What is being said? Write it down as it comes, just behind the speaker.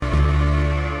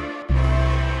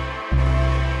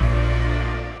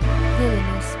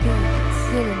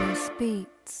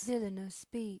Beats. Dylan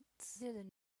Beats.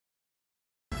 Dylan.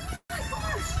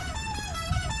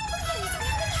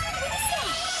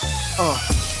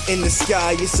 In the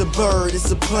sky, it's a bird,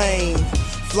 it's a plane.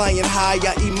 Flying high,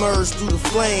 I emerge through the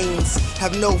flames.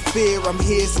 Have no fear, I'm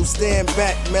here, so stand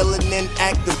back. Melanin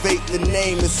activate, the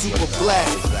name is super black.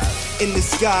 In the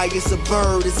sky, it's a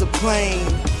bird, it's a plane.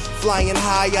 Flying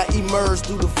high, I emerge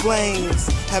through the flames.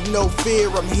 Have no fear,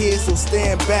 I'm here, so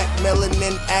stand back.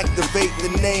 Melanin activate,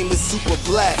 the name is super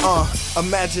black.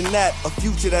 Imagine that, a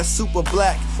future that's super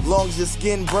black. Long as your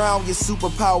skin brown, your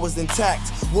superpowers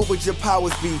intact. What would your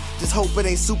powers be? Just hope it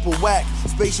ain't super whack.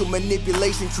 Spatial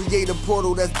manipulation, create a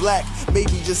portal that's black.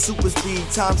 Maybe just super speed,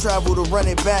 time travel to run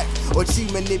it back. Or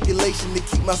cheat manipulation to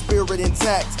keep my spirit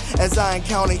intact. As I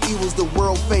encounter evils the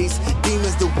world face,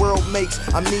 demons the world makes,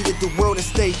 I'm needed the world at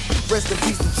stake. Rest in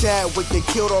peace to Chadwick, they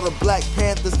killed all the Black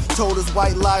Panthers. Told us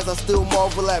white lies, I still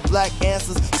marvel at black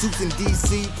answers. Suits in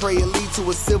DC, pray it lead to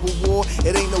a civil war.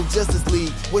 It ain't no Justice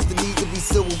League, what's the need to be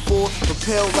civil for?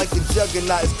 Propelled like the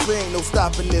juggernaut, it's clear ain't no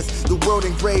stopping this. The world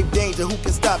in grave danger, who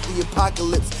can stop the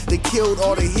apocalypse? They killed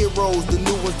all the heroes, the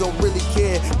new ones don't really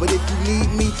care. But if you need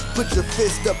me, put your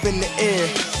fist up in the air.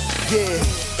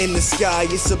 Yeah, in the sky,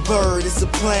 it's a bird, it's a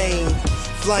plane.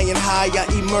 Flying high, I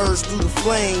emerge through the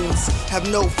flames. Have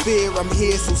no fear, I'm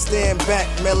here, so stand back.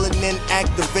 Melanin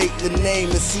activate, the name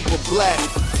is super black.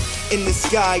 In the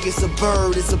sky, it's a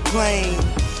bird, it's a plane.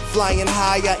 Flying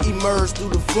high, I emerge through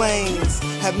the flames.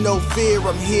 Have no fear,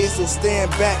 I'm here, so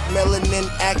stand back. Melanin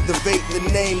activate, the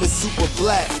name is super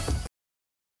black.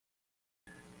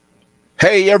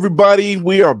 Hey everybody,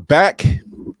 we are back.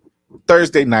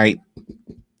 Thursday night,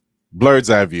 Blurred's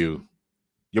Eye View.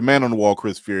 Your man on the wall,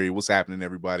 Chris Fury. What's happening,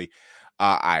 everybody?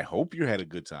 I hope you had a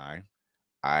good time.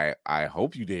 I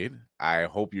hope you did. I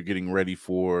hope you're getting ready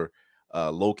for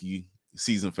Loki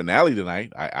season finale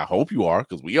tonight. I hope you are,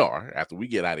 because we are. After we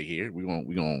get out of here, we're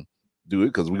gonna do it,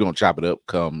 because we're gonna chop it up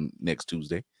come next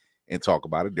Tuesday and talk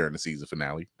about it during the season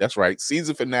finale. That's right,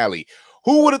 season finale.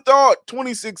 Who would have thought?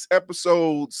 26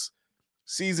 episodes,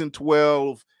 season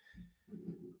 12.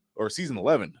 Or season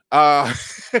 11.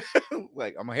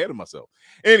 Like, I'm ahead of myself.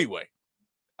 Anyway,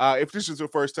 if this is your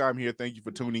first time here, thank you for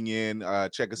tuning in.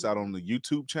 Check us out on the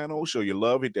YouTube channel. Show your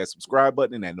love. Hit that subscribe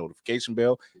button and that notification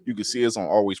bell. You can see us on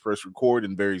Always Press Record,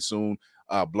 and very soon,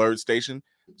 Blurred Station,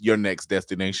 your next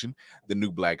destination, the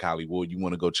new Black Hollywood. You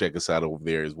want to go check us out over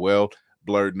there as well.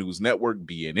 Blurred News Network,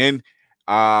 BNN.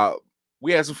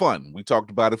 We had some fun. We talked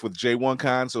about it with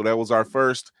J1Con, so that was our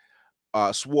first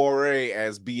soiree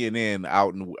as BNN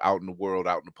out in the world,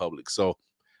 out in the public. So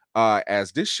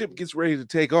as this ship gets ready to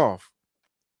take off,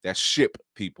 that ship,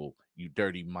 people, you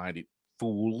dirty minded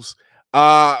fools.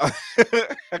 I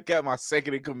got my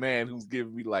second in command who's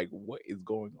giving me like, what is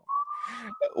going on?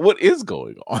 What is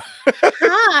going on?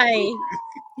 Hi.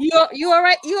 You all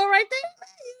right? You all right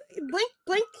there?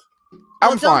 Blink.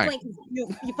 I'm fine. Blink.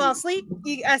 You fall asleep?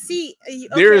 I see.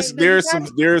 There is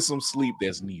some sleep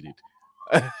that's needed.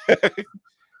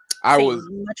 I same, was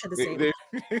much of the same.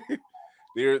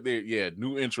 Yeah,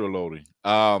 new intro loading.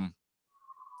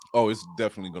 It's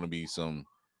definitely going to be some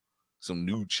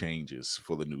new changes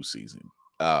for the new season.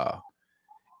 You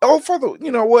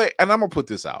know what? And I'm gonna put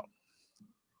this out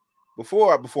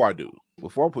before I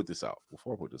put this out.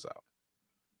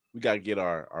 We gotta get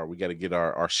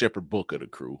our shepherd book of the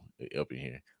crew up in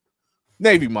here.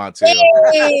 Navy Montel.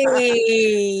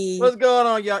 Hey. What's going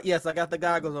on, y'all? Yes, I got the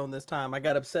goggles on this time. I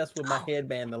got obsessed with my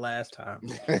headband the last time.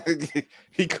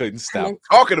 He couldn't stop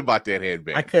talking about that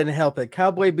headband. I couldn't help it.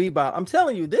 Cowboy Bebop. I'm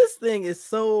telling you, this thing is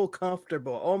so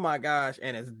comfortable. Oh my gosh,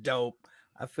 and it's dope.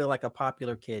 I feel like a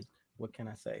popular kid. What can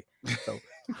I say? So,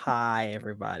 hi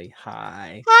everybody.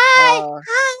 Hi. Hi,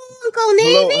 Uncle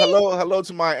Navy. Hello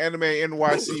to my anime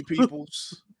NYC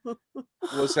peoples.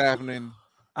 What's happening?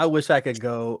 I wish I could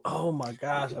go. Oh my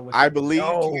gosh! I believe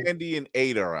Candy and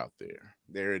Ada are out there.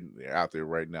 They're out there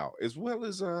right now, as well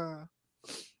as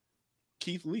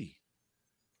Keith Lee.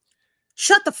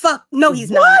 Shut the fuck! No, he's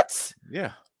what? not.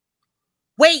 Yeah.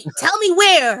 Wait, tell me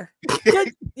where.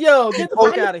 Get the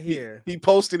fuck out of here. He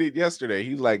posted it yesterday.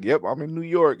 He's like, "Yep, I'm in New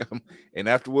York." And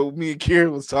after what me and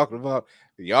Kieran was talking about,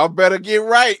 y'all better get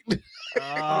right.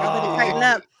 Tighten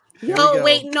up. Yo,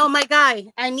 wait, no, my guy.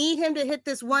 I need him to hit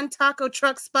this one taco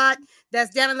truck spot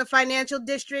that's down in the financial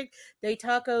district. They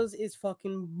tacos is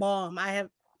fucking bomb.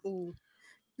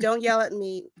 Don't yell at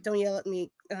me.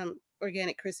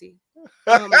 Organic Chrissy.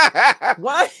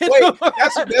 What? Wait,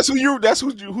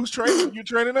 who's training? You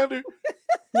training under?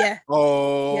 Yeah.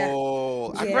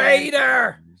 Oh, yeah.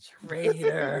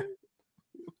 Traitor.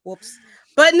 Whoops.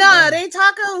 But no, they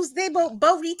tacos, they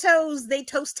burritos, they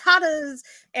tostadas,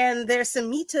 and there's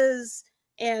semitas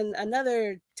and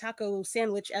another taco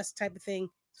sandwich-esque type of thing.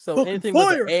 So anything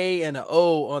with an A and an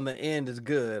O on the end is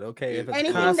good, okay? If it's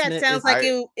anything that sounds like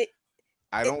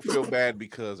I don't feel bad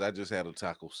because I just had a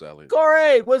taco salad.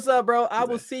 Corey, what's up, bro? I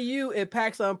will see you at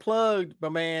PAX Unplugged, my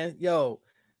man. Yo,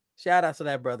 shout out to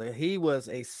that brother. He was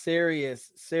a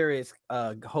serious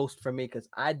host for me because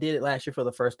I did it last year for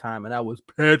the first time and I was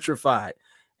petrified.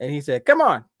 And he said, "Come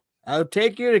on, I'll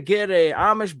take you to get a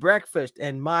Amish breakfast."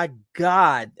 And my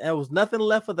God, there was nothing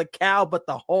left of the cow but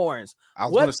the horns. I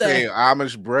was gonna say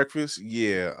Amish breakfast.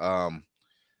 Yeah.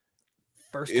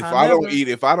 First if time I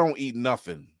ever. don't eat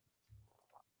nothing,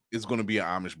 it's gonna be an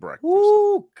Amish breakfast.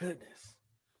 Oh goodness.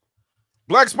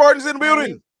 Black Spartan's in the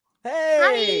building.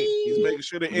 Hey, he's making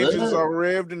sure the engines are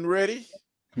revved and ready.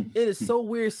 It is so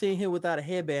weird seeing him without a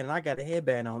headband, and I got a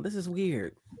headband on. This is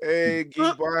weird. Hey, Geek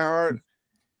by Heart.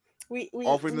 We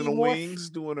offering the wings,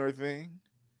 doing her thing.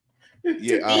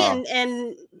 Yeah,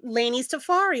 and Laney's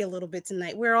Tafari a little bit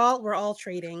tonight. We're all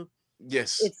trading.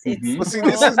 Yes, it's but see,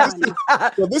 this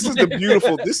is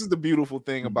the beautiful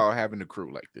thing about having a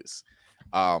crew like this.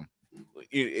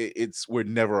 It's we're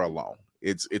never alone.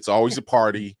 It's always a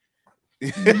party.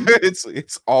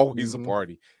 it's always a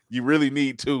party. You really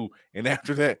need two, and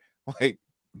after that, like,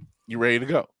 you ready to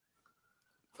go.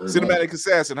 Cinematic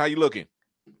Assassin, how you looking?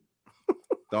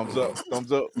 Thumbs up.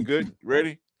 You good? You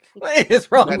ready? What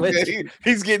is wrong with you?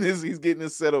 He's getting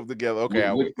his setup together. Okay,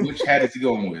 which hat is he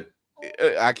going with?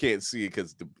 I can't see it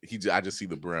because I just see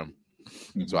the brim,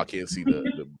 so I can't see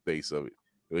the base of it.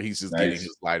 But he's just getting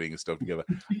his lighting and stuff together.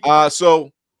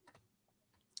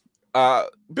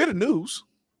 Bit of news.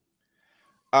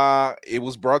 It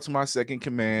was brought to my second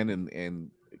command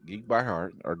and Geek by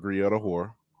Heart, our Griota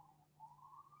Whore,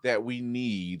 that we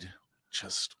need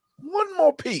just one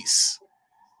more piece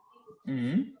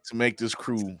to make this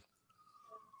crew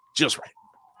just right.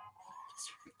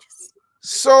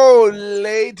 So,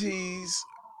 Lady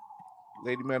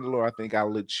Mandalore, I think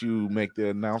I'll let you make the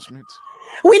announcement.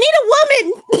 We need a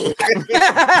woman.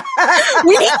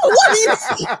 We need a woman.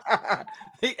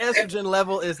 The estrogen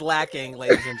level is lacking,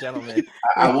 ladies and gentlemen.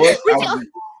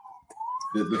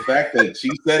 The fact that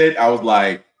she said it, I was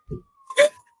like,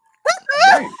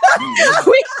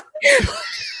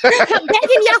 I'm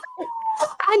begging y'all.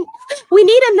 We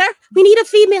need a nurse. We need a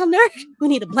female nurse. We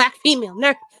need a black female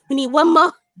nurse. We need one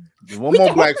more. One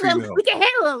more black female. We can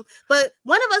handle them, but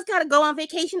one of us got to go on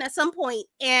vacation at some point,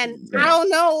 and I don't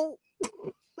know.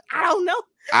 I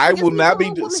will not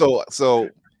be so.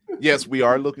 Yes, we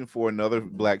are looking for another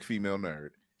black female nerd.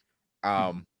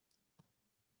 I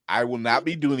will not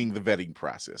be doing the vetting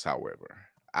process. However,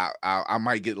 I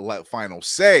might get final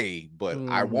say, but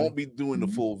I won't be doing the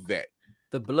full vet.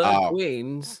 The Blood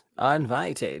Queens are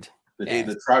invited.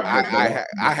 I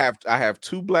have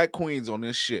two black queens on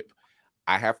this ship.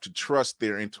 I have to trust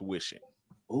their intuition.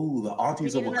 Ooh, the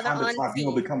aunties of Wakanda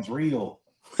Tribunal becomes real.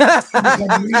 That's what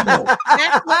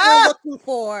we're looking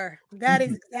for. That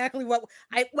is exactly what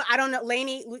I don't know,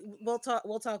 Lainey. We'll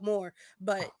talk more,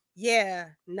 but yeah,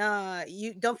 nah,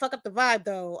 you don't fuck up the vibe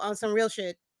though on some real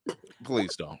shit.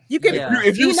 Please don't. You can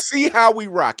if you see how we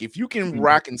rock, if you can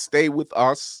rock and stay with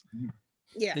us,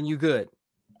 then you good.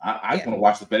 I just want to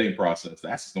watch the vetting process.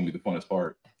 That's gonna be the funnest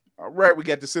part. All right, we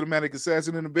got the Cinematic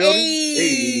Assassin in the building.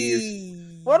 Hey.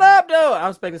 What up, though? I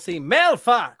was expecting to see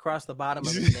Melfa across the bottom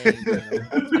of the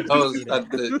name.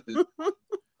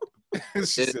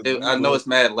 I know it's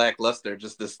mad lackluster.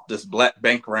 Just this black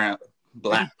background.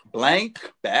 Okay.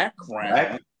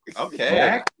 It's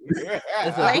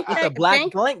a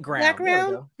black blank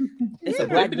ground. It's a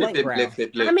black blank ground.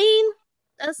 I mean,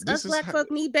 us black folk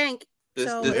need bank. This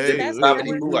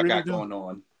comedy move I got going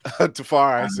on.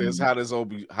 Tafari says, how's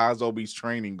Obi's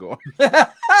training going?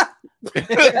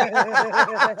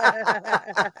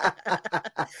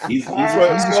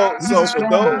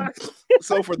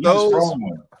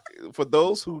 For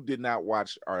those who did not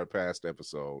watch our past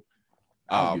episode,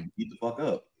 get the fuck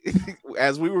up.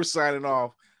 As we were signing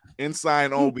off,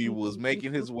 Ensign Obi was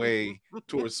making his way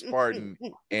towards Spartan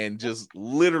and just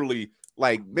literally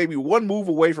like maybe one move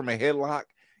away from a headlock.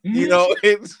 You know,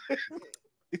 it's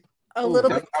a little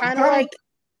bit kind of like.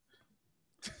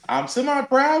 I'm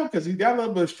semi-proud because he got a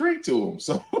little bit of strength to him,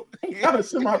 so I'm kind of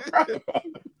semi-proud about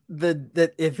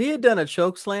it. If he had done a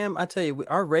choke slam, I tell you,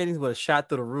 our ratings would have shot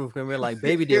through the roof. And we're like,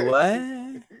 "Baby did what?"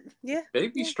 Yeah,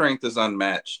 baby strength is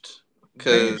unmatched.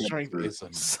 Because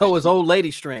so is old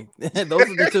lady strength. Those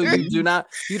are the two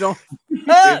you don't.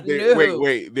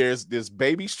 Wait. There's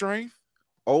baby strength,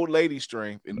 old lady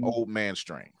strength, and old man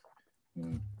strength.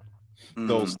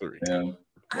 Those three. Yeah.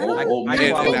 Old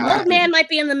man might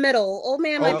be in the middle. Old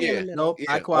man might be in the middle. Nope.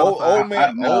 Yeah. I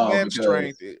qualify.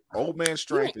 Old man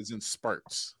strength is in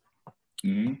spurts.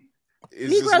 Mm-hmm.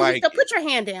 It's just like put your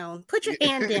hand down. Put your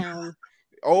hand down.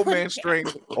 Old man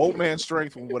strength,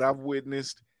 from what I've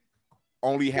witnessed,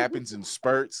 only happens in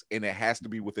spurts, and it has to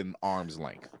be within arm's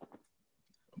length.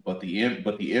 But the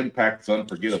impact is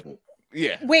unforgettable.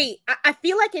 Yeah. Wait, I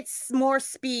feel like it's more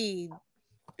speed.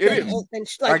 It is.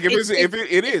 Like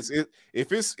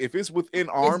if it's within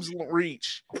arm's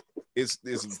reach, it's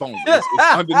boom. It's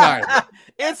undeniable.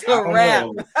 It's a wrap.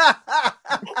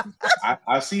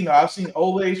 I've seen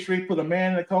Ole straight put a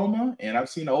man in a coma, and I've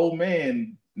seen an old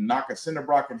man knock a center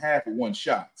block in half with one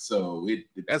shot. So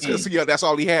that's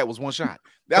all he had was one shot.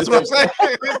 That's what I'm saying.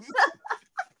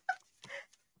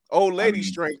 Old lady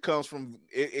strength comes from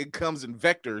it comes in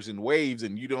vectors and waves,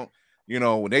 and you don't,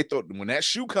 when that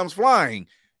shoe comes flying,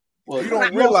 you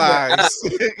don't realize.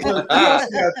 I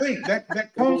think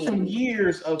that comes from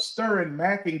years of stirring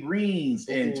mac and greens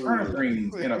and turnip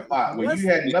greens in a pot where you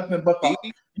had nothing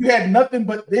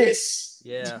but this.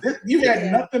 Yeah, you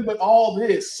had nothing but all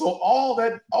this. So all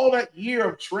that year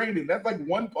of training, that's like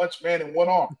one punch man in one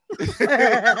arm.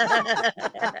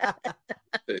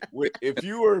 If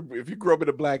you grew up in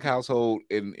a black household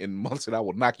in Munson, I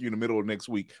will knock you in the middle of next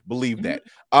week. Believe that.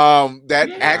 That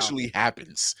actually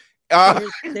happens.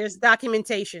 There's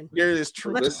documentation. There is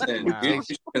truth. Listen, you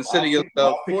consider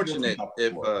yourself fortunate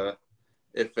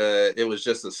if it was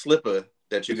just a slipper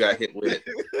that you got hit with,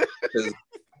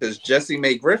 because Jesse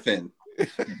May Griffin. 5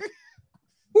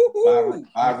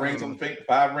 rings on the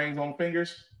 5 rings on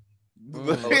fingers.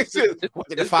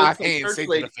 The 5 hands in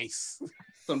the face.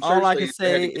 All I can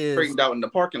say is straightened out in the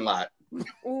parking lot.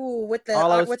 Ooh, with the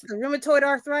rheumatoid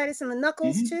arthritis in the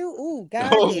knuckles too. Ooh,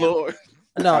 God. Oh Lord.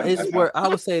 No, it's where I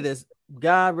would say this.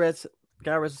 God rest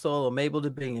the soul of Mabel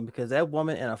DeBingham, because that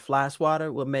woman in a fly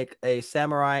swatter would make a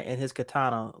samurai and his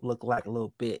katana look like a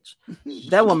little bitch.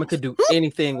 That woman could do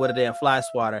anything with a damn fly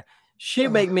swatter. She'd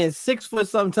make me 6 foot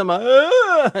something.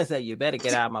 I said, "You better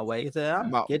get out of my way." He said,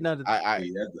 "I'm getting out of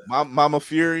my Mama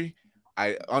Fury.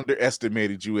 I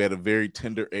underestimated you at a very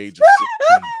tender age of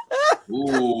 16.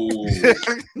 Ooh.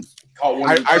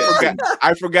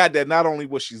 I forgot that not only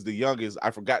was she the youngest,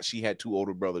 I forgot she had 2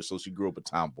 older brothers, so she grew up a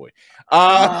tomboy.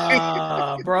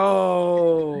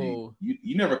 Bro,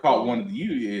 you never caught one of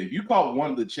if you caught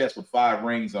one of the chest with 5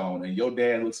 rings on, and your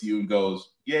dad looks at you and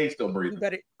goes, "Yeah, he's still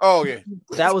breathing." Oh yeah,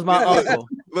 that was my uncle.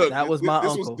 Look, that was my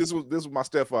uncle. This was my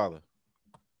stepfather.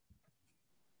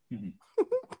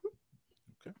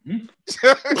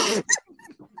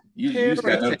 You just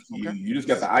got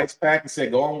the ice pack and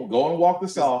said, go and walk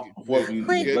this off before we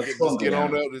let's get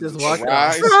on up. Just walk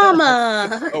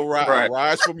trauma.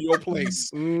 Rise from your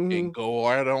place and go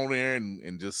right on there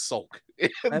and just sulk.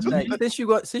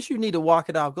 Since you need to walk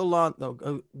it off, go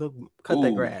cut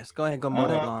that grass. Go ahead and go mow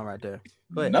that lawn right there.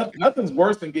 Nothing's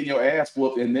worse than getting your ass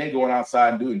whooped and then going outside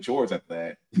and doing chores after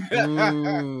that.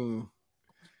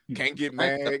 Can't get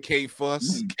mad, can't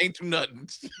fuss, can't do nothing.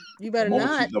 You better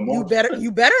not. You better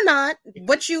not.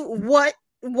 What else you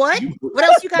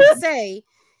got to say?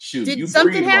 Shoot, did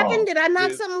something happen? Wrong. Did I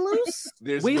knock something loose?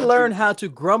 We learned how to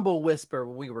grumble whisper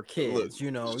when we were kids.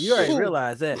 You already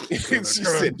realize that. She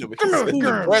said,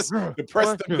 depress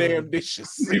the damn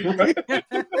dishes.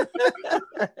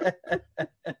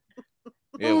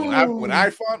 Yeah, when I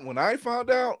found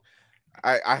out,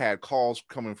 I had calls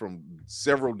coming from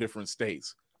several different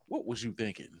states. What was you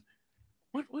thinking?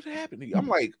 What happened to you? I'm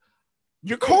like,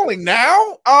 you're calling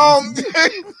now? I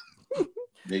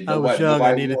was young.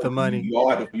 I needed the money. You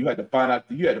had to find out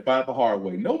the hard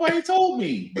way. Nobody told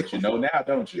me, but you know now,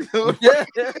 don't you?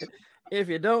 If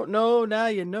you don't know, now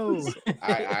you know.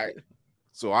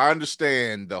 So I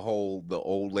understand the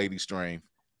old lady strain,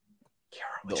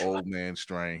 the old man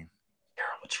strain. Kara,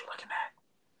 what you looking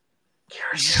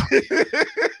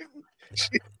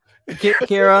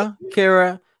at?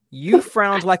 Kara, you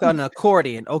frowned like an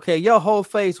accordion. Okay, your whole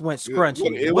face went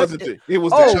scrunchy. It was the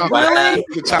chomp. Really?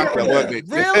 The chomp, wasn't it?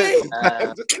 Really?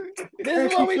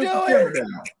 This is what we doing?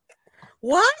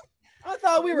 What? I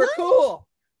thought we were cool.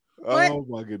 Oh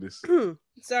my goodness.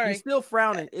 Sorry. You're still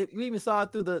frowning. We even saw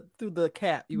it through the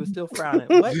cap. You were still frowning.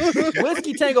 What?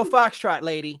 Whiskey Tango Foxtrot,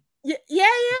 lady. Yeah.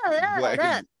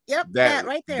 That. Yep, that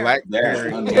right there.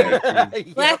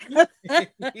 Black.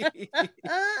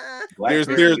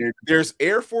 There's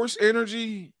Air Force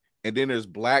energy, and then there's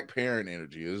Black parent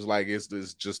energy. It's like it's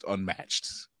just unmatched.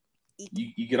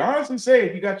 You can honestly say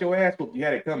if you got your ass whooped, you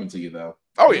had it coming to you though.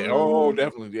 Oh yeah, oh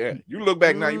definitely, yeah. You look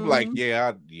back now, you be like, I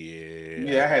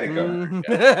had it coming.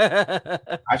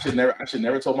 I should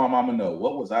never told my mama no.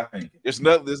 What was I thinking? There's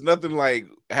nothing like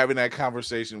having that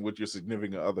conversation with your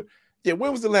significant other. Yeah,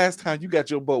 when was the last time you got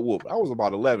your butt whooped? I was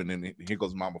about 11, and here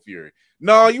goes Mama Fury.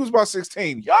 No, you was about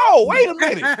 16. Yo, wait a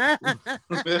minute.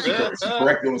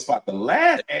 Correct on the spot. The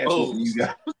last ass whooping you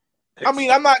got. I mean,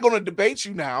 I'm not going to debate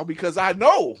you now because I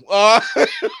know.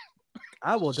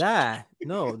 I will die.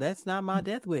 No, that's not my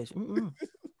death wish. When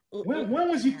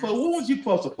was you close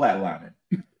to flatlining?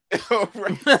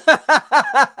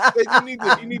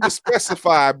 You need to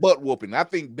specify butt whooping. I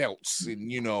think belts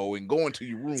and and going to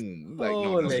your room. Like,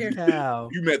 cow.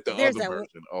 You met the other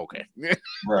person. Okay.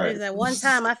 Right. There's that one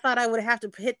time I thought I would have to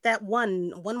hit that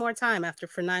one more time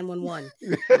for 911.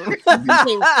 You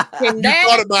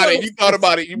thought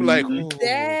about it. You be like,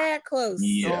 that close.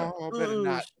 Yeah. Oh, better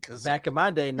not. Back in my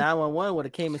day, 911 would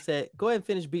have came and said, "Go ahead and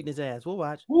finish beating his ass. We'll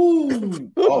watch." Ooh.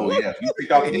 Oh yeah. You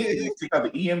pick out the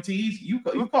EMTs. You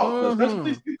call us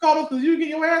because you get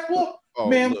your ass whooped. Oh,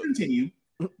 man, continue.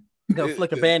 They'll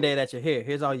flick a band-aid at your hair.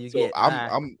 Here's all you get.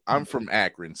 I'm from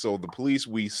Akron, so the police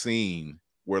we seen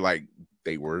were like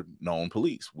they were known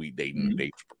police.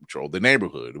 They patrolled the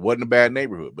neighborhood. It wasn't a bad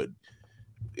neighborhood, but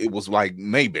it was like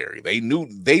Mayberry. They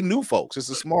knew folks. It's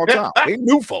a small town. They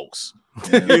knew folks.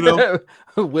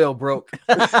 Will broke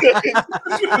like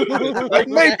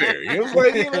Mayberry. It was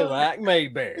like like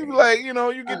Mayberry. It was like you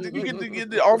get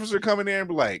the officer coming in and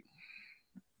be like,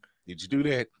 "Did you do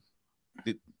that?"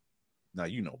 Now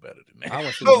you know better than that. I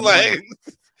want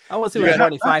to see what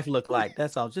Barney Fife looked like.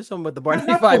 That's all. Just something what the Barney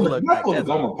Fife looked like. That's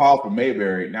Gomer Paul from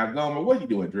Mayberry. Now, Gomer, what are you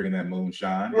doing drinking that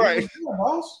moonshine? Right,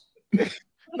 boss.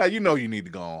 Now you need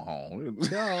to go on home.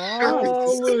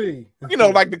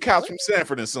 Like the cops from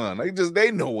Sanford and Son. They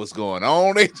know what's going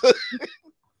on. They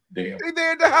there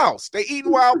in the house. They eating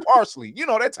wild parsley.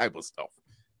 That type of stuff.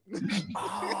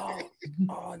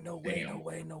 No way.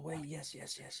 Yes.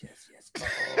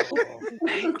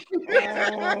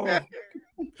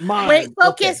 Wait,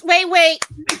 focus. Okay. Wait.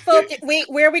 Focus. Wait,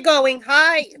 where are we going?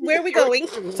 Hi, where are we going?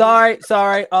 Sorry.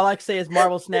 All I can say is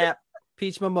Marvel Snap,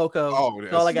 Peach Momoko.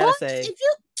 That's all I gotta say.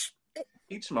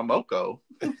 Peach Momoko.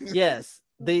 Yes.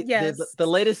 The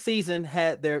latest season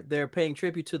had they're paying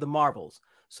tribute to the Marvels.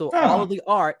 So all of the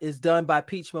art is done by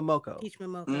Peach Momoko.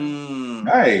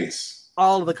 Nice.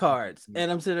 All of the cards.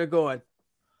 And I'm sitting there going,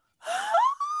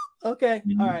 okay,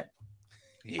 all right.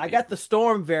 Yeah. I got the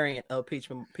Storm variant of Peach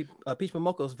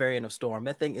Momoko's variant of Storm.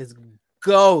 That thing is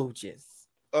gorgeous.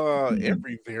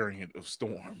 Every variant of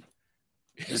Storm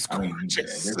is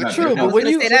gorgeous. True, but when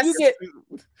you get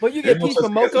Peach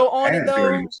Momoko on it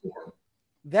though,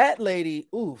 that lady,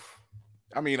 oof.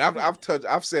 I mean,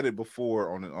 I've said it before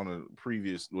on a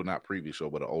previous, well, not previous show,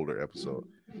 but an older episode.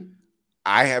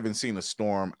 I haven't seen a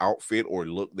Storm outfit or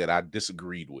look that I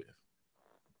disagreed with.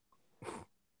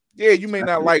 Yeah, you may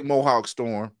not like Mohawk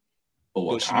Storm,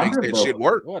 but she makes that shit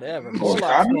work. Whatever.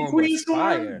 Morlock Storm was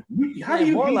fire.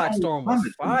 Morlock Storm was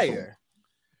fire.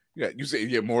 Yeah, you say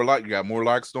Morlock. You got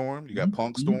Morlock Storm. You got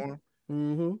Punk Storm.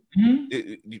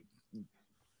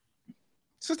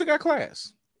 Sister got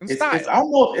class. It's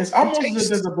almost as if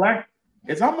there's a black.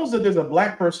 It's almost as if there's a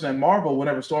black person in Marvel.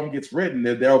 Whenever Storm gets written,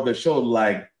 they'll show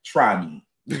like, "Try me."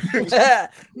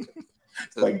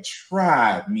 Like,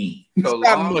 try me. So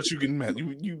not much you can mess.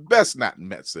 You best not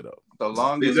mess it up. So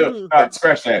long as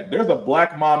scratch that. There's a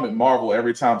black mom at Marvel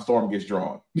every time Storm gets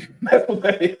drawn. That's what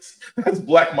that is. That's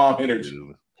black mom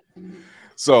energy.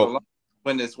 So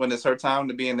when it's her time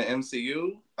to be in the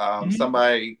MCU,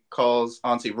 somebody calls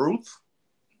Auntie Ruth,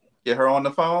 get her on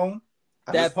the phone.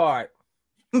 That part.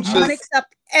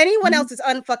 Anyone else is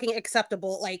unfucking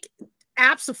acceptable. Like,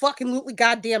 absolutely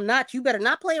goddamn not. You better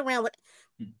not play around with.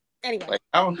 Anyway, like,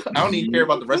 I don't even care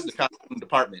about the rest of the costume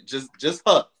department. Just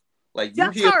her. Like, you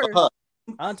here for her.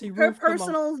 Auntie Ruth, her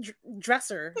personal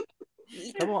dresser.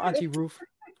 Come on, Auntie Ruth.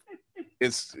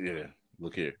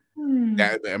 Look here.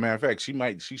 As a matter of fact,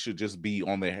 she should just be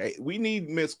on there. Hey, we need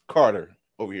Miss Carter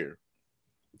over here.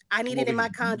 I need it in my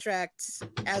contract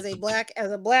as a black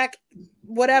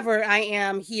whatever I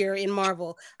am here in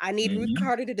Marvel. I need Ruth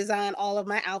Carter to design all of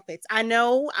my outfits. I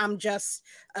know I'm just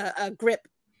a grip.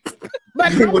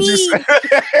 But what you say?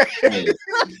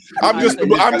 I'm just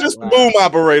a boom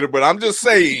operator, but I'm just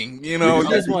saying,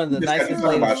 just one of the nicest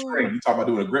ladies. You talking about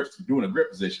doing a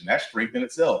grip position? That's strength in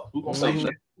itself. Who gonna say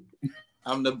shit?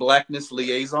 I'm the blackness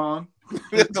liaison.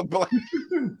 The black.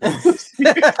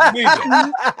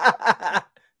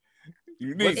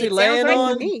 You need What's he laying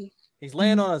on? He's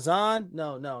laying on a Zon.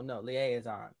 No,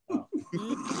 liaison. Oh.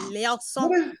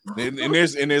 Liaison.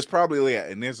 And there's probably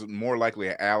and there's more likely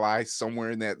an ally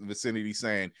somewhere in that vicinity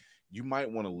saying you might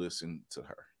want to listen to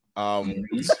her.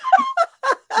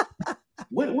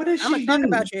 What is she? I'm gonna talk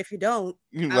about you if you don't.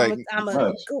 Like, I'm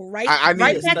gonna go right I need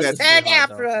back to see to that tag too.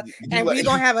 Afra, and we're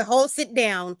gonna have a whole sit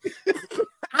down.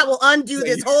 I will undo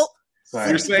this whole.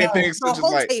 You're saying things the such as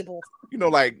whole like, table.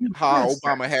 like how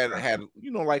Obama had,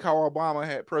 like how Obama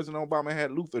had President Obama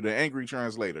had Luther, the angry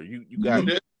translator. You got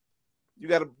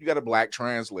a black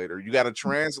translator. You got a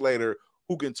translator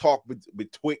who can talk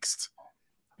betwixt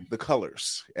the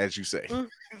colors, as you say.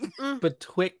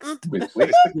 Betwixt.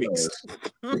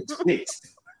 What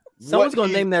Someone's gonna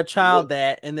is- name their child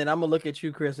that, and then I'm gonna look at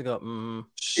you, Chris, and go,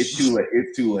 It's too late.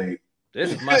 It's too late.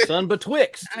 This is my son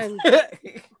Betwixt.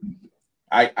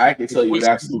 I can tell you with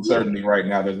absolute certainty right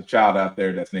now, there's a child out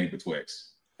there that's named Betwixt.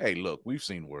 Hey, look, we've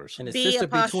seen worse. And his B sister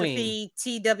apostrophe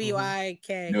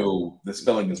TWIK. No, the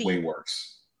spelling is way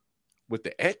worse. With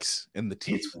the X and the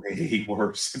T. It's way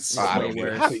worse. It's so I way don't know.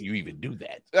 worse. How do you even do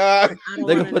that? They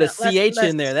can put a CH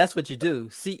in there. That's what you do.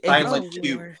 CH. Silent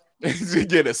Q. You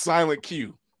get a silent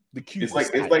Q. The Q. It's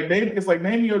like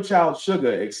naming your child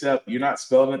Sugar, except you're not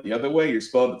spelling it the other way. You're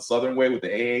spelling it the Southern way with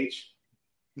the AH.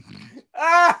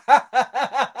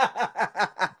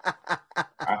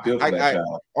 I feel for that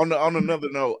child. On another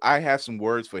note, I have some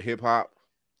words for hip hop,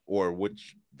 or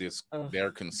which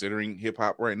they're considering hip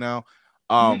hop right now.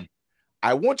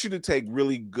 I want you to take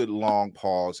really good long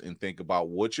pause and think about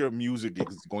what your music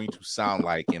is going to sound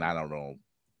like in, I don't know,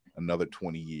 another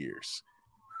 20 years.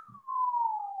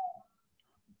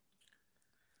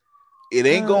 It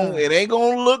ain't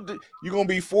gonna look. You're gonna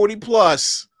be 40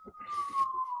 plus.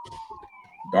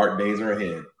 Dark days are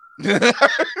ahead.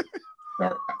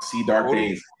 Dark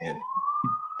days ahead.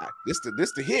 This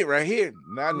the hit right here.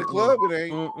 Not in the club. It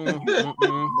ain't.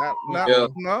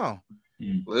 No.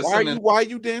 Why are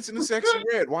you dancing to Sexy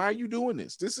Red? Why are you doing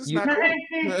this? This is not.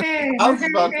 I was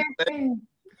about to say,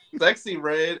 Sexy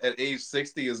Red at age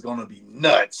 60 is gonna be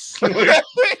nuts. Oh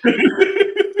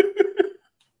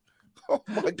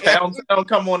my God. Pound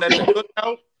come on that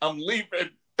cookout. I'm leaving.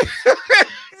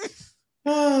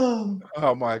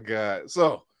 Oh my God.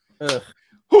 So,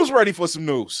 who's ready for some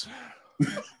news?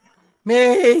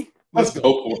 Me. Let's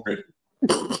go for it.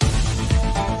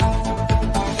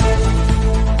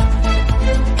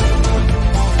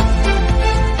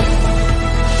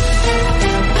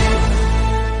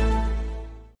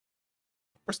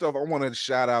 First off, I want to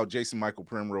shout out Jason Michael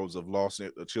Primrose of Lost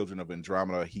Children of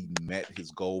Andromeda. He met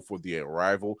his goal for The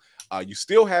Arrival. You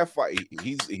still have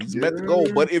he's met the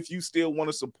goal, but if you still want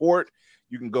to support,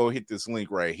 you can go hit this link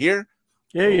right here.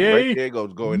 Right there,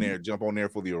 go in there, jump on there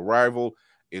for The Arrival.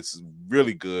 It's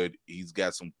really good. He's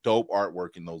got some dope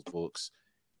artwork in those books.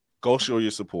 Go show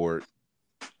your support.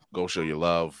 Go show your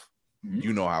love.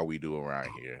 You know how we do around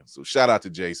here. So shout out to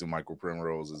Jason Michael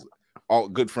Primrose, is all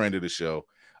good friend of the show.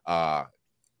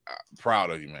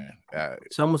 Proud of you, man.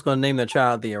 Someone's gonna name their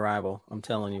child The Arrival. I'm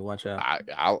telling you, watch out.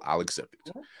 I'll accept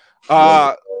it.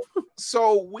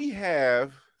 So we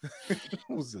have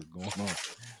what's this going on?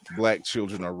 Black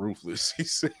children are ruthless. He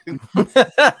said.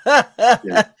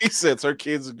 He says her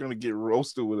kids are gonna get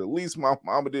roasted with at least my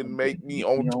mama didn't make me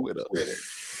on Twitter.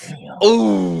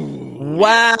 Ooh,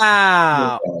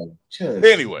 wow.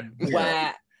 Anyway,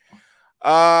 wow.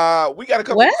 we got a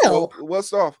couple.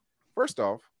 First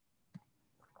off,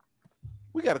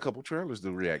 we got a couple trailers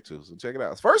to react to, so check it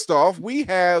out. First off, you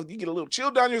get a little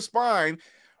chill down your spine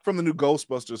from the new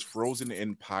Ghostbusters Frozen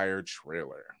Empire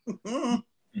trailer.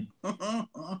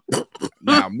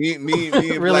 Now, me and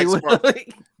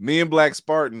Black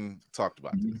Spartan talked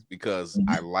about this because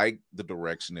I like the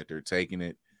direction that they're taking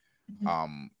it.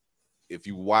 If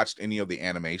you watched any of the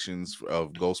animations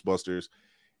of Ghostbusters,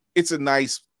 it's a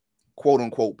nice quote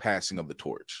unquote passing of the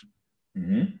torch.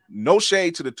 No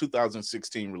shade to the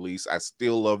 2016 release. I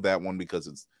still love that one because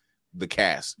it's the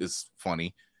cast is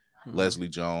funny. Leslie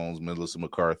Jones, Melissa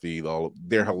McCarthy,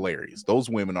 they're hilarious. Those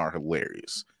women are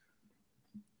hilarious.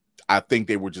 I think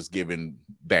they were just given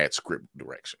bad script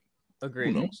direction.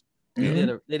 Agreed. Who knows? They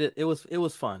did. It was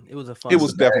fun. It was a fun. It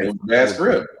was definitely bad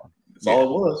script. That's all it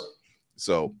was.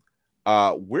 So,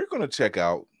 we're gonna check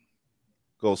out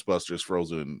Ghostbusters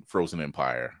Frozen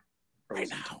Empire right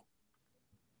now.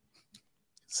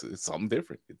 It's something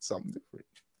different. It's something different.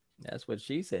 That's what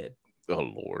she said.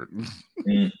 Oh Lord.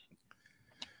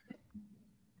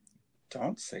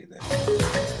 Don't say that.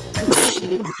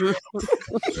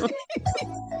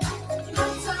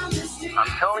 I'm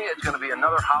telling you, it's going to be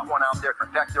another hot one out there. In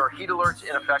fact, there are heat alerts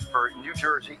in effect for New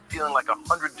Jersey, feeling like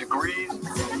 100 degrees.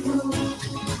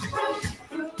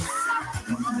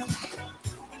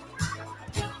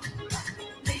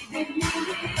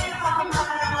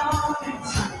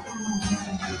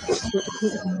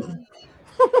 What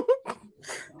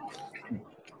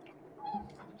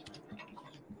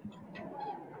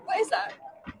is that?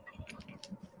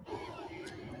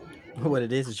 What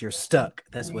it is you're stuck.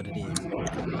 That's what it is.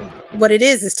 What it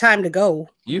is time to go.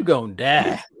 You gonna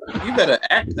die. You better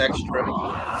act extra.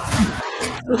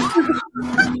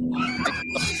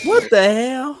 What the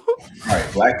hell? All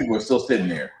right, black people are still sitting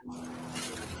there.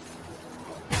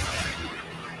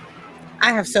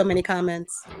 I have so many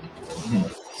comments.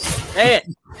 Hey,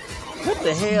 what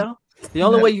the hell? The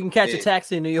only way you can catch a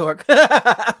taxi in New York. And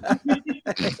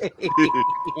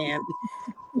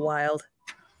wild.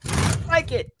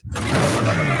 Like it.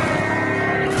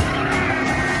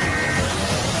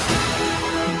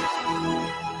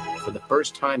 For the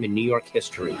first time in New York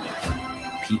history,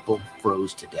 people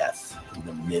froze to death in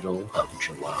the middle of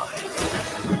July.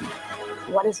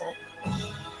 What is it?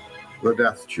 The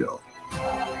death chill.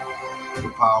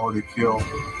 The power to kill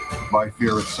by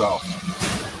fear itself.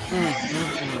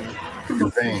 Your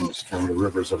veins turn to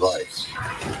rivers of ice.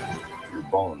 Your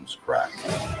bones crack.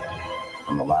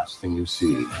 And the last thing you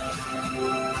see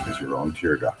is your own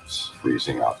tear ducts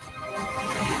freezing up.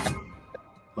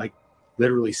 Like,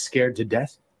 literally scared to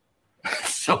death?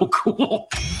 So cool.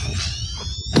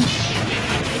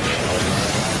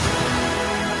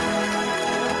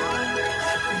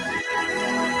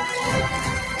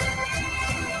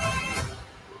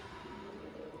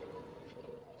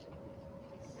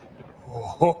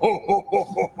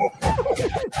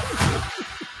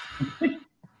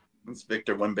 It's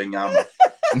Victor Wembanyama.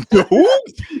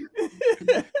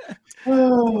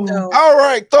 All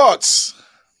right, thoughts.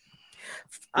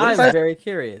 I'm very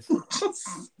curious.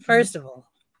 First of all,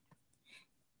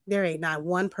 there ain't not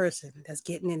one person that's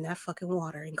getting in that fucking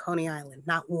water in Coney Island.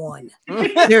 Not one.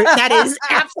 That is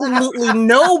absolutely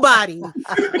nobody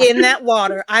in that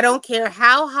water. I don't care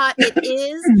how hot it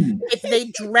is. If they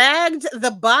dragged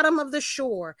the bottom of the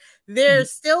shore,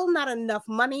 there's still not enough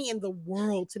money in the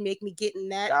world to make me get in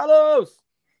that Carlos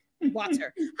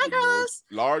water. Hi, Carlos.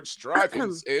 Large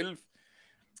stripes, elf.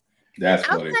 That's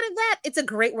Outside funny. of that, it's a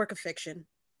great work of fiction.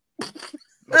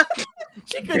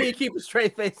 She couldn't even keep a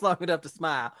straight face long enough to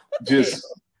smile. Just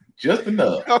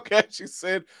enough. Okay, she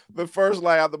said the first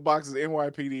lie out the box is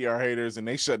NYPD are haters and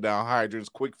they shut down hydrants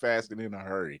quick, fast, and in a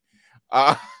hurry.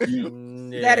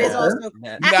 That is also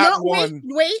not one.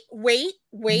 Wait.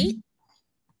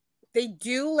 They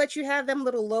do let you have them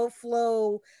little low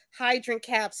flow hydrant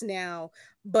caps now,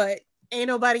 but ain't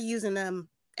nobody using them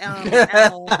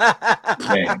at all.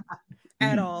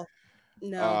 At all.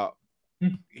 No.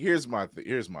 Here's my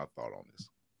thought on this.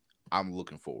 I'm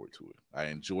looking forward to it. I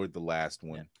enjoyed the last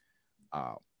one.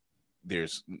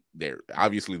 There's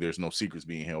no secrets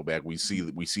being held back. We see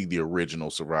the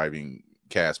original surviving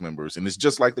cast members, and it's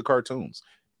just like the cartoons.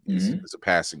 It's a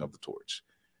passing of the torch,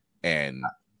 and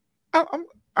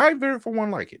I very for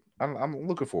one like it. I'm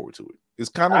looking forward to it. It's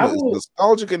kind of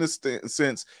nostalgic in a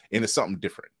sense, and it's something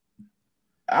different.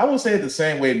 I will say it the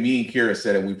same way me and Kira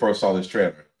said it when we first saw this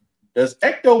trailer. Does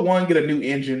Ecto 1 get a new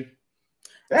engine?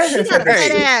 She got a fat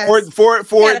ass. For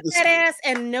fat ass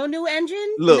and no new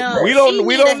engine. Look, no, we don't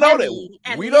know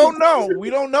that. We don't know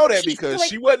that because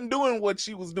she wasn't doing what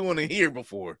she was doing in here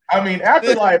before. I mean,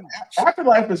 afterlife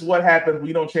is what happens when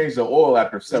you don't change the oil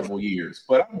after several years.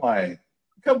 But I'm like,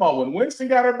 come on, when Winston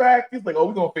got her back, he's like, oh,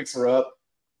 we're gonna fix her up.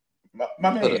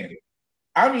 My man.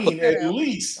 I mean, at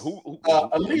least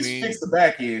fix the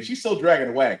back end. She's still dragging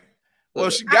the wagon. Well,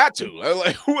 she got to.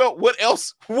 Like, what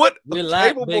else? What we like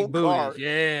capable big car booties.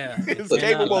 Yeah, is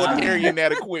capable of carrying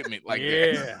that equipment like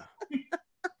that?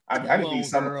 I need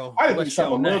something a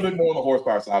little bit more on the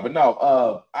horsepower side. But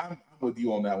no, I'm with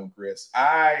you on that one, Chris.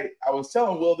 I was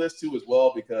telling Will this too as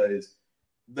well, because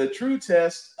the true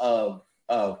test of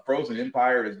Frozen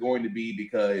Empire is going to be,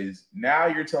 because now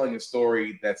you're telling a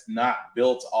story that's not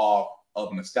built off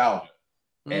of nostalgia,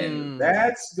 and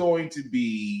that's going to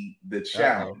be the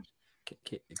challenge.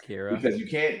 Kira.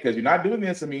 Because you're not doing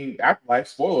this. I mean, Afterlife,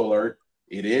 spoiler alert,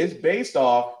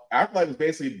 Afterlife is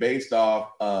basically based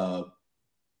off of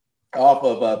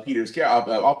Bankman's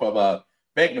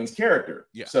character.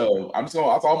 Yeah. So that's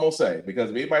all I'm gonna say,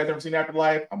 because if anybody's ever seen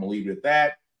Afterlife, I'm gonna leave it at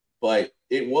that. But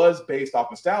it was based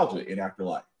off nostalgia in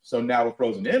Afterlife. So now with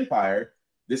Frozen Empire,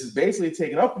 this is basically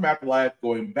taken up from Afterlife,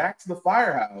 going back to the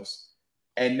firehouse,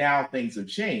 and now things have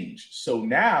changed. So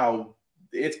now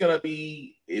it's going to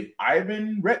be, if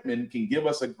Ivan Reitman can give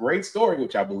us a great story,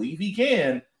 which I believe he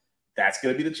can, that's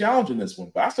going to be the challenge in this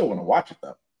one. But I still want to watch it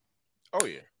though. Oh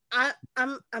yeah. I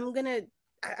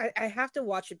have to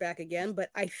watch it back again, but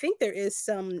I think there is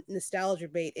some nostalgia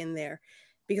bait in there,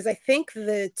 because I think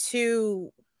the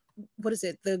two,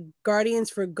 the Guardians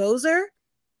for Gozer,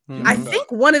 I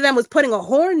think one of them was putting a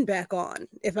horn back on,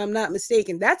 if I'm not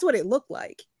mistaken. That's what it looked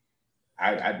like.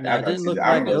 I didn't look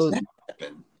like those.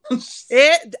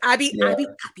 I be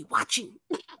watching.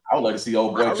 I would like to see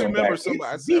old boy come back.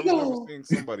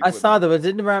 Somebody. I saw that, but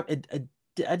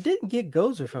I didn't get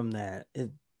Gozer from that. It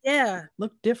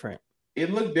looked different. It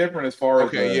looked different as far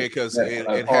as because it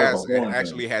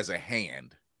actually has a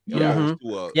hand,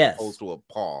 opposed to a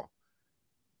paw.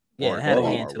 Yeah, it had a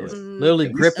hand to it, literally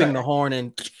gripping the horn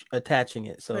and attaching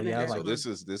it. So yeah, I was like, this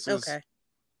is okay.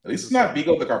 At least it's not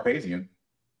Vigo the Carpathian.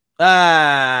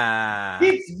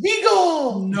 It's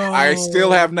Vigo. No, I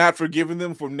still have not forgiven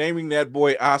them for naming that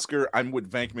boy Oscar. I'm with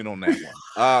Venkman on that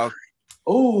one.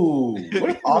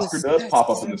 What if Oscar does pop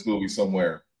up in this movie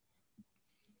somewhere?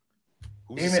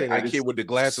 Who's to say that kid with the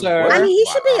glasses? I mean, he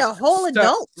should be a whole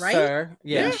adult, right? Sir.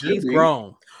 Yeah, he's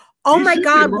grown. Oh my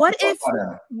God! What if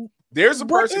there's a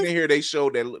person in here they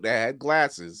showed that had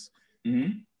glasses?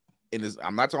 And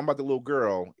I'm not talking about the little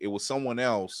girl. It was someone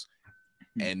else.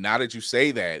 And now that you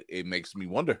say that, it makes me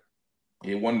wonder.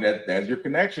 That's your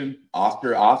connection.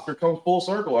 Oscar comes full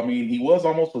circle. I mean, he was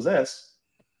almost possessed.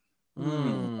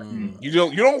 You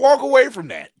don't walk away from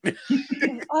that.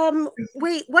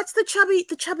 Wait, what's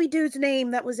the chubby dude's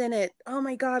name that was in it? Oh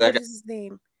my God, what is his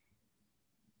name?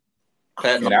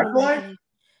 Patton Oswalt.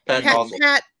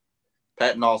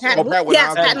 Patton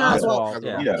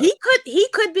Oswalt. Yeah. He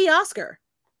could be Oscar.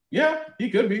 Yeah, he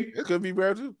could be. It could be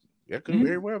Brad too. That could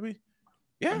very well be.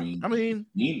 Yeah, I mean,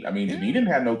 Janine didn't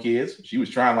have no kids. She was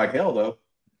trying like hell though.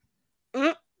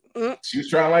 She was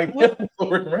trying like hell for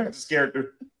Rick Moranis'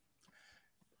 character.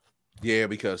 Yeah,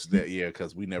 because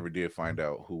we never did find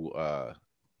out who the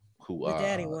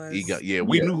daddy was. Egon.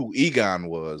 We knew who Egon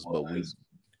was, but we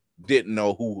didn't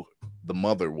know who the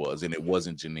mother was, and it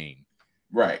wasn't Janine.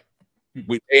 Right.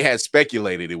 They had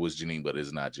speculated it was Janine, but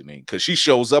it's not Janine because she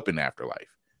shows up in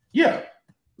Afterlife. Yeah.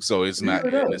 So it's not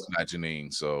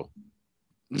Janine. So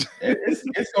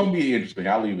it's gonna be interesting.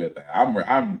 I'll leave it at that. I'm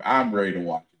ready to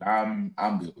watch it. I'm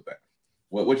good with that.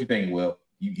 What you think, Will?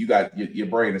 You got your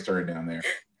brain is turning down there.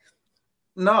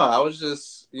 No, I was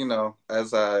just,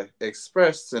 as I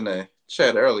expressed in the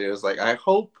chat earlier, it's like I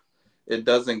hope it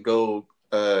doesn't go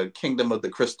Kingdom of the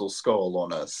Crystal Skull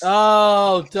on us.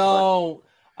 Oh, don't.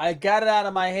 I got it out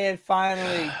of my head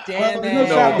finally. Damn it.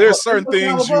 No, there's certain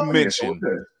things you mentioned.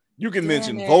 You can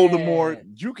mention Voldemort.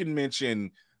 You can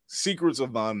mention Secrets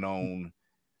of the Unknown.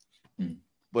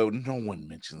 But no one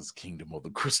mentions Kingdom of the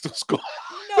Crystal Skull.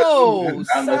 No,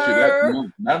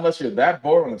 not unless you're that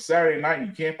bored on a Saturday night and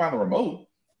you can't find the remote.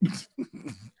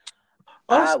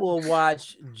 I will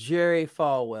watch Jerry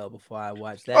Falwell before I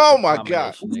watch that. Oh my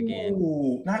God! Again.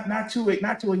 Ooh, not 2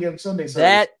 a.m. Sunday.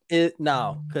 That is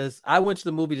no, because I went to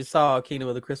the movie to saw Kingdom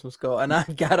of the Crystal Skull, and I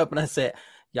got up and I said,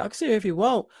 "Y'all can see it if you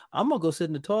want. I'm gonna go sit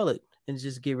in the toilet and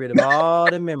just get rid of all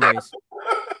the memories."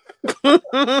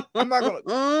 I'm not gonna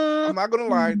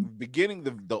lie.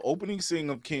 The opening scene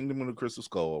of Kingdom of the Crystal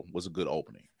Skull was a good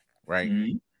opening, right?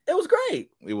 Mm-hmm. It was great.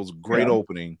 It was a great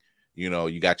opening.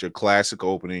 You got your classic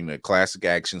opening, the classic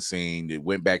action scene. It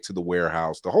went back to the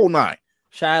warehouse, the whole nine.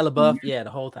 Shia LaBeouf, the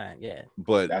whole time, yeah.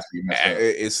 But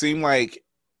it seemed like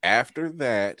after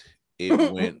that,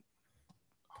 it went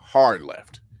hard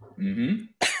left.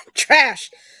 Trash.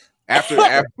 After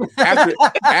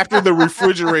the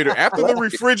refrigerator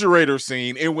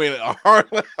scene, it went hard.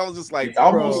 I was just like, it's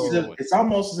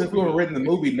almost as if whoever written the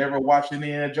movie never watched an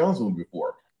Indiana Jones movie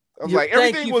before. I was like,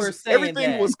 everything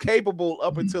was capable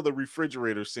up until the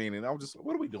refrigerator scene, and I was just,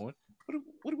 what are we doing?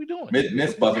 What are we doing?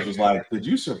 Mythbusters was like, could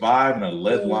you survive in a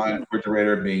lead-lined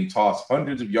refrigerator being tossed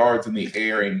hundreds of yards in the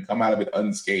air and come out of it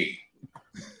unscathed?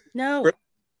 No.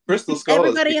 Crystal Skull.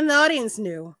 Everybody in the audience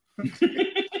knew.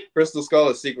 Crystal Skull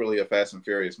is secretly a Fast and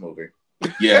Furious movie.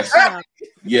 Yes.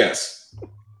 Yes.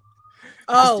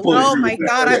 Oh my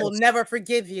God! I will never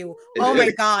forgive you. My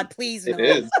God! Please no. It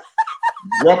is.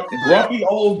 Grumpy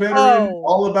old veteran,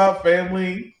 all about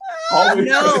family.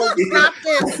 No, stop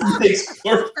this.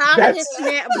 Stop this,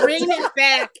 man. Bring it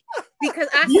back. Because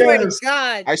I swear to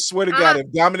God. I swear to God,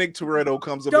 if Dominic Toretto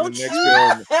comes up in the next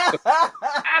film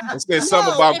and says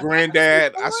something about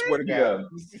Granddad, I swear to God.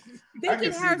 I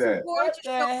can see that. What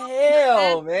the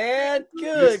hell, man?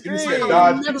 Good. You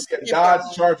get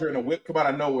Dodge Charger and a whip come out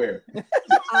of nowhere.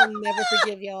 I'll never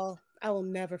forgive y'all. I will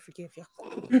never forgive y'all.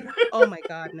 Oh my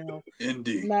God, no.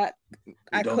 Indeed. I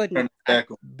couldn't.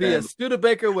 Be a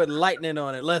Studebaker with lightning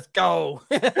on it. Let's go.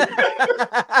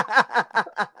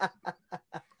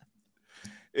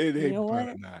 It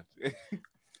ain't not.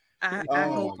 I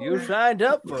Oh, hope you signed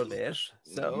up for this,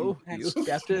 so you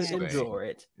have to insane. endure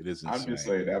it. It is I'm insane. just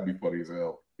saying that'd be funny as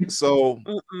hell. So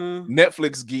Mm-mm.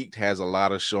 Netflix Geeked has a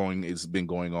lot of showing. It's been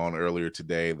going on earlier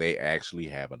today. They actually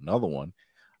have another one.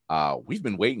 We've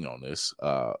been waiting on this.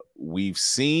 We've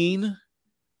seen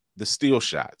the Steel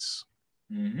Shots,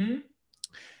 Mm-hmm.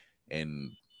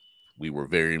 and we were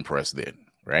very impressed then,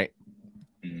 right?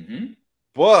 Mm-hmm.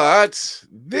 But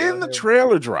then the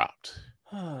trailer dropped.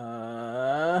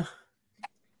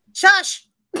 Shush.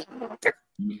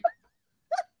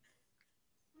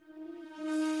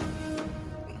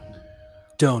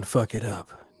 Don't fuck it up.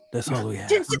 That's all we have.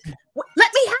 Just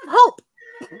let me have hope.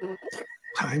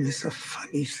 Time is a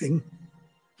funny thing.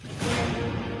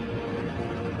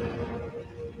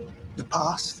 The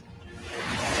past.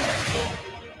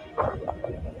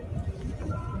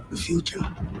 The future.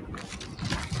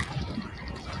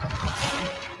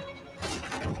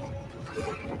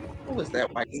 What was that?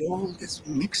 It all gets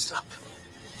mixed up.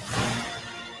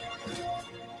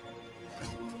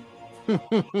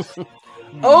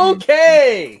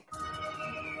 Okay.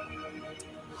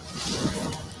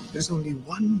 There's only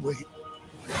one way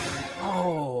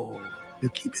Oh. to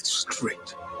keep it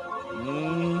straight.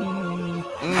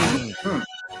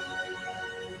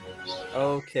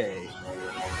 Okay.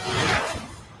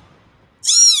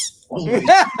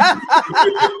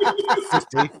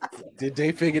 Did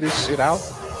they figure this shit out?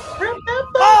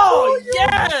 Oh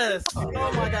yes! Oh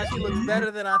my gosh, he looks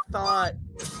better than I thought.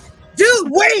 Dude,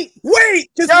 wait,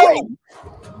 just Yo! wait.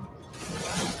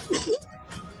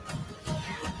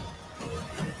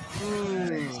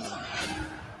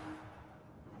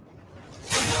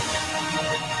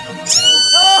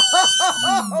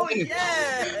 Oh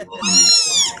yeah!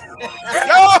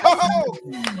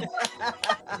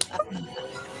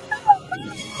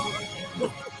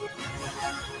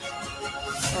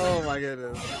 Oh my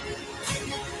goodness.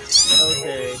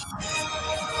 Okay.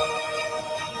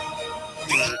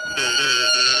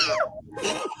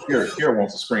 Kira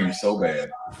wants to scream so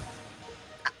bad.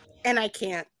 And I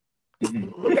can't.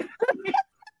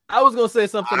 I was gonna say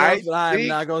something I else, but I'm think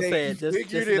not gonna they say it. Just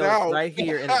figured know it out. right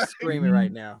here and it's screaming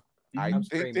right now. I I'm think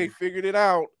they screaming. figured it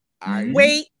out.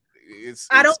 Wait,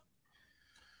 I don't.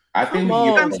 I think Come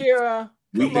on, we Kira.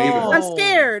 we Come gave it. on. I'm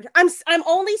scared. I'm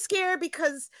only scared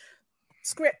because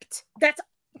script. That's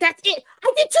it.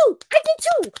 I did too. Ooh,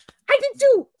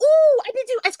 I did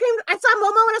too. I screamed. I saw Momo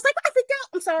and I was like, I freaked out.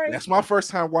 I'm sorry. That's my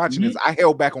first time watching this. I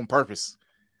held back on purpose.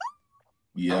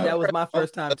 Yeah, That was my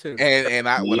first time too. And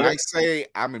when Yeah. I say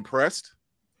I'm impressed,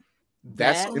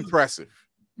 that's That- impressive.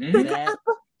 That-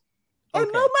 And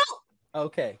okay. Momo.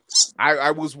 Okay.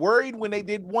 I was worried when they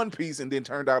did One Piece and then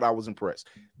turned out I was impressed.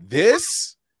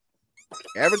 This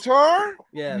Avatar,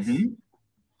 Yes. Mhm.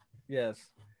 Yes.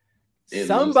 It looks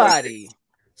Somebody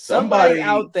somebody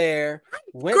out there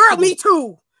went Girl, to me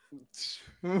too.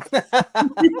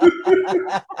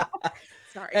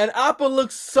 Sorry. And Appa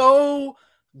looks so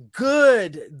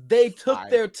good. They took I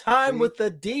their time think with the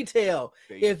detail.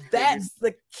 they If figured- that's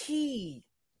the key.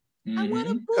 I want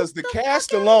to because the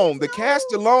cast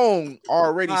alone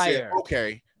already said, Fire.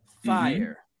 okay,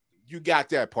 Fire. you got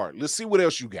that part. Let's see what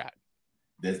else you got.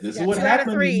 This is Yeah, what 2 out of happens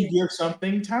when 3. you give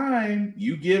something time.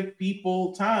 You give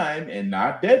people time and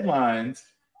not deadlines.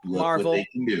 Look Marvel. what they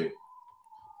can do.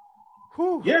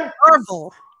 Whew. Yeah,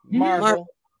 Marvel. Marvel.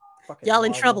 Fucking Y'all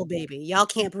in Marvel. trouble, baby. Y'all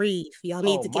can't breathe. Y'all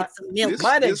need Oh, to my- get some milk. This-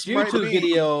 My next might YouTube be-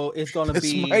 video is going to this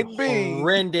be might be-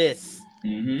 horrendous.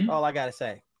 Mhm. All I got to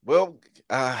say. Well,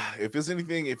 if it's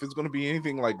going to be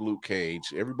anything like Luke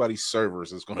Cage, everybody's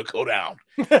servers is going to go down.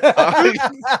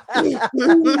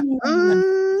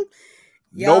 Mm.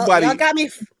 Nobody- Y'all got me.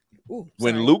 Ooh,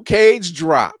 When sorry. Luke Cage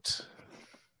dropped,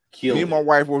 Kill me it. and my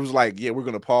wife was like, "Yeah, we're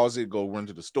gonna pause it, go run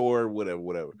to the store,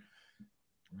 whatever."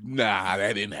 Nah,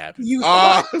 that didn't happen. You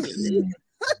That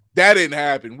didn't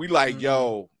happen. We like,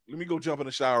 yo, let me go jump in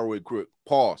the shower with quick.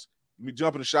 Pause. Let me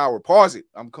jump in the shower. Pause it.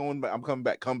 I'm coming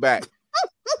back. Come back.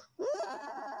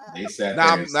 They sat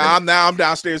Now there I'm and I'm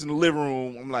downstairs in the living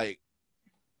room. I'm like,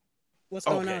 What's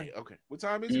going on? okay. What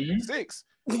time is it? Mhm. 6.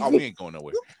 Oh, we ain't going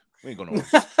nowhere. We ain't going nowhere.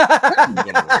 said,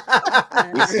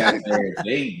 we sat there.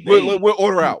 We'll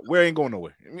order out. We ain't going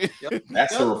nowhere.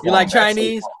 That's the reform. You like That's the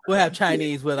Chinese? reform. We'll have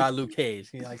Chinese with our Luke Cage.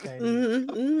 You like Chinese? Mhm,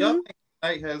 mhm. Y'all think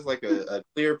Knight has like a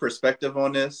clear perspective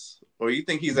on this? Or you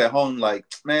think he's at home like,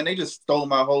 man, they just stole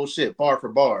my whole shit bar for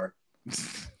bar?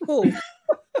 Who?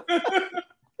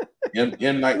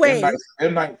 M Night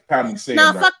pounding sand.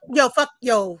 Nah, right fuck,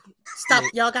 yo. Stop.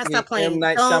 Y'all gotta stop playing. M.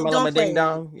 Night Don't Shyamalan play. Ding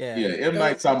Dong. now. Yeah. Yeah, M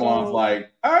Night Shyamalan's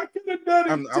like, I could have done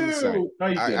it I'm too. saying, No,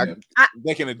 you I- couldn't.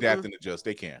 they can adapt and adjust.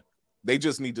 They can. They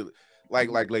just need to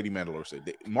like Lady Mandalore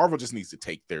said, Marvel just needs to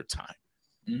take their time.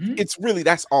 Mm-hmm. It's really,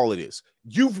 that's all it is.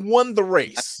 You've won the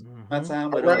race. That's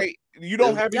how All right. You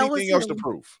don't have anything else to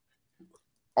prove.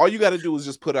 All you got to do is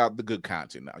just put out the good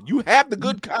content now. You have the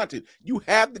good content. You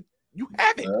have it.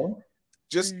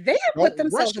 Just they have put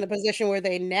themselves in a position where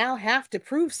they now have to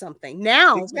prove something.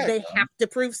 Now they have to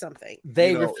prove something.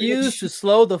 They refuse to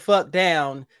slow the fuck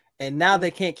down, and now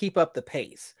they can't keep up the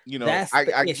pace. You know, that's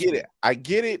I get it. I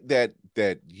get it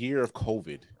that year of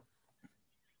COVID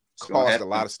caused a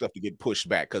lot of stuff to get pushed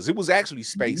back because it was actually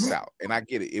spaced out, and I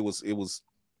get it. It was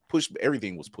pushed.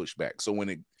 Everything was pushed back. So when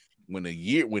it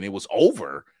was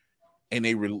over, and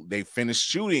they finished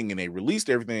shooting and they released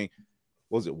everything,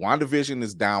 what was it? WandaVision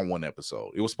is down 1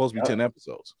 episode. It was supposed to be 10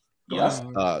 episodes. Yes.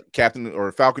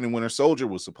 Falcon and Winter Soldier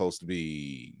was supposed to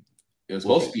be. It was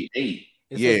supposed to be 8.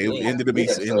 It ended up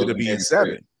being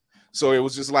 7. So it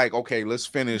was just like, okay, let's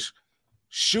finish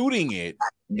shooting it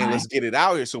and let's get it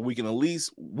out here so we can at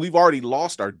least, we've already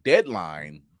lost our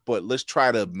deadline, but let's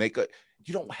try to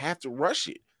you don't have to rush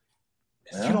it.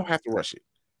 Yeah. You don't have to rush it.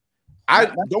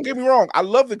 Don't get me wrong. I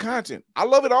love the content. I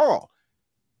love it all.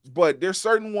 But there's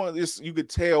certain ones you could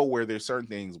tell where there's certain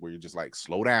things where you're just like,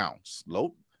 slow down,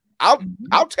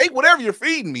 I'll take whatever you're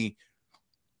feeding me,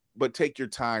 but take your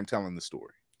time telling the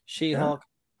story. She-Hulk.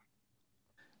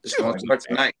 It's gonna start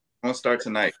tonight. I'm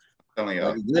telling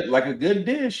y'all. Like a good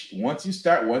dish. Once you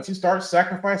start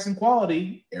sacrificing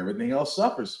quality, everything else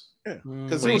suffers. Yeah,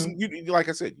 because like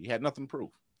I said, you had nothing to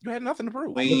prove. You had nothing to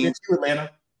prove. Between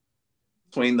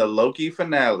the Loki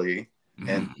finale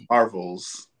and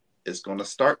Marvel's, it's going to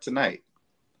start tonight.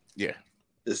 Yeah,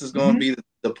 this is going to be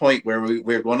the point where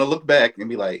we're going to look back and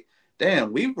be like,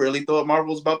 "Damn, we really thought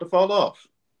Marvel was about to fall off."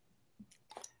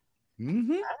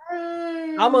 I'm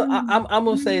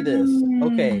gonna say this.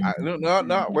 Okay.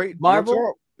 No, wait.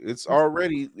 Marvel. It's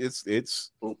already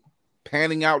it's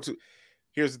panning out to.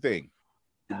 Here's the thing: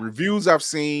 the reviews I've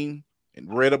seen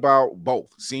and read about,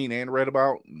 both seen and read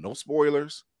about, no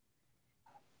spoilers.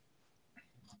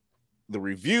 The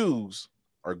reviews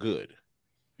are good,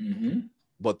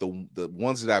 but the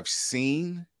ones that I've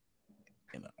seen,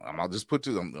 and I'll just put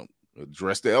to them,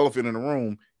 address the elephant in the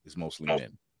room, is mostly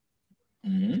men.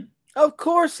 Of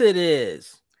course it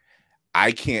is.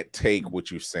 I can't take what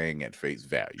you're saying at face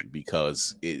value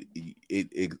because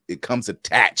it comes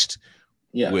attached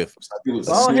with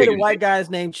bald-headed white guys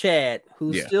named Chad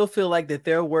who still feel like that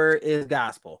their word is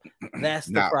gospel. That's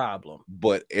the problem.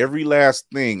 But every last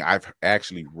thing I've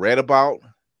actually read about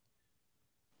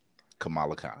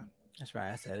Kamala Khan. That's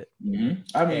right. I said it.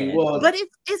 I mean, but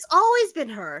it's always been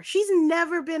her. She's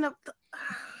never been a.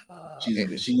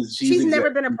 She's never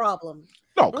been a problem.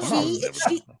 No,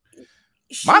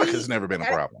 Monica's never been a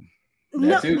problem.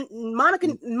 No,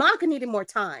 Monica needed more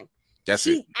time.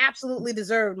 She absolutely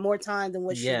deserved more time than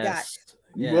what she got.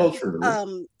 Yeah. Well,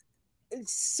 true.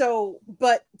 So,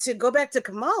 but to go back to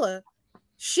Kamala,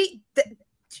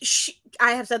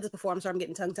 I have said this before. I'm sorry, I'm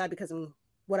getting tongue tied because I'm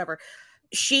whatever.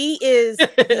 She is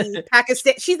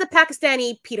She's the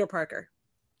Pakistani Peter Parker.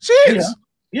 She is.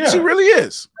 Yeah. She really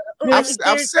is. I've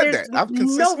said that. I've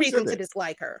no reason to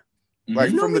dislike her.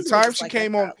 Like from the time she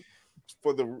came on,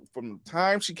 from the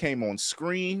time she came on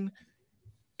screen,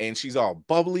 and she's all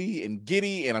bubbly and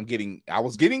giddy, and I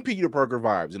was getting Peter Parker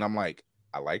vibes, and I'm like,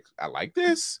 I like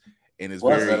this, and it's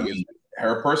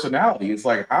her personality. It's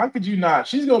like, how could you not?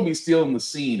 She's gonna be stealing the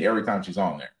scene every time she's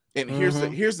on there. And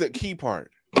here's the key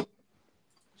part.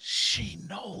 She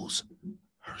knows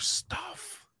her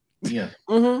stuff. Yeah.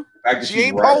 She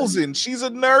ain't posing. She's a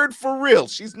nerd for real.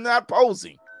 She's not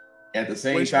posing. At the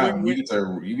same time, you get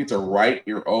to write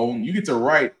your own. You get to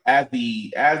write as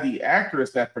the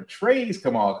actress that portrays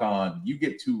Kamala Khan. You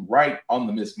get to write on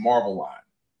the Miss Marvel line.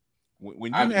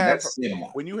 When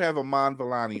you have Iman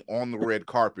Vellani on the red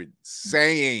carpet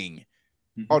saying,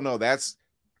 "Oh no, that's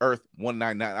Earth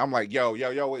 199," I'm like, yo,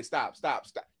 wait, stop.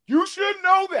 You should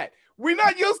know that. They're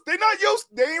not used.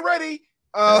 They ain't ready.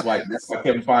 That's why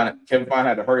Kevin Feige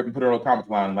had to hurry up and put her on the comic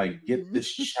line. Like, get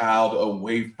this child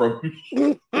away from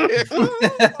me.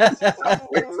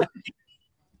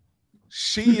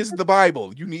 She is the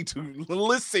Bible. You need to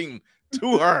listen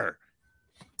to her.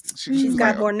 She's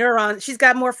got more neurons. She's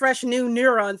got more fresh new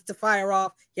neurons to fire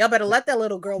off. Y'all better let that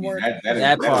little girl work.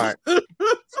 That part.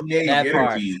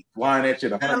 Energy flying at you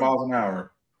at 100 miles an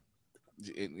hour.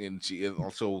 And she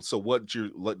also, so what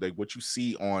you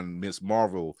see on Miss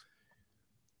Marvel,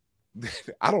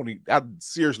 I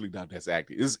seriously doubt that's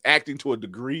acting. It's acting to a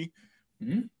degree.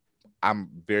 I'm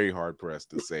very hard pressed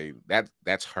to say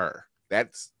that's her.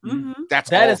 That's Mhm. that's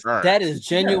That all is her. that is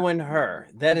genuine her.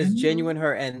 That is Mhm. genuine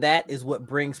her, and that is what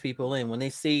brings people in when they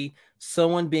see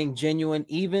someone being genuine,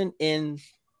 even in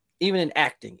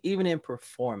acting, even in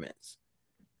performance,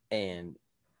 and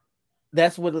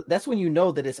that's when you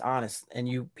know that it's honest,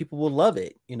 and people will love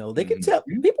it. You know, they can tell.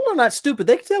 People are not stupid.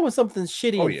 They can tell when something's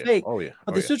shitty Oh and yeah. fake, Oh yeah.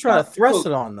 but Oh they yeah. still try to thrust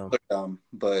it on them.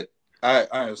 But I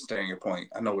understand your point.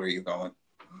 I know where you're going.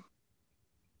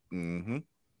 Mm-hmm.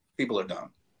 People are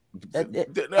dumb.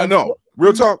 No,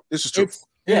 real talk. This is true.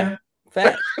 Yeah,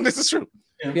 fact. This is true.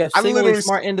 You have I singularly literally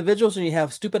smart individuals, and you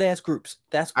have stupid ass groups.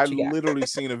 That's I what you got. literally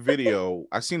seen a video.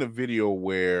 I seen a video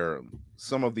where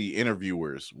some of the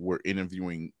interviewers were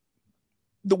interviewing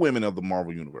the women of the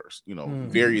Marvel universe. You know,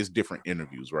 various different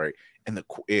interviews, right? And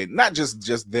not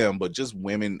just them, but just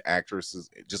women actresses,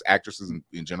 just actresses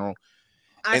in general.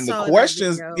 And the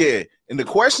questions, and the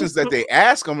questions that they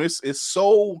ask them is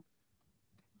so,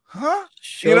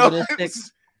 you know.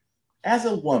 As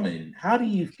a woman, how do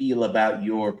you feel about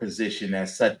your position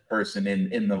as such person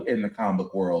in the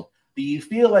comic world? Do you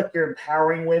feel like you're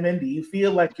empowering women? Do you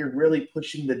feel like you're really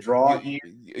pushing the draw here?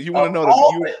 You want to know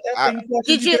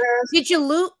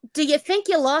do you think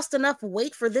you lost enough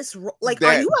weight for this? Like,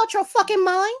 are you out your fucking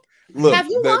mind? Look, have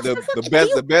you lost your fucking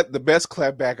the best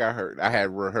clapback I had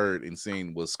heard and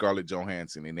seen was Scarlett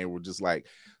Johansson, and they were just like,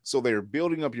 so they're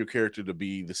building up your character to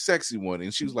be the sexy one,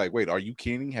 and she was like, wait, are you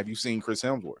kidding? Have you seen Chris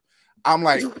Hemsworth? I'm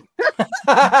like,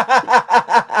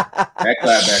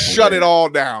 shut it all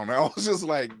down. I was just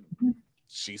like,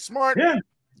 she's smart. Yeah,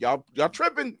 y'all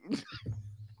tripping.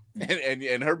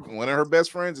 and her one of her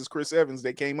best friends is Chris Evans.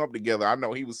 They came up together. I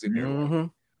know he was sitting there.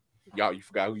 Like, y'all, you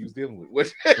forgot who you was dealing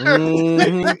with.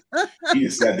 He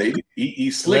said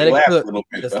he slick laughed a little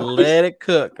bit. Just let it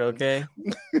cook, okay?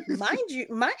 Mind you,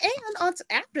 my aunt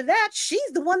after that, she's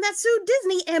the one that sued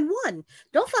Disney and won.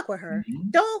 Don't fuck with her.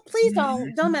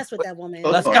 Don't mess with that woman.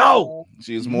 Let's go.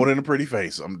 She is more than a pretty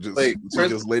face. I'm just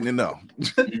just letting you know.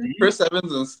 Chris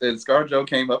Evans and ScarJo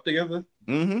came up together.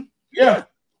 Mm-hmm. Yeah.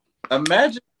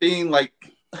 Imagine being like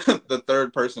the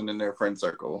third person in their friend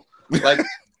circle. Like,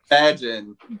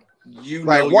 imagine you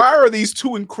like, why are these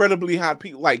two incredibly hot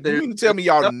people? Like, you mean to tell me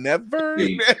y'all never?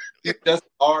 You just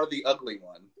are the ugly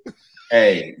one.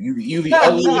 Hey, you the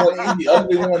ugly one. You the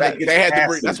ugly one that gets they had to bring.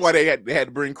 passes. That's why they had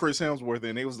to bring Chris Hemsworth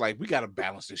in. They was like, we got to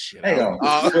balance this shit Hang out.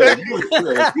 on. If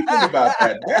you think about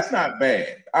that, that's not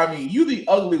bad. I mean, you the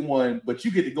ugly one, but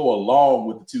you get to go along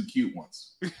with the two cute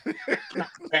ones. Not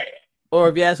bad. Or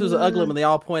if you ask who's the ugly one, they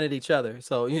all point at each other.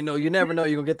 So you never know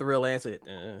you're gonna get the real answer.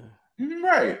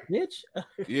 Right, bitch.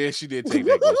 Yeah, she did take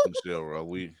that Ghost in the Shell,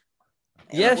 bro.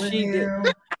 Yes, she did.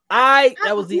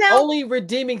 That was the only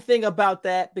redeeming thing about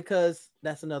that, because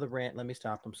that's another rant. Let me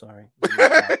stop. I'm sorry.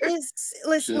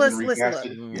 Listen. Look.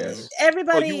 Yes.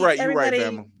 Everybody. You're right,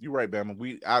 Bama. You're right,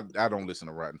 Bama. I don't listen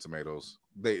to Rotten Tomatoes.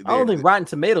 I don't think Rotten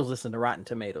Tomatoes listen to Rotten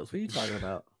Tomatoes. What are you talking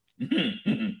about?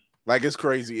 Like, it's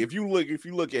crazy. If you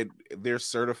look at their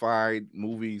certified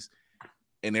movies,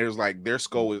 and there's like their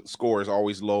score is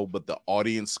always low, but the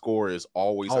audience score is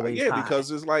always high. Yeah, high. because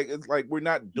it's like we're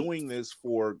not doing this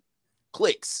for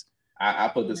clicks. I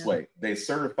put it this way: they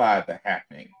certified The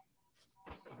Happening.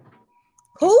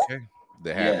 Who? Okay.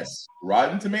 The Happening. Yes,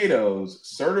 Rotten Tomatoes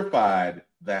certified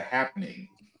The Happening.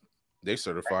 They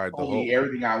certified the Hulk. Only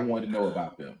everything I wanted to know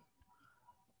about them.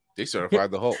 They certified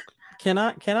the Hulk. Can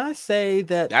I say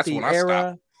that That's when I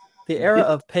stopped. the era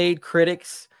of paid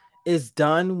critics is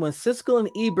done? When Siskel and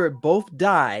Ebert both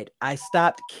died, I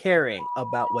stopped caring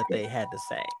about what they had to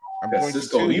say. I'm going to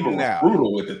Siskel tell and you Ebert now. was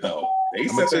brutal with it, though. They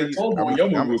said they told me your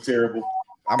movie was terrible.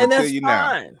 I'm And gonna tell that's you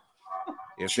fine. now.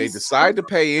 If they decide to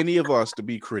pay any of us to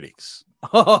be critics,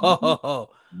 Oh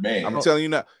man, I'm telling you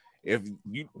now. If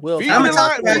you feed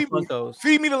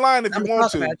me the line if you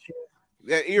want to.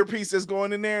 That earpiece that's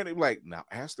going in there, and they're like, now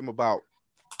ask them about.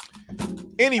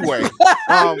 Anyway,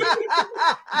 not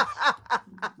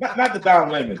the Don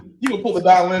Lemon. You can pull the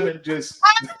Don Lemon. Just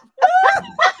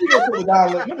you can pull the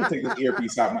Don Lemon. Let me take this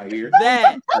earpiece out my ear.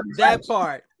 That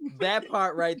part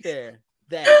right there.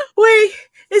 That wait,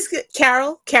 it's good.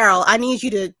 Carol, I need you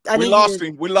to. We lost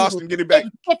him. Get it back.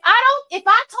 If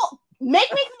I told,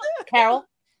 make me come, Carol.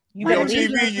 We on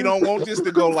TV. You don't want this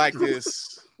to go like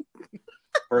this.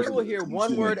 You will hear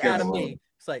one word out of me.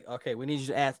 It's like, okay, we need you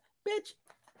to ask, bitch.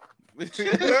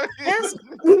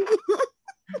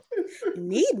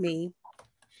 Need me.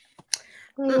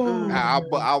 I'll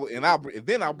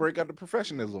break out the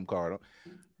professionalism card.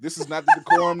 This is not the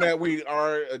decorum that we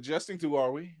are adjusting to,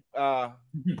 are we?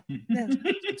 Continue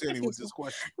with this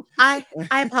question. I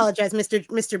apologize,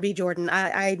 Mr. B. Jordan.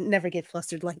 I never get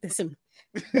flustered like this in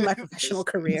my professional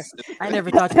career. I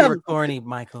never thought you were corny,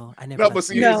 Michael. I never. No, but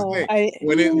see, here's the thing.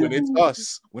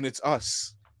 When it's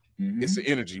us, it's the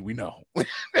energy we know.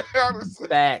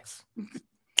 Facts.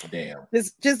 Damn.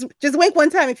 Just wink one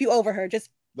time if you overheard. Just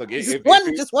look.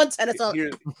 Just one sentence.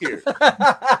 Here.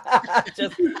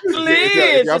 Just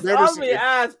please, just open your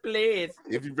eyes, please.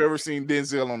 If you've ever seen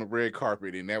Denzel on the red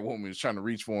carpet and that woman is trying to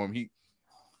reach for him,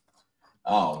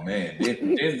 oh man,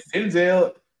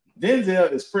 Denzel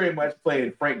is pretty much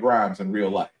playing Frank Grimes in real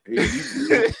life.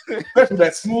 Especially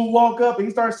that smooth walk up and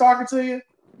he starts talking to you.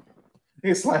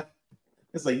 It's like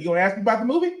you gonna ask me about the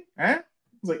movie? Huh?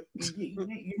 It's like you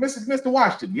Mr.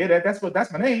 Washington. Yeah, that's my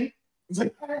name. It's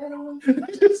like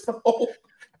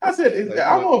I said, I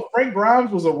don't know if Frank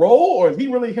Grimes was a role or is he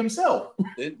really himself?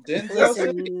 Denzel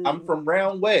said, I'm from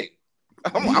Round Way.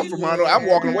 I'm from Round Way. I'm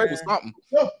walking away with something.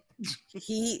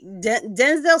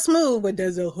 Denzel smooth, but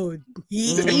Denzel hood.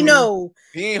 He know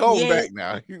he ain't holding back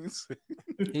now.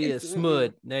 He is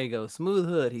smooth. There you go, smooth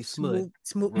hood. He's smooth.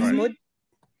 Smooth.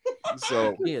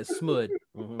 So he is smooth.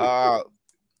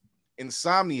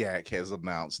 Insomniac has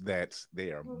announced that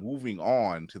they are moving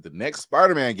on to the next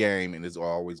Spider-Man game, and it's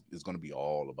going to be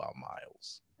all about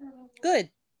Miles.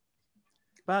 Good.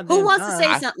 Who wants to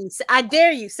say something? I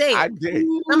dare you. Say it. I dare.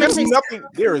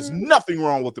 There is nothing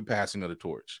wrong with the passing of the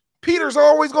torch. Peter's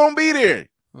always going to be there.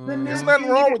 There's nothing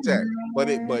wrong with that. But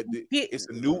it's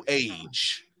a new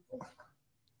age.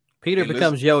 Peter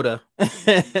becomes Yoda.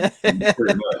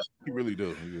 He really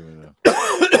do.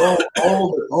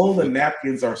 All the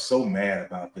napkins are so mad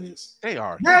about this. They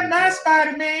are. Not my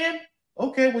Spider-Man.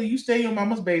 Okay, well, you stay in your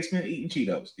mama's basement eating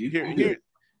Cheetos.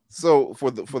 So for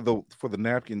the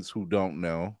napkins who don't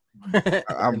know,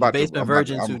 I'm about basement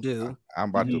virgins who do. I'm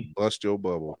about to bust your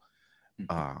bubble.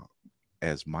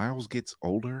 As Miles gets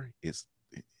older, he's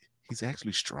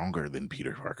actually stronger than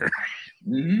Peter Parker.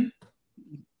 Mm-hmm.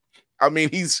 I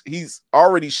mean, he's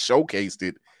already showcased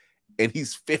it, and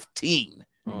he's 15.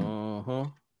 Uh-huh.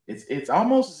 It's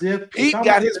almost as if Pete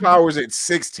got his powers at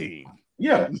 16.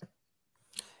 Yeah.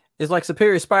 It's like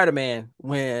Superior Spider-Man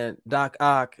when Doc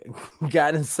Ock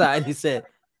got inside. He said,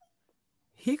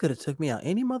 he could have took me out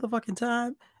any motherfucking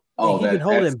time. Oh, he's been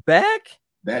holding back.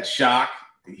 That shock.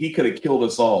 He could have killed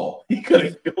us all. He could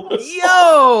have killed us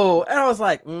all. And I was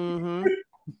like,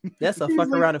 that's a fuck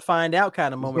around and find out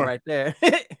kind of moment right there.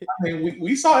 I mean,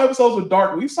 we saw episodes of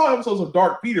Dark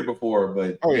Peter before,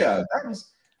 but that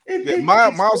was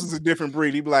Miles is a different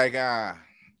breed. He'd be like,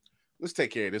 let's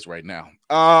take care of this right now.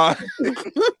 But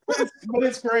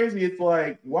it's crazy. It's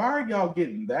like, why are y'all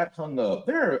getting that hung up?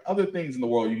 There are other things in the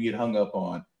world you get hung up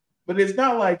on, but it's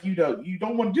not like you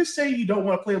don't want to just say you don't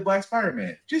want to play a Black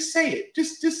Spider-Man. Just say it.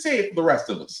 Just say it for the rest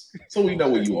of us, so we know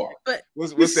where you are. But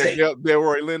what's that?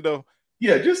 Delroy Lindo.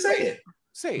 Yeah, just say it.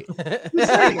 Say it. Just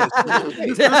say it. I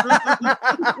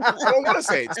don't want to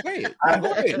say it. Say it. We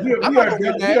are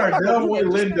Delroy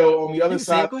Lindo on the other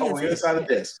side of the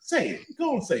desk. Say it.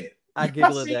 Go and say it. I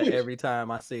giggle at that every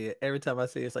time I see it. Every time I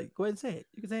see it, it's like, go ahead and say it.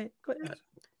 You can say it. Go ahead.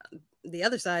 The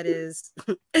other side is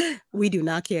we do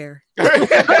not care. I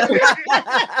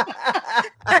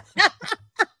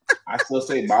still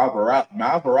say Miles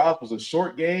Morales was a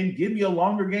short game. Give me a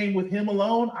longer game with him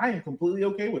alone. I am completely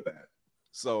okay with that.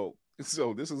 So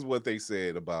this is what they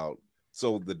said about.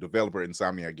 So the developer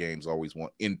Insomniac Games always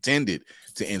intended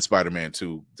to end Spider-Man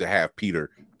 2 to have Peter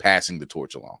passing the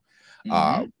torch along.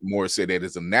 Moore said that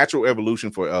it's a natural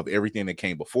evolution of everything that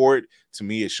came before it. To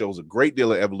me, it shows a great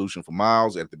deal of evolution for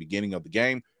Miles. At the beginning of the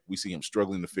game, we see him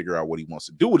struggling to figure out what he wants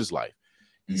to do with his life.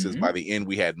 He says by the end,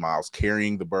 we had Miles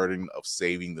carrying the burden of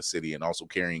saving the city and also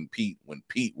carrying Pete when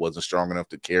Pete wasn't strong enough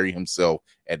to carry himself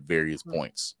at various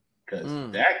points. Because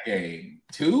that game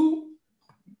 2,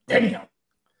 damn.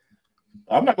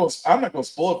 I'm not gonna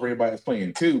spoil it for anybody that's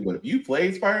playing 2, but if you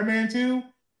played Spider-Man 2,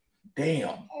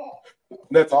 damn.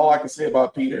 That's all I can say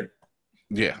about Peter.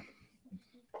 Yeah.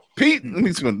 Pete, let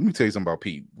me tell you something about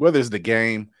Pete. Whether it's the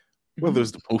game, whether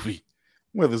it's the movie,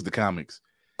 whether it's the comics,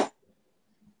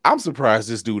 I'm surprised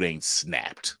this dude ain't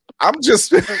snapped. I'm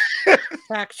just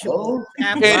factual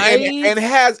and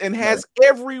has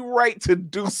every right to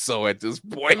do so at this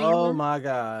point. Oh my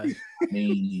god.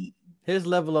 His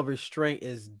level of restraint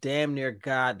is damn near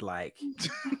godlike.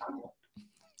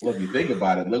 Well, if you think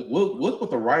about it, look what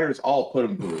the writers all put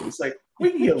him through. It's like, we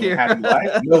can give him a happy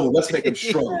life. No, let's make him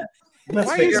strong.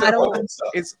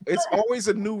 It's always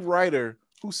a new writer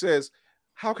who says,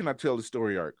 how can I tell the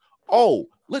story arc? Oh,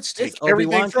 let's take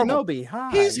everything from him.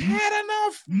 Hi. He's had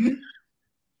enough.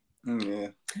 Yeah.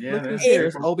 Look who's here.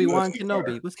 It's Obi-Wan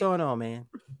Kenobi. What's going on, man?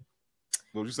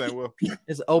 What you saying, Will?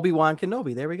 It's Obi-Wan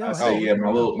Kenobi. There we go. I say, yeah, my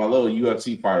little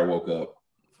UFC fighter woke up.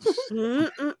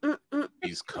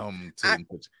 He's come to.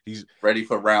 He's ready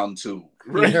for round 2.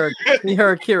 He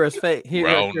heard Kira's face. He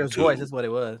heard Round Kira's 2. voice. That's what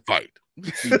it was. Fight.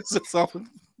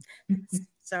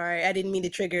 Sorry, I didn't mean to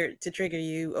trigger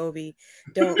you, Obi.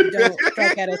 Don't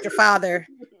strike out at your father.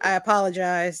 I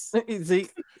apologize. He's He's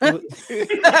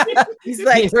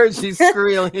like, he heard she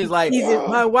squeal. He's like,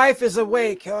 my wife is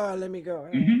awake. Oh, let me go.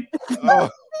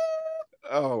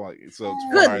 Oh, my! So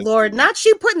good Lord, not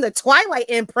you putting the Twilight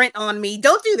imprint on me.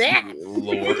 Don't do that,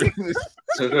 Lord.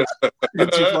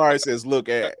 Tafari says, "Look,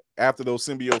 after those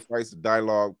symbiote fights, the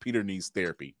dialogue, Peter needs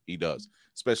therapy. He does,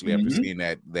 especially after seeing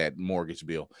that mortgage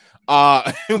bill.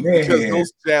 Because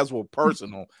those jabs were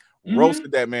personal.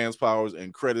 Roasted that man's powers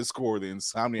and credit score. The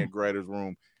Insomniac writers'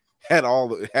 room had all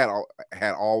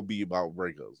be about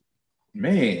breakups.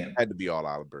 Man, had to be all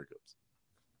out of breakups.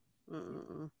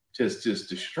 Just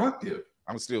destructive.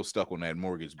 I'm still stuck on that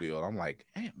mortgage bill. I'm like,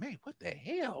 hey, man, what the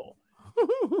hell?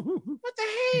 What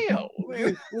the hell? What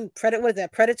is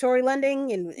that? Predatory lending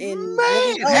in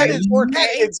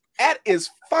at its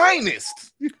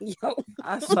finest. Yo,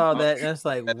 I saw that and it's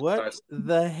like, what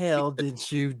the hell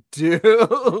did you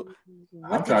do?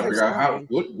 I'm trying to figure out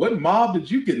what mob did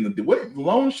you get in the what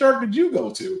loan shark did you go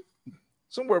to?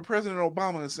 Somewhere President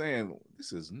Obama is saying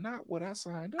this is not what I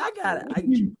signed up.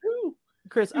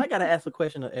 Chris, I gotta ask a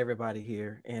question of everybody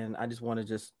here, and I just want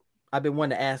to I've been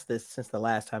wanting to ask this since the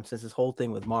last time, since this whole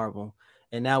thing with Marvel,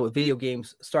 and now with video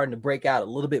games starting to break out a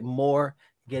little bit more,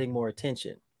 getting more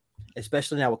attention,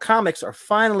 especially now with comics are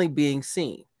finally being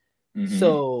seen.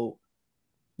 So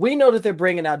we know that they're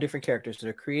bringing out different characters.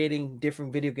 They're creating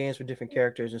different video games for different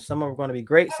characters, and some are going to be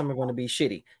great, some are going to be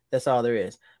shitty. That's all there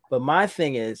is. But my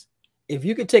thing is, if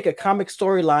you could take a comic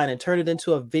storyline and turn it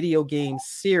into a video game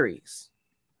series,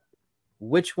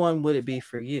 which one would it be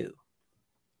for you?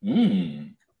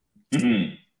 I'm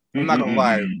not gonna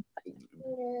lie.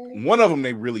 One of them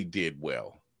they really did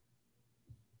well,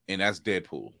 and that's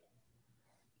Deadpool.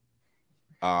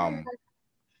 I'm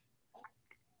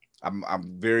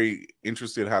very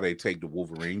interested how they take the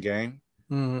Wolverine game,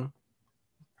 and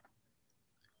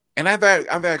I've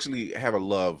actually have a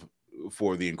love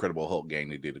for the Incredible Hulk game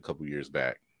they did a couple years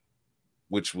back,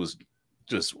 which was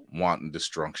just wanton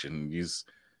destruction. There's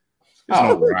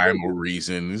no rhyme or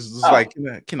reason. It's just like,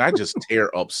 can I just tear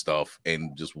up stuff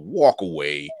and just walk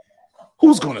away?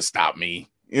 Who's gonna stop me?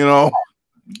 You know,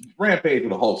 Rampage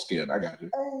with a Hulk skin. I got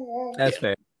you. That's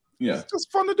fair. Yeah, it's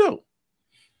just fun to do.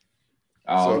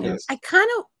 I kind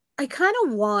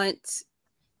of want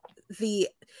the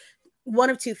one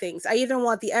of two things. I either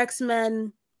want the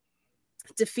X-Men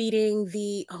defeating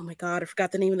the I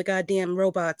forgot the name of the goddamn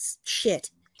robots.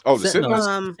 Shit. Oh, the Sentinels.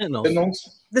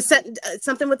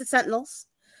 Something with the Sentinels.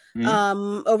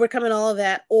 Overcoming all of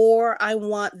that, or I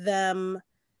want them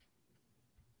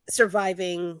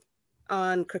surviving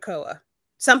on Krakoa.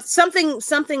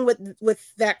 Something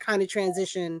with that kind of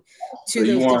transition to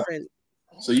those different.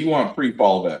 So you want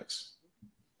pre-fall of X?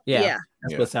 Yeah.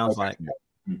 That's what it sounds like.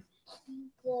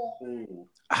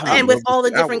 And with all the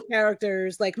different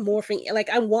characters, like morphing, like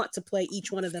I want to play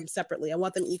each one of them separately. I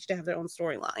want them each to have their own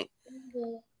storyline.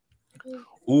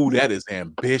 Ooh, that is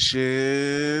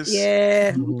ambitious.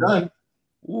 Yeah.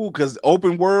 Ooh, because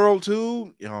open world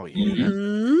too. Oh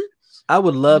yeah. I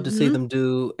would love to see them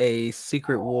do a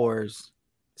Secret Wars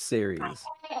series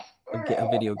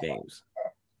of video games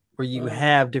where you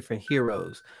have different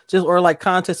heroes, or like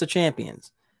Contest of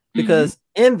Champions, because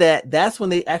in that's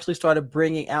when they actually started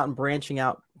bringing out and branching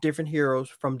out different heroes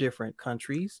from different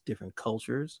countries, different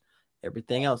cultures,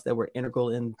 everything else that were integral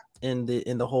in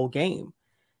the whole game.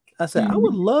 I said, I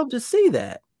would love to see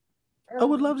that. I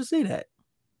would love to see that.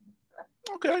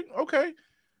 Okay.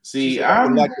 See, I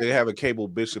would like to have a Cable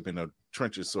Bishop in a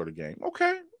trenches sort of game.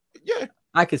 Okay, yeah,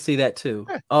 I could see that too.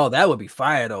 Oh, that would be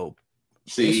fire though.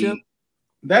 See, Bishop?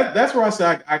 that's where I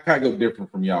said I kind of go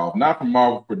different from y'all. Not from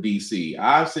Marvel, for DC.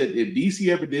 I said if DC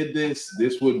ever did this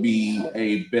would be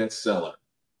a bestseller.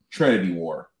 Trinity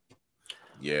War.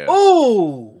 Yeah.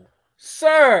 Oh,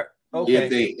 sir. Okay. If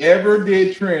they ever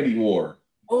did Trinity War.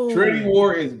 Trinity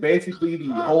War is basically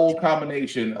the whole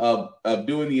combination of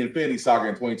doing the Infinity Saga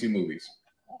in 22 movies.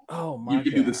 Oh my! You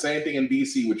can do the same thing in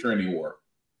DC with Trinity War.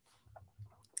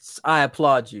 I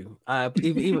applaud you.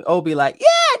 Even Obi like,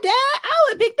 yeah, Dad, I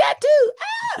would pick that too.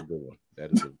 That's a good one.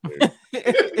 That is a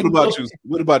very...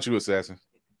 What about you, Assassin?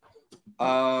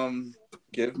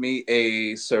 Give me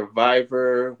a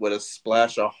Survivor with a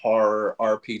splash of horror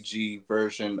RPG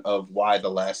version of Y: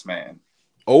 The Last Man.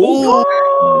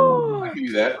 Oh, I can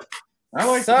do that. I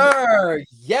like Sir,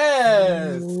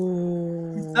 yes.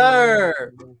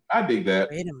 Sir. I dig that.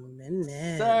 Wait a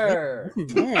minute. Sir.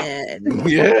 Wait a minute.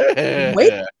 yeah.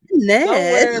 Wait a minute.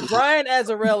 Somewhere Brian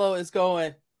Azzarello is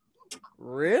going,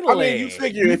 really? I mean, you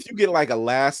figure if you get like a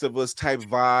Last of Us type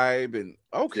vibe, and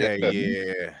okay,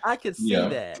 yeah. I could see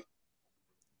that.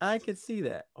 I could see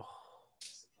that. Oh,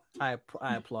 I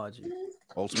applaud you.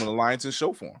 Ultimate Alliance in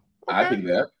show form. Okay. I think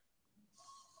that.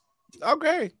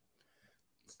 Okay.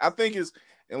 I think it's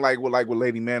and like what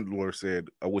Lady Mandalore said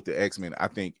with the X-Men, I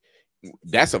think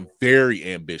that's a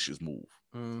very ambitious move.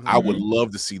 Mm-hmm. I would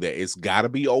love to see that. It's got to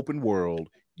be open world.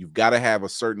 You've got to have a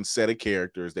certain set of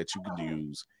characters that you can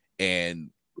use and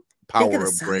power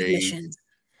upgrade.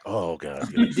 Oh god,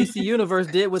 DC Universe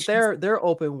did with their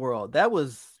open world. That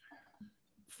was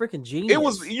freaking genius. It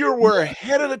was you were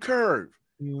ahead of the curve.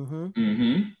 Mm-hmm.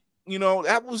 Mm-hmm. You know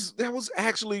that was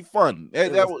actually fun.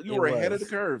 You were ahead of the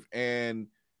curve, and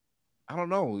I don't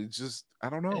know. It's just I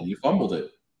don't know. And you fumbled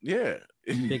it. Yeah,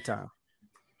 big time.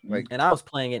 Like, and I was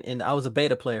playing it, and I was a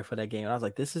beta player for that game. I was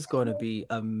like, "This is going to be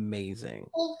amazing,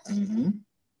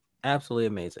 absolutely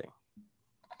amazing."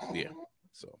 Yeah.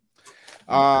 So,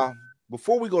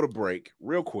 before we go to break,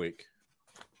 real quick,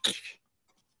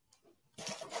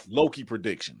 Loki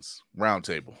predictions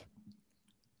roundtable.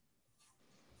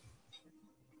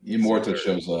 Immortal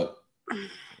shows up.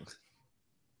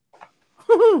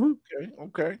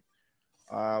 Okay.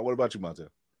 What about you, Monte?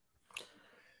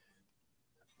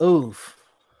 Oof.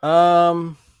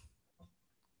 We're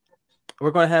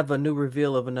going to have a new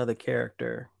reveal of another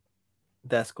character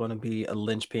that's going to be a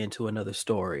linchpin to another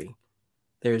story.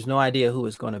 There's no idea who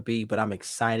it's going to be, but I'm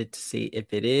excited to see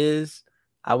if it is.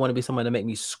 I want to be someone to make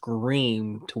me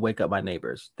scream to wake up my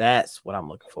neighbors. That's what I'm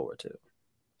looking forward to.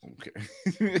 Okay.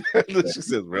 She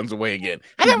says runs away again.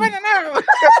 I don't want to know.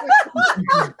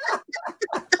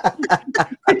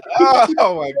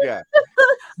 Oh my god.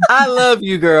 I love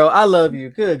you, girl. I love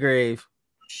you. Good grave.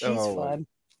 She's fun.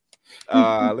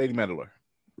 Lady Mandalore.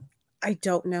 I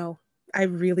don't know. I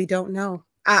really don't know.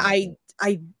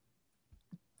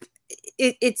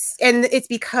 It's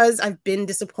because I've been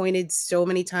disappointed so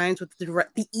many times with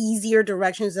the easier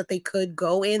directions that they could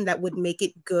go in that would make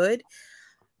it good.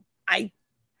 I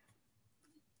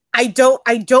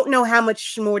don't know how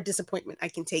much more disappointment I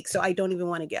can take, so I don't even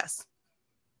want to guess.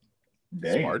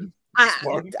 Dang.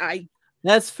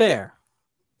 That's fair.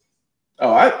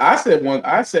 Oh, I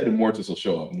said Immortals will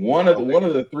show up. One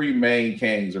of the three main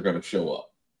Kangs are going to show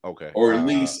up. Okay. Or at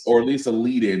least a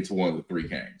lead into one of the three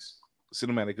Kangs.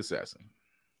 Cinematic Assassin.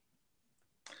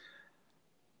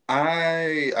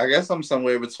 I guess I'm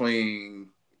somewhere between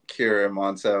Kira and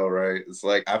Montel, right? It's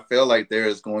like I feel like there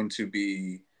is going to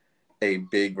be a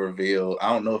big reveal. I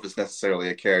don't know if it's necessarily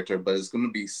a character, but it's going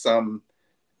to be some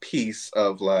piece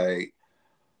of like,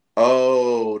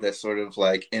 that sort of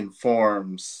like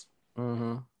informs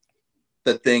the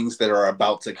things that are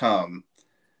about to come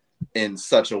in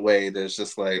such a way that's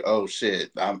just like, oh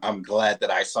shit, I'm glad that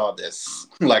I saw this.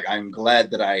 Like, I'm glad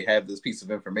that I have this piece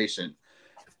of information.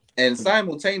 And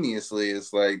simultaneously,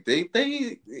 it's like the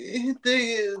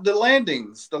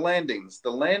landings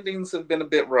have been a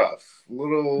bit rough.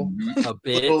 A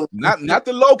bit. Not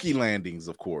the Loki landings,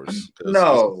 of course.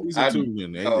 No,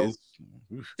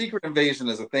 Secret Invasion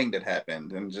is a thing that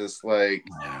happened, and just like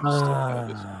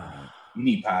you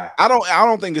need pie. I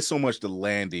don't think it's so much the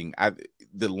landing.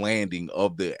 The landing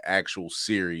of the actual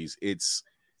series. It's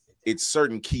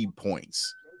certain key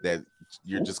points that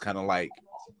you're just kind of like.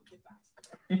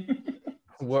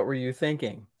 What were you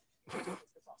thinking?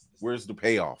 Where's the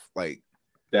payoff? Like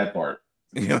that part.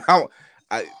 You know,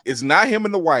 it's not him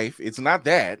and the wife. It's not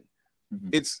that.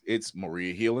 It's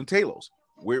Maria Hill and Talos.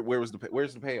 Where's the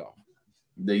payoff?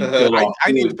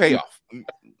 I need the payoff.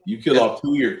 You kill off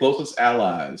two of your closest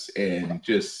allies and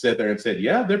just sit there and said,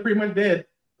 "Yeah, they're pretty much dead."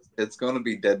 It's gonna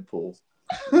be Deadpool.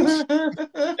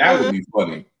 That would be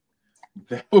funny.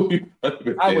 That would be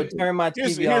funny. I would turn my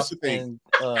TV off. Here's the thing.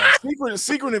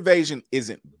 Secret Invasion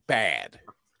isn't bad.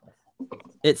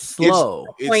 It's slow.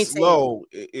 It's slow.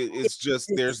 It's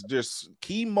just there's just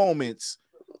key moments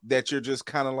that you're just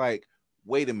kind of like,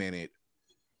 wait a minute.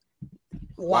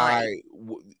 Why?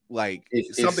 Like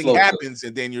something happens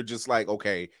and then you're just like,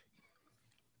 okay,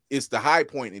 it's the high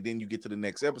point, and then you get to the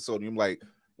next episode and you're like,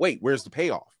 wait, where's the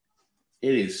payoff?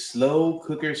 It is slow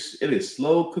cooker. It is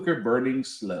slow cooker burning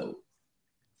slow.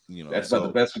 You know, that's about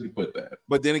the best we can put that.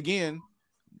 But then again,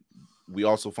 we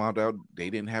also found out they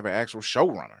didn't have an actual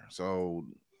showrunner. So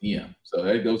yeah, so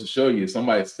that goes to show you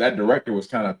that director was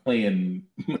kind of playing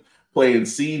playing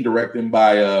scene directing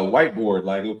by a whiteboard.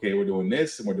 Like, okay, we're doing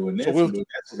this and we're doing this. So and we're doing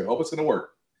that. So I hope it's gonna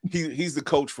work. He's the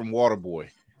coach from Waterboy.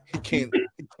 He can't figure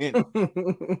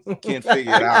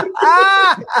it out.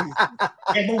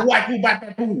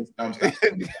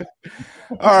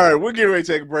 All right, we're getting ready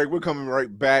to take a break. We're coming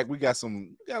right back. We got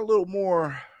a little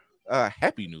more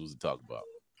happy news to talk about.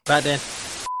 Bye then.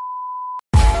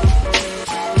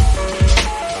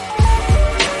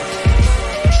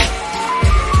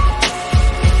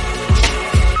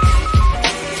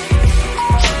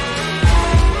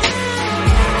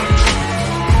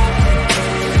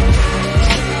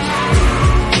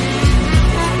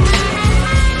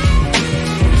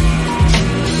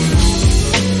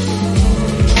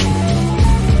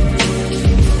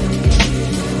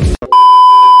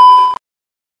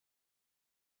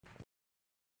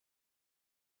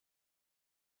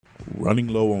 Running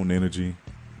low on energy,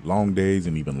 long days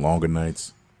and even longer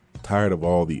nights, tired of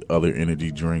all the other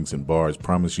energy drinks and bars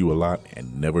promise you a lot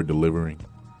and never delivering?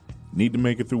 Need to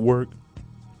make it through work,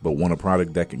 but want a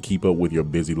product that can keep up with your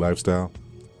busy lifestyle?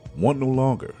 Want no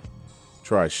longer?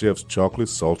 Try Chef's Chocolate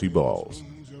Salty Balls.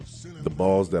 The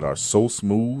balls that are so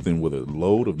smooth and with a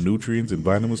load of nutrients and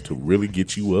vitamins to really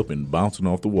get you up and bouncing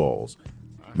off the walls.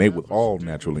 Made with all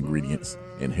natural ingredients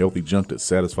and healthy junk to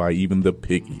satisfy even the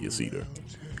pickiest eater.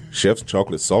 Chef's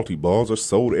Chocolate Salty Balls are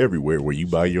sold everywhere where you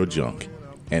buy your junk.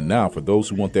 And now, for those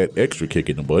who want that extra kick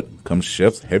in the butt, comes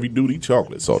Chef's Heavy Duty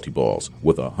Chocolate Salty Balls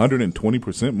with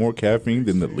 120% more caffeine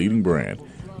than the leading brand.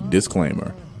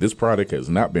 Disclaimer: this product has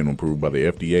not been approved by the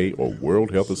FDA or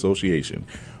World Health Association.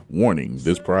 Warning: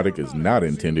 this product is not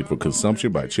intended for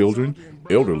consumption by children,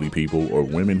 elderly people, or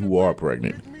women who are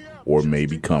pregnant or may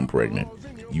become pregnant.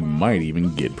 You might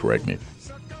even get pregnant.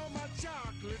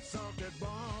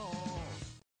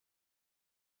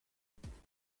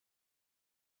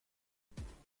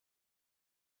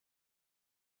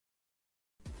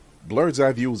 Blurred's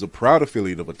Eye View is a proud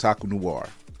affiliate of Otaku Noir.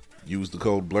 Use the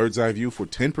code Blurred's Eye View for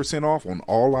 10% off on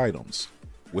all items.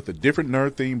 With a different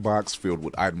nerd-themed box filled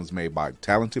with items made by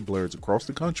talented blurs across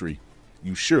the country,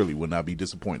 you surely will not be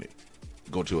disappointed.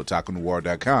 Go to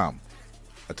otakunoir.com.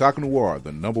 Otaku Noir,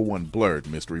 the #1 blurred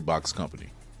mystery box company.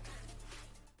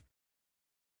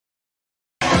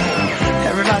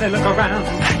 Everybody look around,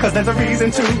 cause there's a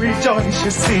reason to rejoice,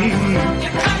 you see.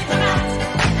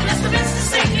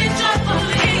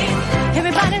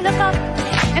 Everybody look up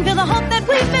and feel the hope that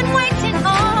we've been waiting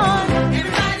on.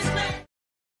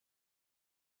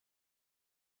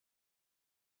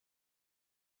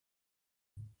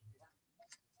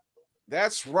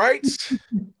 That's right.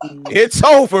 It's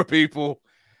over, people.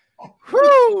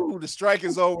 Whew, the strike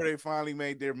is over. They finally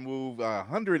made their move.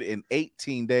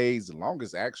 118 days, the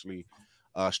longest actually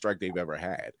strike they've ever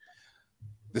had.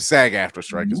 The SAG-AFTRA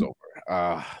strike is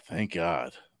over. Thank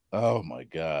God. Oh my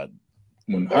God.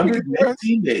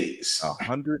 118 days.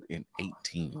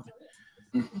 118.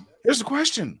 Here's the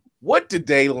question: what did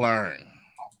they learn?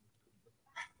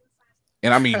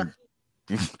 And I mean,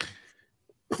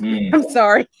 I'm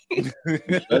sorry. He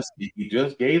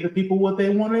just gave the people what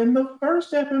they wanted in the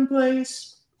first effing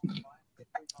place.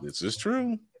 This is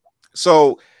true.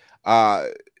 So,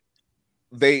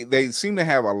 they seem to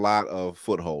have a lot of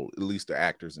foothold. At least the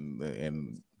actors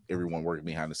and everyone working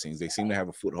behind the scenes, they seem to have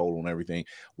a foothold on everything.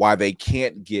 Why they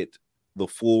can't get the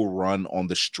full run on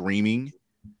the streaming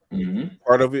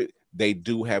part of it, they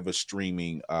do have a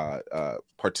streaming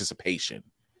participation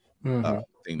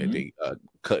thing that they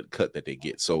cut that they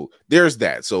get. So there's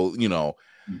that. So whew,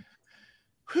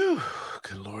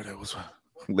 good Lord, that was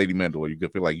Lady Mandalore. You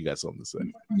could feel like you got something to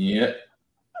say. Yeah,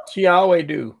 she always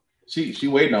do. She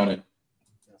waiting on it.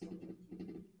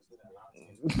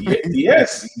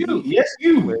 Yes,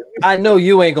 you. I know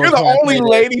you ain't gonna. You're the only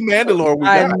Lady Mandalore we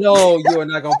got. I know you are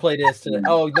not gonna play this today.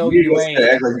 Oh no, you ain't.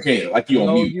 Act like you can't. Like you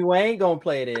on mute. You ain't gonna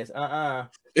play this.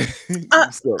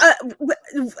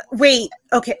 Wait.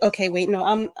 Okay. Wait. No.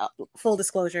 I'm full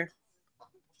disclosure.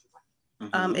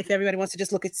 If everybody wants to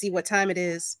just look and see what time it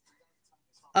is.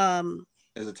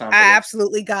 Is it time? I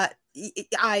absolutely got.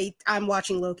 I'm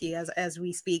watching Loki as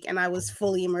we speak, and I was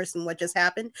fully immersed in what just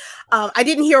happened. I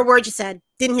didn't hear a word you said.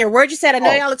 I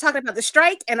know y'all are talking about the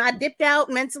strike, and I dipped out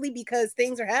mentally because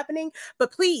things are happening.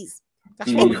 But please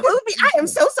include me. I am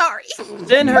so sorry.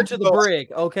 Send her to the brig,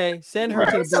 okay? Send her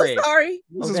to the brig. So sorry.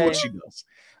 This is what she does.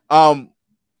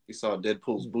 We saw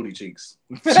Deadpool's booty cheeks.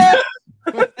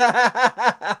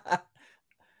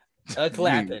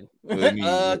 Clapping.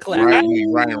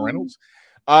 Ryan Reynolds.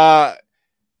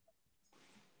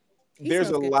 There's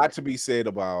a lot to be said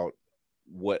about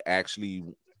what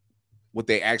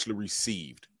they actually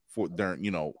received for during,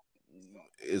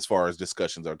 as far as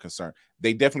discussions are concerned.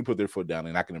 They definitely put their foot down,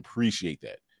 and I can appreciate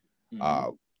that.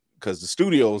 Because the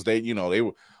studios, they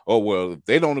were, oh, well, if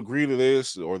they don't agree to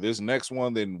this or this next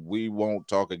one, then we won't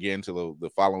talk again till the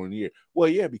following year. Well,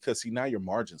 yeah, because see, now your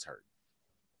margins hurt.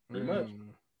 Pretty much.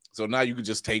 So now you can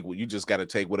just take what you just got to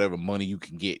take whatever money you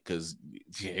can get because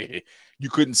you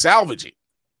couldn't salvage it.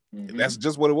 That's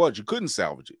just what it was. You couldn't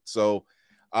salvage it. So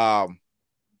I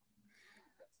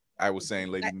was saying,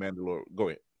 Lady Mandalore, go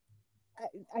ahead.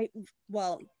 I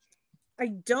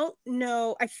don't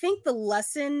know. I think the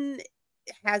lesson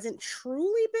hasn't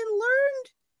truly been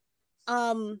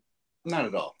learned. Not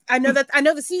at all. I know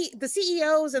the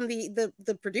CEOs and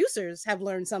the producers have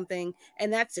learned something,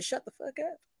 and that's to shut the fuck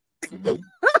up.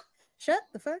 Shut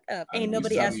the fuck up. Ain't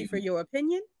nobody asked you for your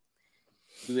opinion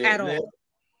at all.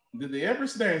 Did they ever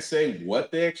sit there and say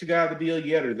what they actually got out of the deal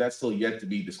yet, or that's still yet to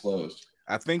be disclosed?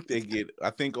 I think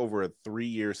over a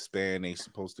 3-year span, they're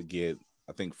supposed to get,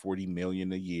 I think, $40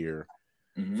 million a year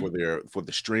for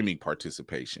the streaming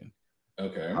participation.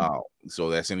 Okay. So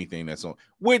that's anything that's on,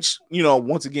 which,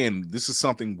 once again, this is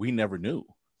something we never knew.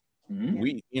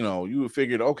 We, you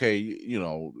figured, okay,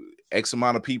 X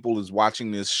amount of people is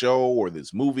watching this show or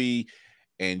this movie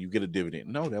and you get a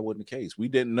dividend. No, that wasn't the case. We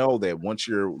didn't know that once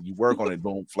you work on it,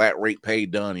 boom, flat rate pay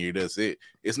done, here, that's it.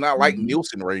 It's not like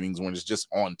Nielsen ratings when it's just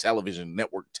on television,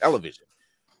 network television.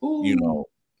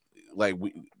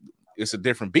 It's a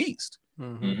different beast.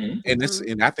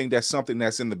 And I think that's something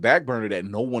that's in the back burner that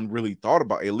no one really thought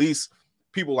about. At least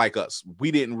people like us,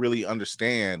 we didn't really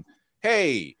understand.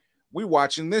 Hey, we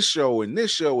watching this show and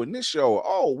this show and this show.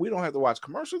 Oh, we don't have to watch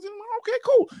commercials anymore. Okay,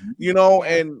 cool.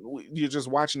 And you're just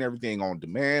watching everything on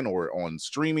demand or on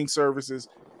streaming services,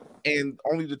 and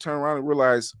only to turn around and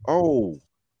realize, oh,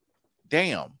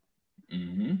 damn.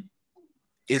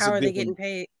 How are they getting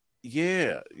paid?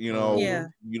 Yeah,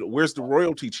 where's the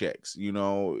royalty checks?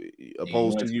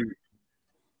 Opposed to you.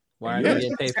 Why are they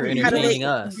getting paid for entertaining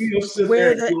us?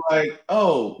 Where they like,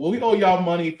 oh, well, we owe y'all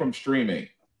money from streaming.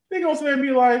 They gonna sit there and be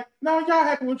like, no, y'all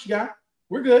happy with what you got?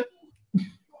 We're good.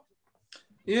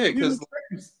 Yeah, because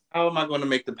how am I going to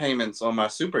make the payments on my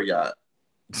super yacht?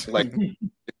 Like, if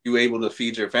you able to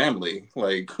feed your family?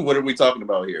 Like, what are we talking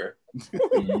about here?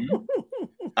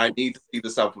 I need to see the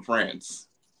south of France.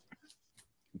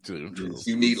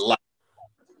 You need life.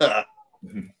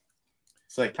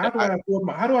 It's like, how do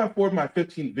I afford my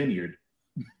 15th vineyard?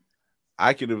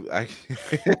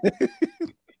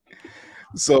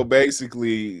 So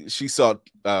basically, she saw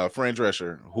Fran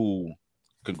Drescher, who,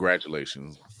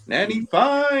 congratulations, Nanny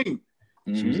fine.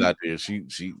 She was out there.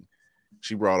 She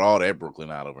brought all that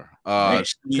Brooklyn out of her.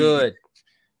 Good.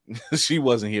 She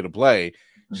wasn't here to play.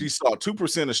 She saw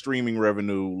 2% of streaming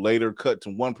revenue, later cut to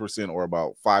 1%, or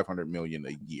about $500 million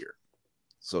a year.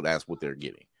 So that's what they're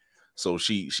getting. So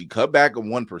she cut back on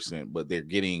 1%, but they're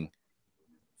getting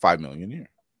 $5 million a year.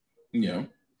 Yeah.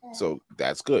 So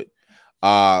that's good.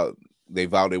 They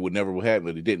vowed they would never have,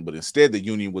 but it didn't. But instead, the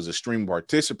union was a stream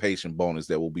participation bonus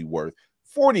that will be worth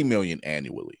 $40 million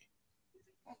annually.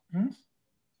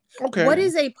 Okay. What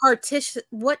is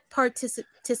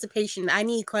participation? I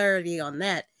need clarity on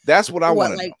that. That's what I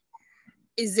want to know.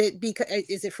 Is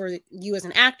it for you as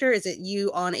an actor? Is it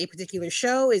you on a particular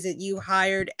show? Is it you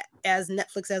hired as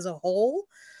Netflix as a whole?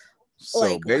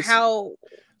 So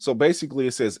basically,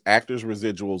 it says actors'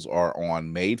 residuals are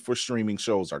on made-for-streaming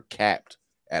shows are capped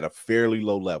at a fairly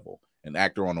low level. An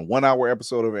actor on a 1-hour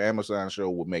episode of an Amazon show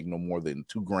would make no more than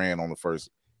 $2,000 on the first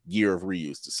year of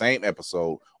reuse. The same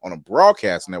episode on a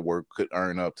broadcast network could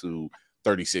earn up to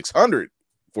 $3,600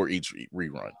 for each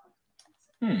rerun.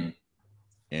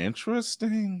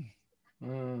 Interesting.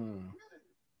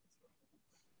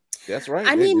 That's right.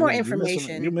 I need more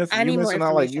information. You missing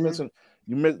that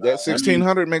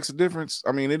 $1,600 makes a difference.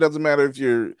 I mean, it doesn't matter if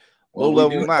you're low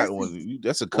level or not.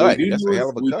 That's a cut. That's a hell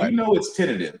of a cut. You know it's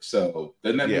tentative, so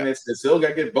doesn't that mean it's still got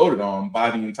to get voted on by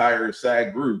the entire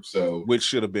SAG group? So which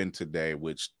should have been today,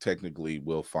 which technically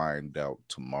we'll find out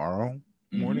tomorrow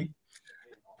morning.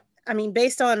 I mean,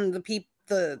 based on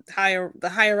the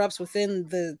higher ups within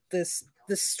the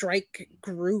strike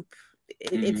group,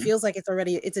 it feels like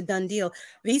it's a done deal.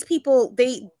 These people,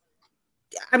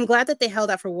 I'm glad that they held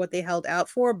out for what they held out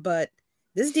for, but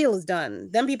this deal is done.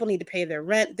 Them people need to pay their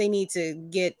rent. They need to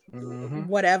get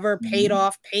whatever paid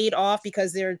off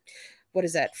because they're, 4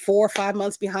 or 5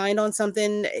 months behind on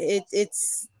something.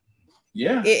 It's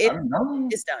done.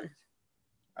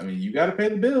 I mean, you got to pay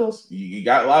the bills. You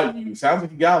got a lot. Sounds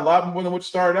like you got a lot more than what you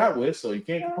started out with, so you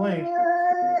can't complain.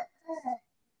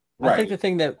 I think the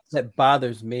thing that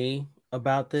bothers me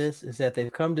about this is that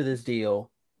they've come to this deal,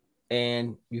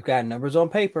 and you've got numbers on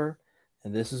paper,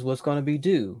 and this is what's going to be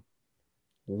due.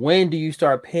 when do you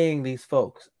start paying these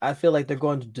folks? I feel like they're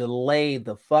going to delay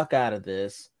the fuck out of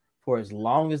this for as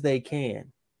long as they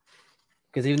can.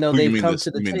 Because even though they've come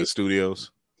to the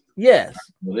studios. Yes.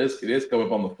 Well, it is coming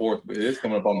up on the fourth. It is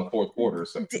coming up on the fourth quarter.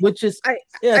 So. Which is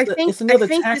it's another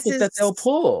tactic that they'll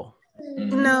pull.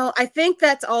 No, I think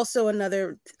that's also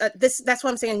another. That's why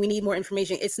I'm saying we need more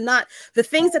information. It's not the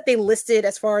things that they listed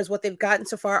as far as what they've gotten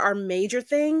so far are major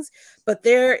things, but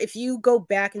if you go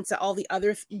back into all the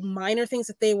other minor things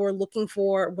that they were looking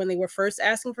for when they were first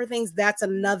asking for things, that's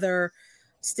another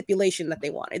stipulation that they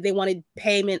wanted. They wanted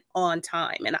payment on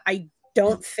time, and I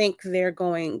don't think they're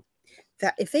going.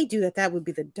 That if they do that, that would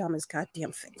be the dumbest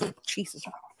goddamn thing. Jesus.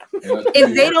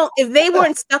 If they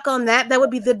weren't stuck on that, that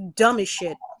would be the dumbest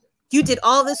shit. You did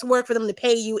all this work for them to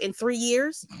pay you in 3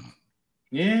 years.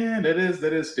 Yeah, that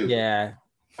is stupid. Yeah.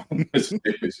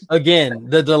 Again,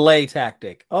 the delay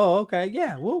tactic. Oh, okay.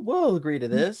 Yeah, we'll agree to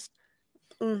this.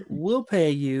 We'll pay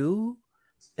you.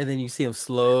 And then you see him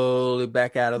slowly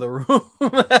back out of the room.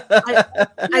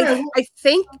 I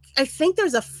think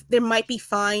there might be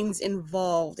fines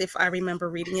involved if I remember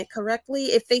reading it correctly.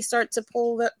 If they start to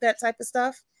pull that type of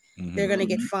stuff, they're going to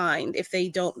get fined if they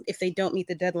don't meet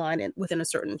the deadline within a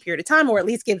certain period of time, or at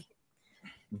least give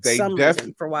some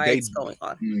reason for why it's going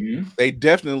on. They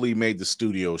definitely made the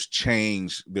studios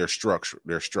change their structure.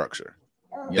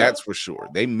 That's for sure.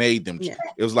 They made them.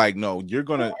 It was like, no, you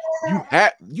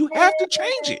have to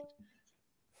change it.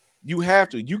 You have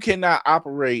to. You cannot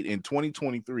operate in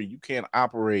 2023. You can't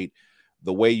operate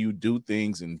the way you do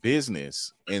things in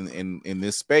business in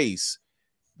this space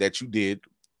that you did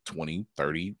 20,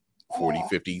 30, 40,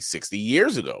 50, 60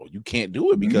 years ago. You can't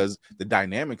do it because the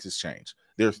dynamics has changed.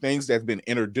 There are things that have been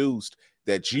introduced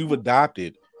that you've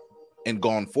adopted and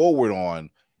gone forward on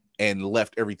and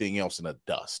left everything else in the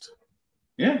dust.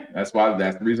 Yeah, that's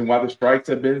the reason why the strikes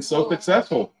have been so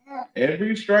successful.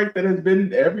 Every strike that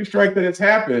has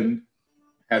happened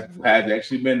has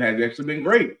actually been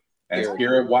great. As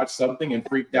Kira watched something and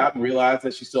freaked out and realized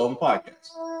that she's still on the podcast.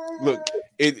 Look,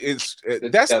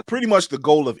 that's pretty much the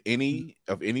goal of any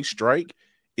strike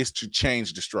is to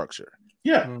change the structure.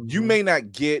 Yeah, you may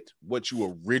not get what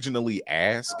you originally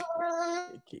asked,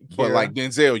 but like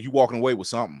Denzel, you walking away with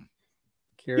something.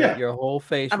 Kira, your whole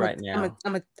face right now.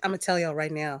 I'm gonna tell y'all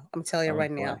right now.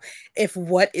 Now. If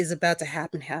what is about to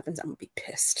happen happens, I'm gonna be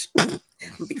pissed. I'm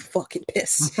gonna be fucking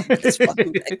pissed.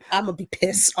 I'm gonna be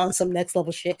pissed on some next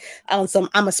level shit. I'm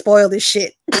gonna spoil this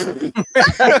shit. I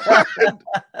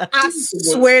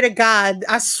swear to God,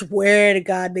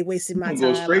 they wasted my time.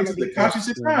 Go straight to the conscious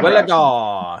time.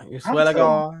 You swear to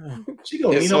God. She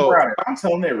gonna need no problem. I'm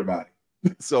telling everybody.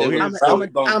 So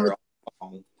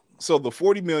So the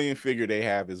 40 million figure they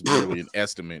have is really an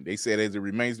estimate. They said as it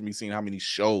remains to be seen how many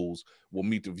shows will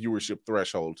meet the viewership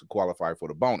threshold to qualify for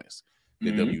the bonus.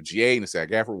 The WGA and the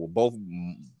SAG-AFTRA will both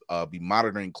be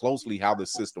monitoring closely how the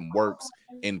system works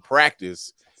in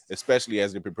practice, especially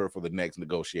as they prepare for the next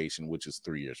negotiation, which is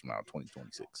 3 years from now,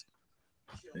 2026.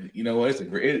 You know what?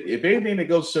 If anything that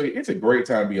goes to show you, it's a great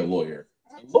time to be a lawyer.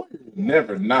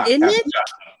 Never not have a job.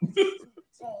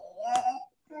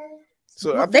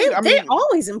 So they're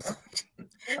always employed.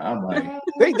 I'm like,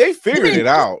 they figured it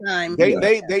out.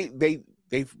 They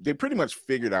pretty much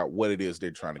figured out what it is they're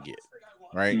trying to get,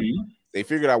 right? They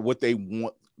figured out what they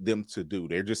want them to do.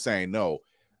 They're just saying no.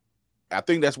 I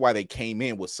think that's why they came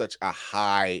in with such a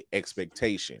high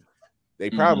expectation. They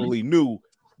probably knew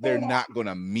they're not going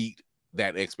to meet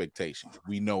that expectation.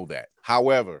 We know that.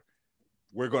 However,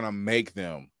 we're going to make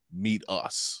them meet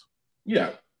us.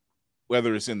 Yeah.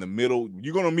 Whether it's in the middle,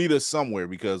 you're going to meet us somewhere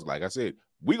because, like I said,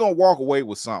 we're going to walk away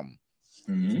with something.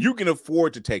 You can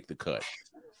afford to take the cut.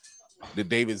 The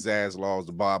David Zaslaws,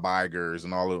 the Bob Igers,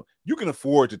 and all of them. You can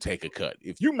afford to take a cut.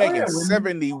 If you're making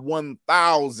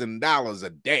 $71,000 a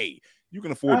day, you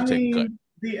can afford to take a cut.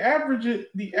 The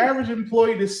average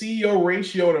employee to CEO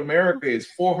ratio in America is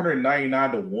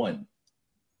 499 to 1.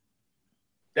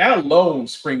 That alone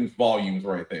screams volumes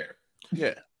right there.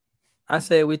 Yeah. I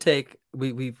say we do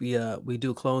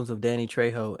clones of Danny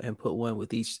Trejo and put one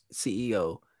with each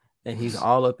CEO, and he's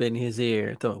all up in his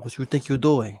ear. What you think you're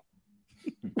doing?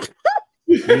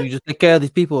 You just take care of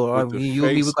these people, or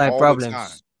you look like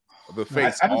problems. The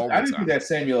face. I just need that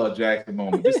Samuel L. Jackson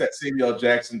moment. Just that Samuel L.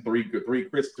 Jackson three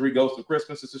Ghosts of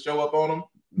Christmas just to show up on them.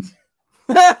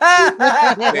 they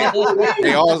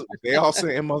all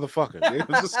saying motherfucker. They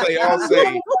all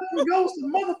say Ghost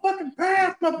of motherfucking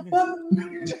past,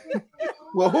 motherfucker.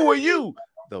 Well, who are you?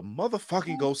 The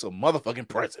motherfucking ghost of motherfucking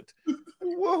present.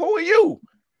 Well, who are you?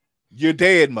 You're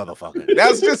dead, motherfucker.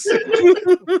 That's just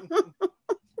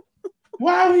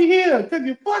Why are we here? Because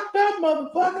you fucked up,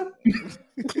 motherfucker.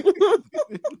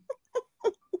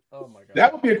 Oh my god.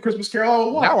 That would be a Christmas Carol I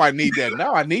would watch. Now I need that.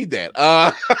 Now I need that.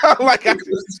 Like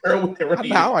Christmas Carol would never need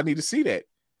now I need to see that.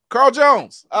 Carl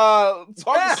Jones, talk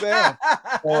to Sam.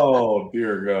 Oh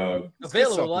dear God.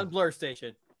 Available on Blur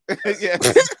Station. Yeah.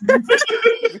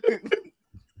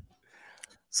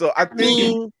 So I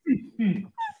think ain't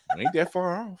that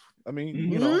far off. I mean,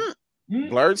 you know,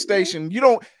 Blurred Station. You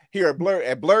don't hear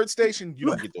at Blurred Station. You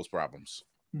don't get those problems.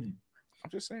 I'm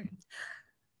just saying.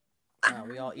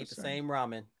 We all eat the same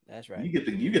ramen. That's right. You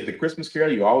get the Christmas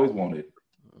Carol you always wanted.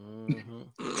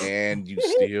 And you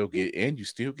still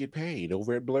get paid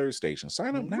over at Blurred Station.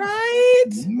 Sign up now. Right.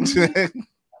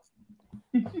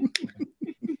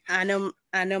 I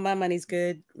know my money's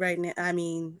good right now. I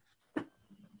mean,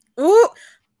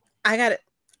 I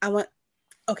want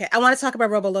to talk about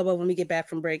Robo Lobo when we get back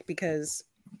from break because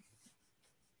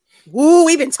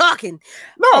we've been talking.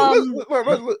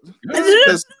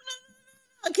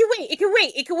 It can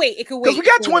wait. Because we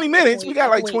got 20 minutes. We got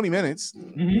like 20 minutes.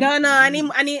 No, I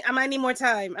might need more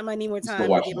time. I might need more time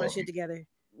to get my shit together.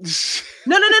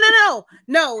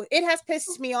 No. It has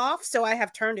pissed me off, so I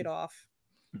have turned it off.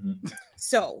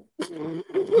 So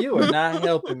you are not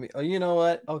helping me. Oh, you know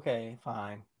what? Okay,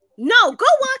 fine. No, go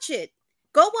watch it.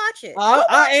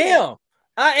 I am.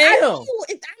 I know you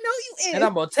is. And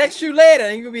I'm gonna text you later,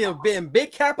 and you'll be in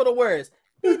big capital words.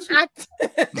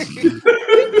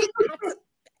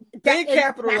 Big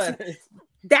capital letters.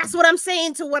 That's what I'm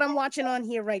saying to what I'm watching on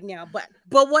here right now. But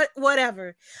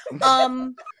whatever.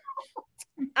 I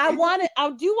do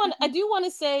want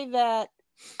to say that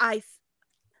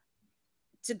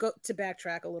to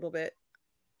backtrack a little bit.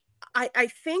 I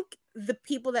think the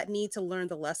people that need to learn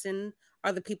the lesson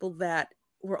are the people that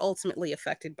were ultimately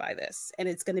affected by this, and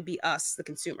it's going to be us, the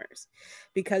consumers,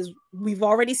 because we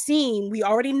already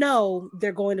know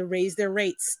they're going to raise their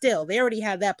rates. Still, they already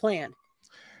have that plan.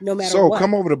 No matter what. So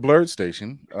come over to Blurred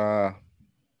Station.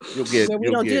 You'll get. Where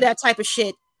we don't do that type of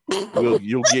shit.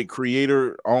 You'll get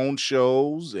creator-owned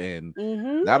shows, and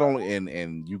not only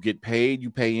and you get paid. You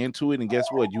pay into it, and guess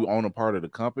what? You own a part of the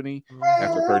company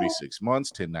after 36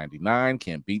 months. 1099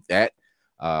 can't beat that.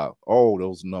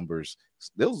 Those numbers.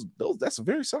 That's a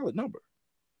very solid number.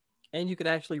 And you could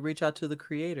actually reach out to the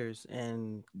creators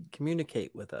and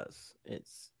communicate with us.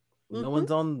 It's no one's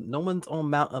on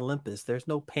Mount Olympus. There's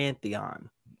no Pantheon.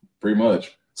 Pretty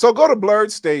much. So go to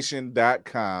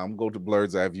blurredstation.com. Go to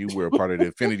Blurred's Eye View. We're a part of the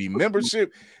Affinity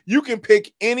membership. You can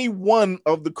pick any one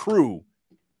of the crew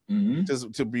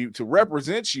to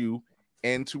represent you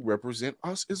and to represent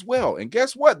us as well. And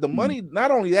guess what? The money, not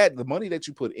only that, the money that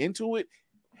you put into it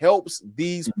helps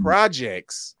these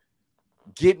projects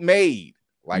get made,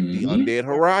 like the Undead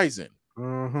Horizon,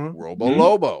 Robo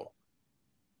Lobo,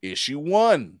 Issue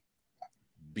 1,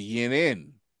 BNN,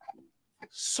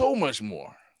 so much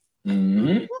more.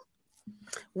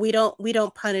 We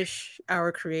don't punish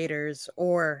our creators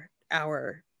or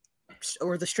the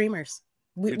streamers.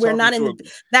 We're not in.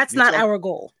 That's not our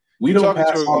goal. We don't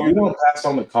pass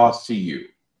on the cost to you.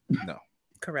 No,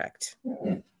 correct.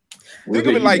 Think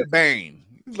of it like Bane.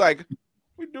 He's like,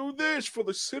 we do this for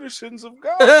the citizens of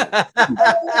God.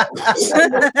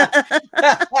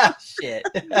 Shit.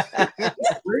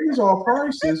 Raise our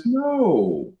prices.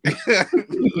 No.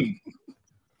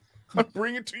 I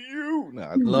bring it to you.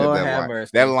 No, Lord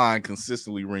that line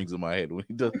consistently rings in my head when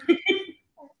he does.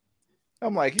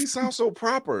 I'm like, he sounds so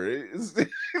proper.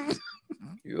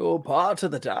 You're part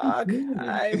of the dog.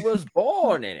 I was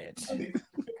born in it.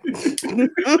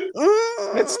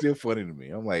 That's still funny to me.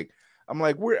 I'm like,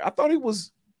 where? I thought he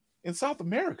was in South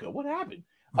America. What happened?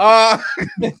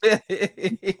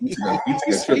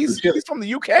 He's from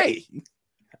the UK.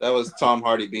 That was Tom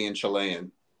Hardy being Chilean.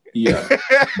 Yeah.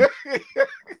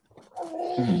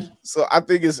 So I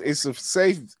think it's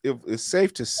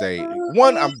safe to say,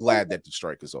 one, I'm glad that the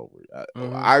strike is over.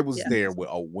 I was there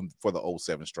for the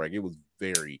 07 strike. It was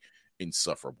very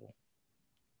insufferable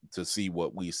to see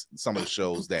some of the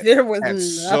shows that there was had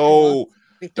so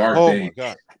dark. Oh days. my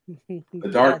god,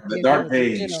 the dark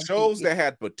days. Shows that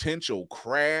had potential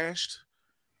crashed.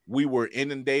 We were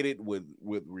inundated with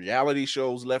reality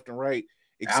shows left and right,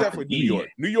 except for New York.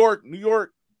 New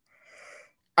York.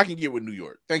 I can get with New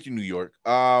York. Thank you, New York.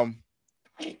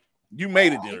 You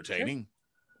made it entertaining.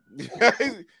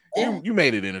 you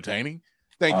made it entertaining.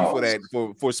 Thank you for that,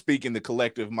 for speaking the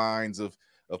collective minds of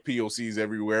POCs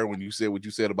everywhere when you said what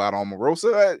you said about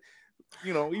Omarosa.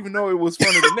 Even though it was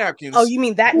funny the napkins. Oh, you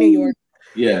mean that New York?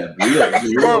 Yeah,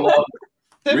 real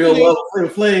love for the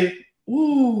flame.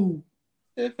 Ooh.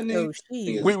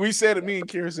 We said it. Me and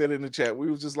Kira said it in the chat. We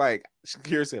was just like,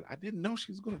 Kira said, I didn't know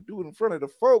she was going to do it in front of the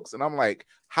folks, and I'm like,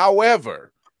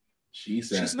 however,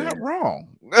 she's not wrong.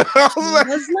 I was like,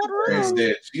 That's not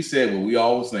wrong. She said what we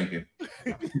all was thinking.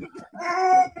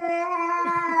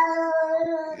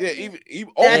 Yeah,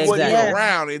 even wasn't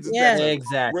around. It's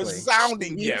exactly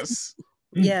resounding yes.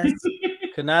 Yes.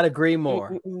 Could not agree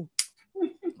more.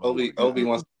 Obi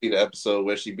wants to see the episode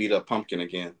where she beat up Pumpkin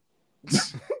again.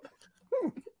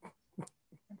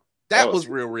 That was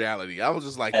real reality. I was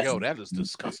just like, yo, that is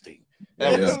disgusting.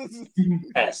 That was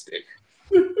fantastic.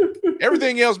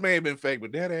 Everything else may have been fake,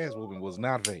 but that ass whooping was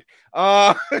not fake.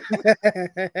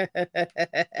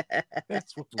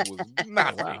 That's what was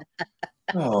not fake.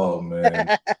 Oh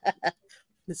man.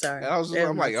 Sorry.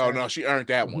 I'm like, oh no, she earned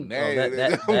that one.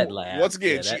 That laugh. Once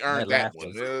again, she earned that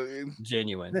one.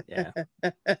 Genuine, yeah.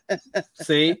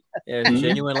 See,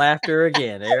 genuine laughter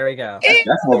again. There we go.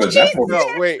 That's more of a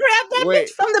no, wait.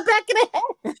 From the back of the head.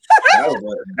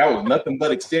 That was nothing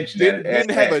but extension.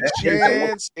 Didn't have a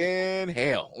chance in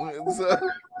hell.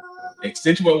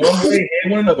 Extension went one way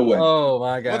and went another way. Oh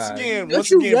my god!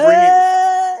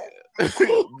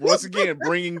 Once again,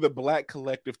 bringing the black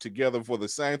collective together for the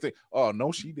same thing. Oh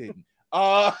no, she didn't.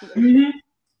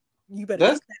 You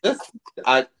better.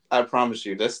 I promise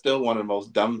you, that's still one of the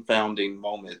most dumbfounding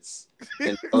moments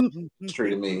in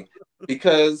history to me,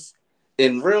 because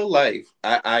in real life,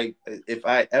 I if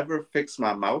I ever fix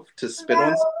my mouth to spit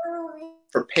on someone,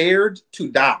 prepared to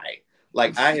die.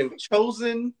 Like, I have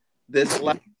chosen this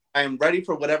life. I am ready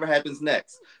for whatever happens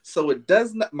next. So it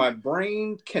does not, my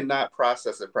brain cannot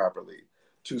process it properly.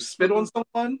 To spit on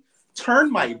someone,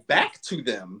 turn my back to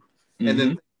them, and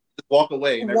then walk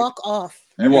away. And walk off.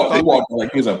 They walked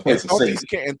like he was a place of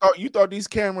safety. You thought these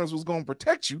cameras was going to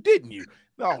protect you, didn't you?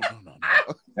 No.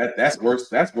 That's worse.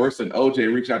 That's worse than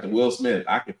OJ reaching out to Will Smith.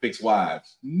 I can fix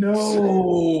wives.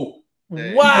 No.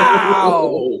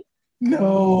 Wow.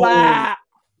 No. Wow.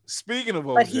 Speaking of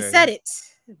OJ, but he said it.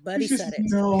 But he said it.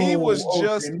 No. He was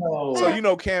just no. So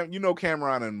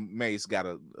Cameron and Mace got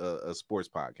a sports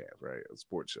podcast, right? A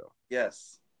sports show.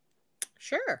 Yes.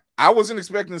 Sure. I wasn't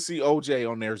expecting to see OJ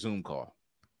on their Zoom call.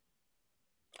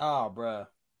 Oh, bruh.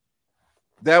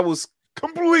 That was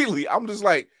completely. I'm just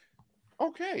like,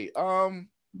 okay.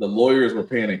 The lawyers were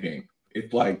panicking.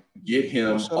 It's like, get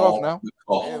him off now. The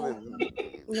call.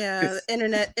 Yeah, the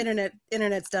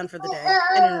internet's done for the day.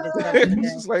 Internet is done for the day.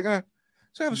 It's like,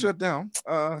 trying to shut down.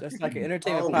 That's like an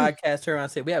entertainment podcast. Turn around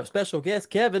and say, we have a special guest,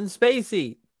 Kevin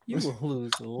Spacey. You will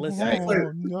lose.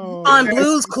 Listen. No. On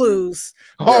Blue's Clues.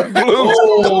 On Blue's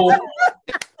Clues.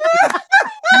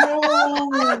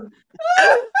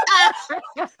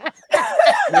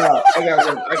 No,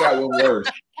 I got one worse.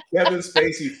 Kevin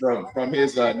Spacey from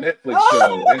his Netflix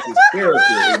show as his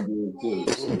character in Blue's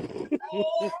Clues.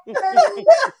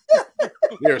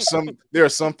 There are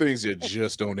some things that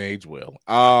just don't age well.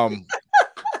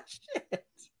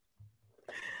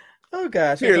 Oh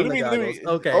gosh! Here, let me.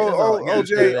 Okay.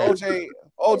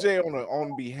 OJ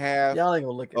on behalf y'all ain't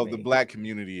gonna look at of me. The black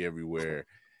community everywhere.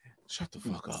 Shut the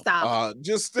fuck up. Stop.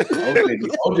 Just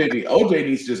OJ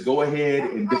needs to just go ahead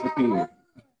and disappear.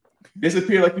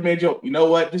 Disappear like you made joke. You know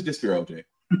what? Just disappear,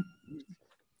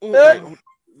 OJ.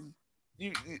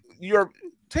 You're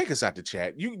take us out the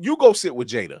chat. You go sit with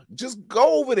Jada. Just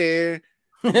go over there.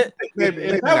 On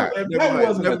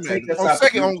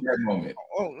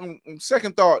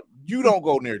second thought, you don't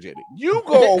go near Jada. You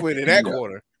go over in that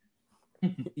corner.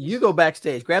 You go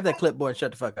backstage, grab that clipboard, and shut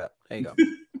the fuck up. There you go.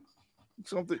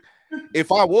 Something.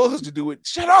 If I was to do it,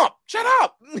 shut up.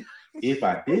 If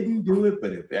I didn't do it,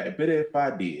 but if I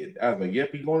did, I was like,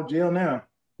 yep, he's going to jail now.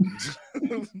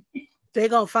 They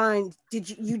gonna find. Did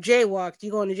you jaywalked? You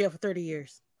going to jail for 30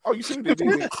 years? Oh, you see what they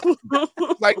did?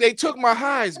 Like they took my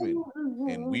Heisman,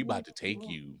 and we about to take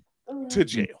you to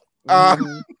jail.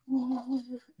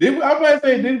 Did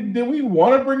we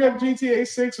want to bring up GTA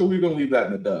 6, or are we gonna leave that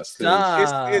in the dust? You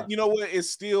know what? It's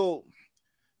still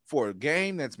for a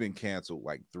game that's been canceled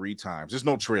like 3 times. There's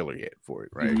no trailer yet for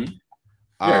it, right? Mm-hmm.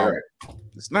 Right.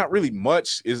 It's not really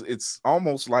much. It's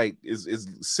almost like it's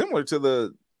similar to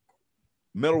the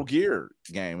Metal Gear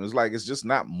game. It's like it's just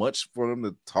not much for them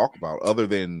to talk about other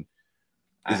than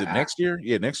next year?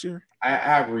 Yeah, next year. I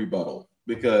have a rebuttal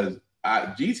because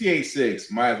GTA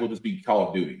 6 might as well just be Call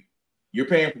of Duty. You're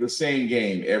paying for the same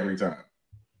game every time.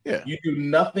 Yeah, you do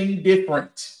nothing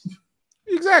different.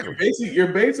 Exactly.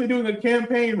 You're basically doing a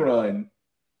campaign run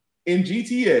in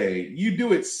GTA. You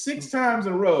do it 6 times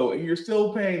in a row, and you're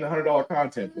still paying the $100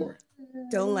 content for it.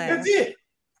 Don't laugh. That's it.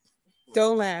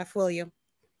 Don't laugh, William.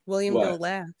 What? Don't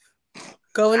laugh.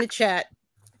 Go in the chat.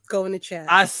 go in the chat.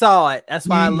 I saw it. That's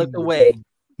why I looked away.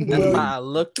 That's why I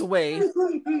looked away.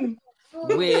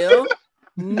 Will,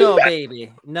 no,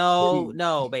 baby.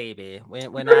 No, baby.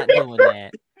 We're not doing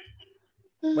that.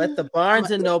 What the Barnes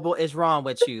and Noble is wrong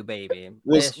with you, baby?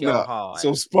 Bless your heart.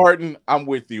 So Spartan, I'm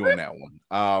with you on that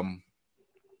one.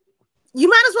 You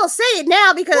might as well say it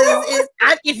now because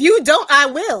if you don't, I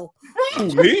will.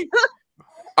 Me?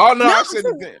 Oh no, I said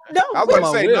no. I was going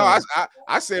to say no.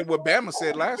 I said what Bama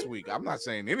said last week. I'm not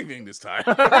saying anything this time.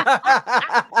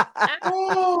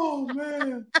 Oh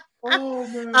man.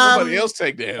 Somebody else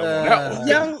take the helm on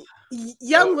that one.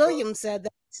 Young William said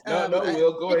that. No,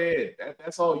 Will, go ahead.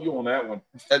 That's all you on that one.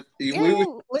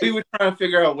 We were trying to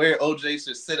figure out where OJ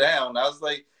should sit down. I was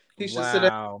like, he should sit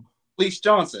down. Felice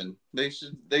Johnson. They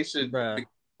should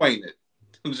explain it.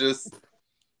 Just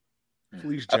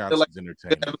Felice Johnson's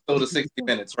entertaining. Episode of 60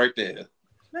 Minutes right there.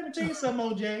 Let me tell you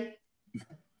something, OJ.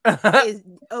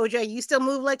 OJ, you still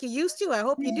move like you used to? I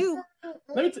hope you do.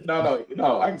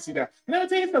 No, I can see that. Let me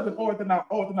tell you something,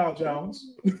 Orenthal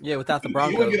Jones. Yeah, without the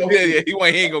Broncos. He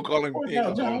ain't gonna call him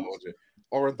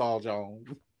Orenthal Jones.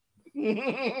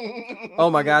 Oh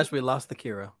my gosh, we lost the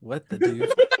Kira. What the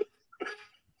dude?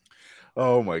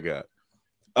 Oh my god.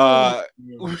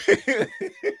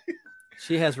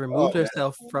 She has removed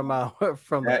herself from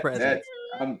the presence.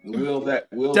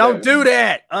 Don't do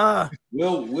that.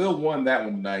 Will won that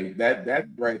one tonight. That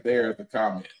right there at the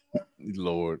comment.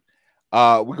 Lord.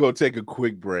 We're gonna take a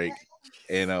quick break,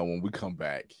 and when we come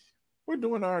back, we're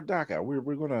doing our doc out. We're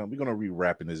gonna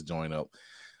re-wrapping this joint up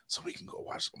so we can go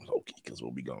watch some Loki because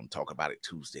we'll be gonna talk about it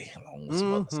Tuesday along with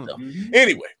some other stuff.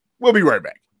 Anyway, we'll be right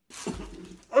back.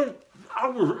 I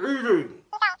was eating.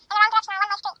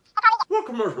 What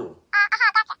commercial?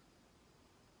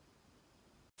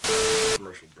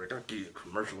 Commercial break. I'll give you a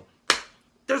commercial.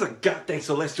 There's a goddamn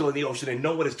celestial in the ocean and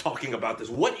no one is talking about this.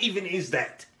 What even is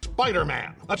that?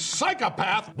 Spider-Man, a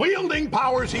psychopath wielding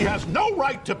powers he has no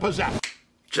right to possess.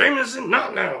 Jameson,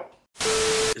 not now.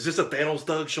 Is this a Thanos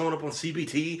thug showing up on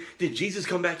CBT? Did Jesus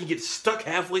come back and get stuck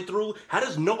halfway through? How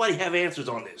does nobody have answers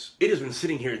on this? It has been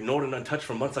sitting here ignored and untouched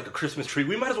for months like a Christmas tree.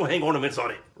 We might as well hang ornaments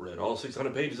on it. Read all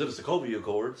 600 pages of the Sokovia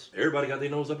Accords. Everybody got their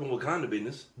nose up in Wakanda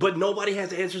business. But nobody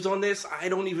has answers on this? I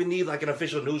don't even need like an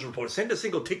official news report. Send a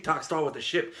single TikTok star with the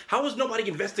ship. How is nobody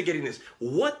investigating this?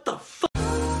 What the fuck?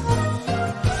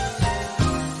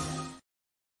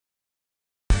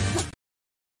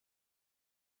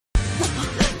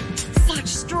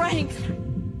 Strength.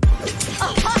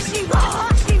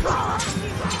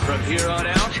 From here on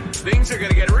out, things are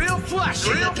gonna get real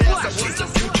flashy.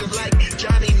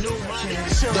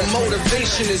 The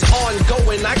motivation is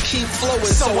ongoing. I keep flowing,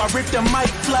 so I rip the mic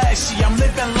flashy. I'm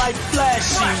living life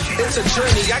flashy. It's a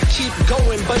journey. I keep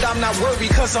going, but I'm not worried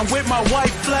because I'm with my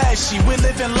wife flashy. We're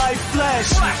living life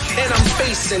flashy, and I'm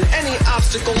facing any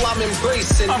obstacle. I'm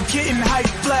embracing. I'm getting hype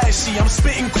flashy. I'm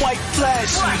spitting quite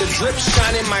flashy. The drip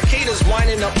shining, my caters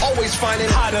whining. I'm always finding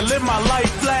how to live my life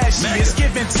flashy. It's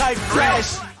giving type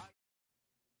flashy.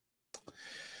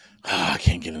 I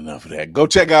can't get enough of that. Go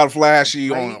check out Flashy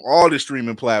on all the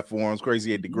streaming platforms.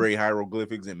 Crazy 8 Degree,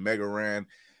 Hieroglyphics, and Mega Ran.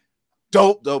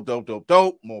 Dope.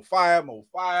 More fire.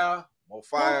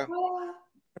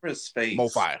 Where's space? More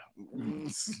fire.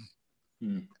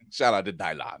 Shout out to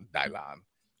Dylan.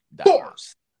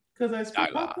 Bars. Because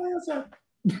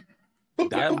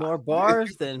Got more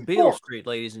bars than Beale Street,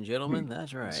 ladies and gentlemen.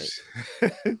 That's right.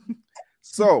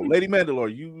 So, Lady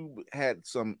Mandalore, you had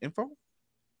some info?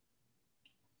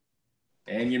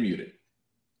 And you're muted.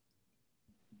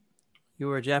 You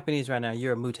were Japanese right now.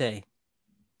 You're a mute. And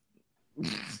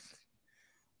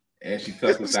she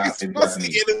cussed us out in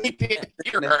Japanese.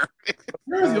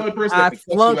 I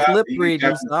flunked lip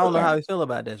reading, so I don't know how I feel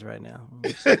about this right now.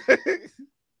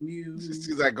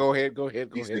 She's like, go ahead. Go ahead.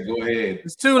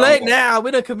 It's too late now.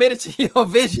 We done committed to your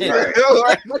vision.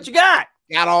 What you got?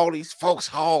 Got all these folks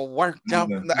all worked up.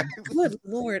 Good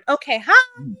Lord. Okay, hi.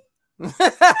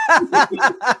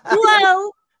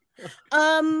 Hello.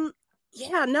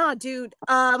 Yeah, no, dude.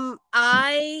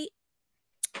 I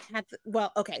had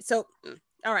okay, so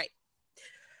all right.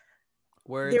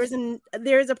 Words.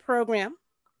 There's a program,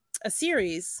 a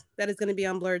series that is going to be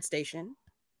on Blurred Station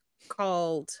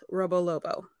called Robo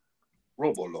Lobo.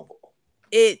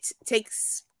 It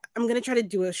takes I'm going to try to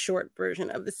do a short version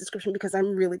of this description because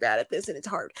I'm really bad at this and it's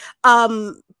hard.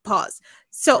 Pause.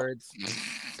 So Words.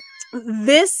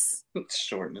 It's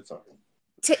short and it's hard.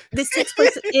 This takes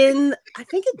place in, I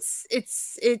think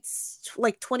it's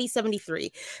like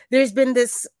 2073. There's been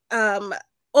this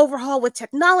overhaul with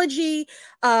technology.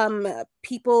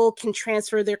 People can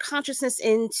transfer their consciousness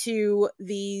into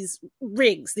these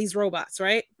rigs, these robots,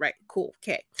 right? Right. Cool.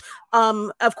 Okay.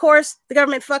 Of course, the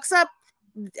government fucks up.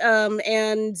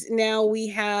 And now we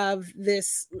have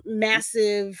this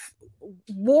massive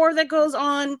war that goes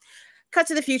on. Cut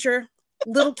to the future.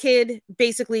 Little kid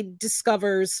basically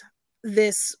discovers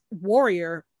this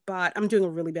warrior bot. I'm doing a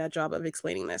really bad job of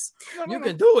explaining this. You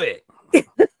can do it.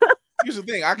 Here's the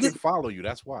thing: I can follow you.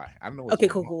 That's why I know. Okay,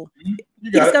 cool.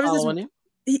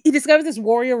 He discovers this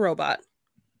warrior robot.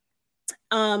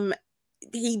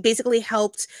 He basically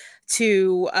helped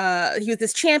to. He was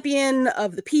this champion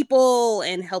of the people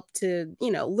and helped to,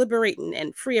 liberate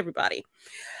and free everybody.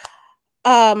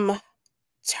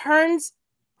 Turns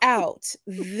out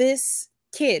this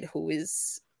kid, who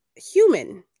is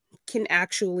human, can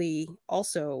actually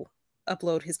also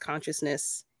upload his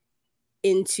consciousness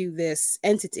into this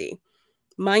entity.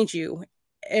 Mind you,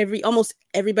 almost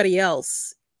everybody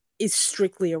else is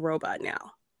strictly a robot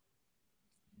now.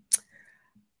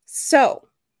 So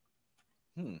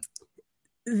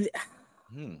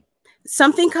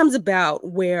something comes about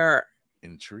where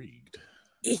intrigued.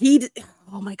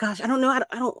 Oh my gosh, I don't know.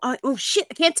 Oh shit,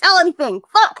 I can't tell anything.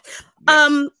 Fuck.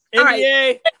 All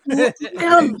right.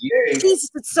 Jesus,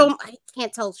 it's so I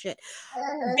can't tell shit.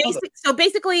 So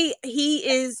basically,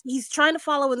 he's trying to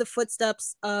follow in the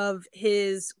footsteps of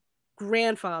his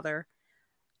grandfather.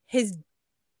 His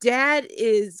dad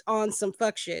is on some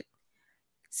fuck shit.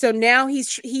 So now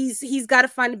he's got to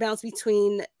find a balance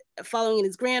between following in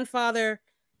his grandfather,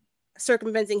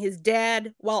 circumventing his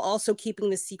dad, while also keeping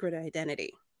the secret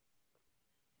identity.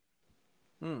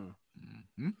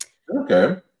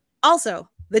 Okay. Also,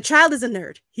 the child is a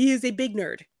nerd. He is a big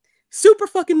nerd. Super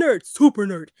fucking nerd. Super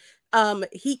nerd.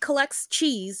 He collects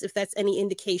cheese, if that's any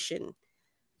indication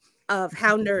of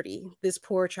how nerdy this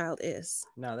poor child is.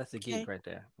 No, that's a geek right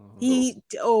there.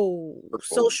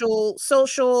 Social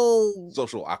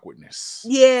awkwardness.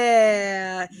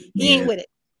 Yeah. He ain't with it.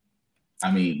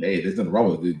 I mean, hey, there's nothing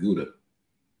wrong with good Gouda.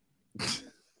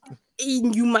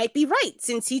 You might be right,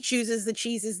 since he chooses the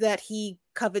cheeses that he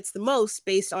covets the most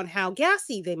based on how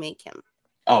gassy they make him.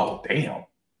 Oh, damn.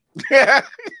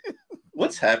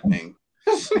 What's happening?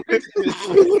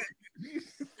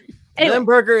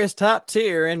 Limburger is top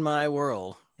tier in my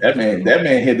world. That man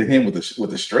hit him with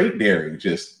a straight dairy.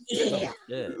 Just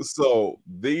So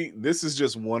this is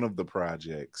just one of the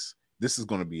projects. This is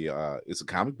going to be it's a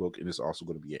comic book, and it's also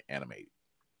going to be an animated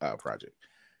project.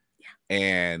 Yeah.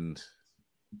 And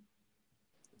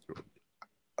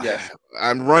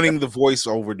I'm running the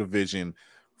voiceover division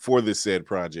for this said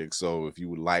project. So if you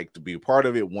would like to be a part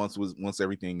of it, once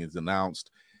everything is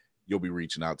announced, you'll be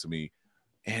reaching out to me,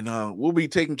 and we'll be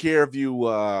taking care of you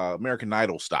American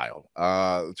Idol style,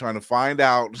 trying to find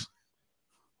out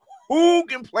who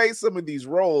can play some of these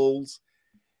roles,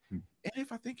 and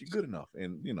if I think you're good enough,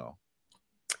 and you'll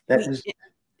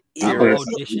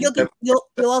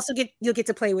also get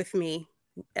to play with me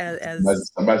as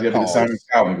somebody's got to be the Simon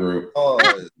Calvin group.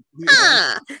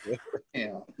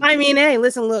 I mean, hey,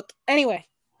 listen, look. Anyway,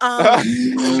 I'm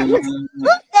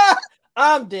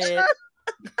dead.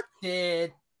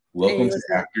 Dead. Welcome to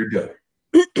After Dark.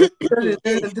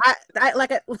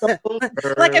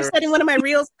 Like I've said in one of my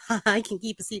reels, I can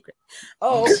keep a secret.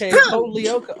 Oh, okay. Totally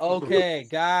okay. Okay,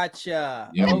 gotcha.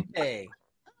 Yeah. Okay,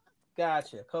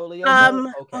 gotcha. Totally okay.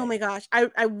 Okay. Oh my gosh,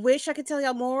 I wish I could tell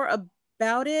y'all more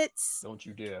about it. Don't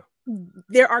you dare.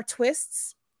 There are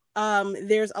twists.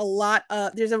 There's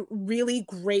a really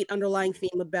great underlying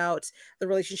theme about the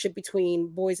relationship between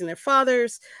boys and their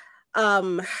fathers,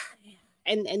 and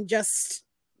just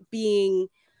being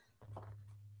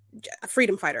a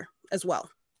freedom fighter as well,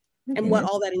 and what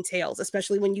all that entails,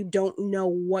 especially when you don't know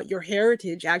what your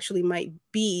heritage actually might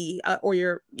be, or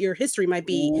your history might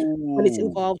be when it's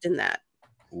involved in that.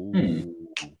 I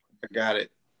got it.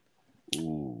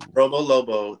 Robo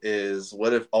Lobo is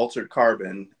What If Altered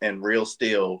Carbon and Real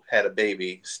Steel Had a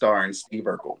Baby, starring Steve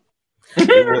Urkel.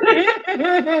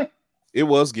 It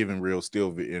was giving Real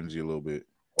Steel energy a little bit.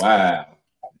 Wow.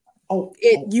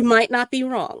 You might not be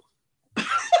wrong.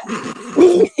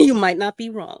 You might not be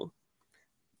wrong,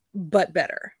 but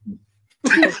better.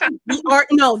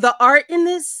 The art in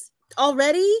this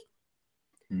already,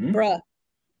 bruh.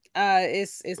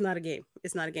 It's not a game.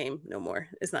 It's not a game no more.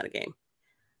 It's not a game.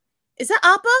 Is that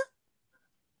Appa?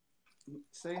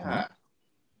 Say hi.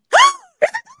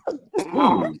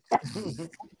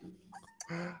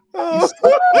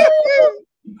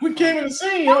 We came in the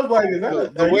scene. I was like, is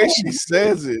that the way she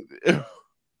says it?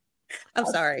 I'm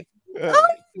sorry.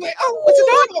 What's a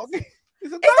dog?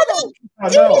 It's a dog.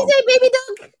 Did you say baby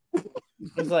dog?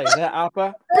 It's like that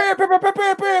opera. That's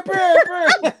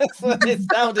what it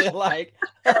sounded like.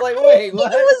 I was like, wait,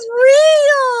 what? It was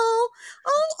real.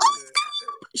 Oh,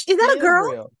 is that a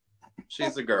girl? Real.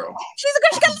 She's a girl. She's a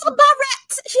girl. She got a little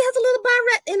barrette. She has a little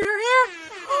barrette in her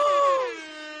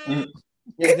hair.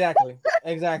 Exactly.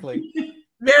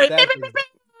 Very.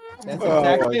 That's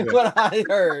exactly what I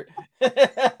heard.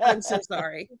 I'm so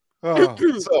sorry.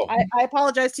 So I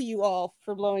apologize to you all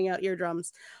for blowing out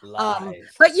eardrums. Lies.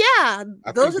 But yeah,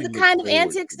 I those think are the we kind look of forward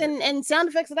antics to that. and sound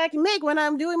effects that I can make when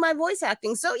I'm doing my voice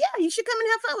acting. So yeah, you should come and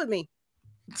have fun with me.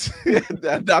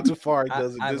 Dr. Fari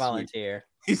does it I this volunteer. week.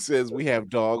 He says we have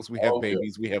dogs, we have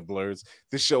babies, we have blurs.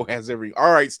 This show has every.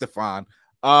 All right, Stefan.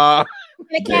 And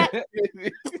a cat.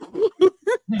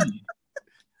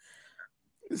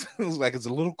 It looks like it's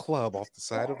a little club off the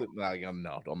side of it. No,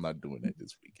 I'm not doing that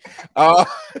this week.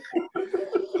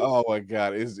 Oh my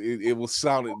God, it was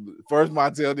sounded. First,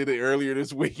 Montel did it earlier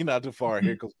this week, not too far.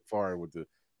 Here comes Far with the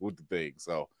thing.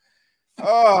 So,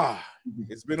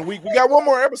 it's been a week. We got one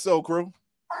more episode, crew.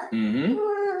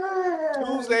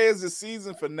 Tuesday is the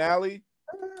season finale.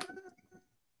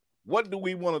 What do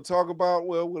we want to talk about?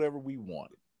 Well, whatever we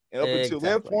want. And up until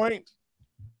that point.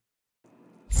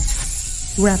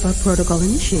 Wrap-up protocol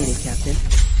initiated, Captain.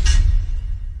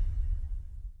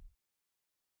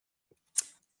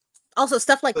 Also,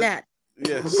 stuff like that.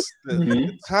 Yes,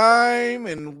 the time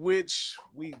in which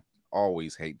we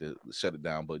always hate to shut it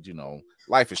down, but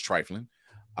life is trifling.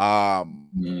 Hard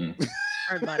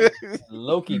buddy.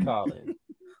 Loki calling.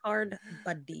 Hard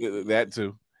buddy. That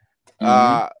too.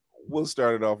 We'll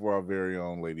start it off with our very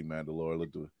own Lady Mandalore.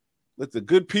 Let the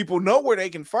good people know where they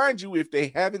can find you if they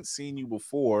haven't seen you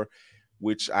before.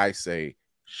 Which I say,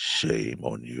 shame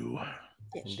on you.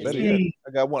 Better yet, I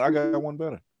got one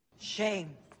better. Shame.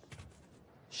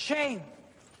 Shame.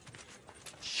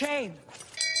 Shame.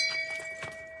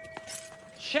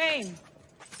 Shame.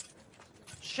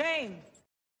 Shame.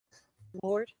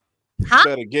 Lord.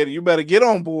 You better get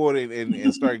on board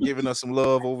and start giving us some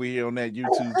love over here on that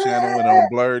YouTube channel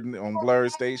and on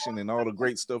Blurred Station and all the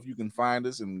great stuff you can find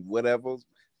us and whatever.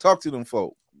 Talk to them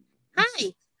folk.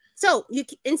 Hi. So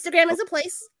Instagram is a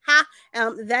place.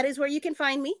 That is where you can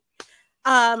find me.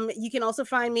 You can also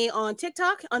find me on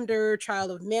TikTok under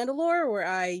Child of Mandalore, where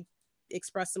I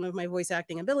express some of my voice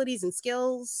acting abilities and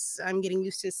skills. I'm getting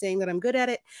used to saying that I'm good at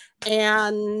it.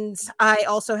 And I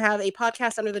also have a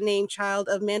podcast under the name Child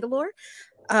of Mandalore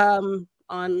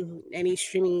on any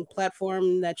streaming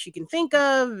platform that you can think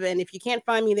of. And if you can't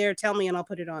find me there, tell me and I'll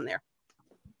put it on there.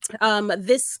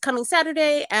 This coming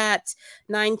Saturday at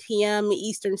 9 p.m.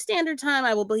 Eastern Standard Time,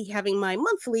 I will be having my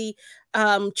monthly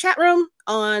chat room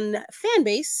on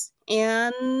Fanbase,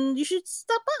 and you should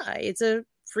stop by. It's a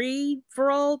free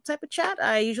for all type of chat.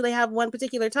 I usually have one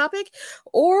particular topic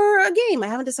or a game. I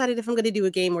haven't decided if I'm going to do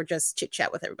a game or just chit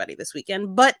chat with everybody this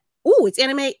weekend. But it's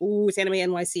anime. It's Anime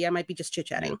NYC. I might be just chit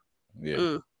chatting.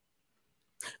 Yeah.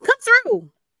 Come through.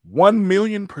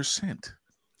 1,000,000%.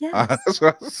 Yeah, that's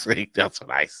what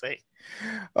I say.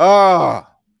 Our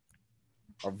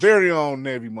very own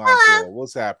Navy Montel.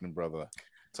 What's happening, brother?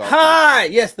 Hi.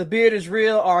 Yes, the beard is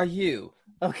real. Are you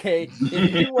okay?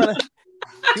 If you want to,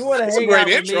 It's a great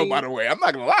intro, by the way. I'm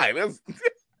not gonna lie.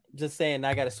 Just saying,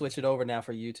 I got to switch it over now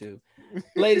for YouTube.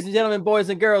 Ladies and gentlemen, boys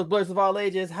and girls, blurs of all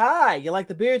ages. Hi. You like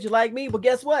the beard? You like me? Well,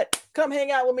 guess what? Come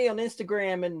hang out with me on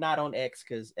Instagram and not on X,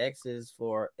 because X is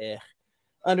for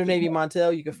under Navy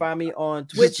Montel. You can find me on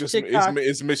Twitch, TikTok.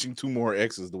 It's missing 2 more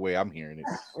X's the way I'm hearing it.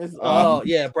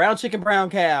 Yeah, brown chicken, brown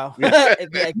cow.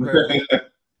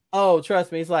 Oh,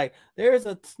 trust me. It's like, there's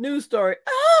a news story.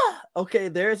 Okay,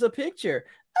 there's a picture.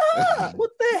 What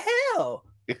the hell?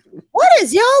 What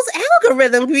is y'all's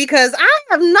algorithm? Because I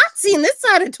have not seen this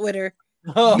side of Twitter.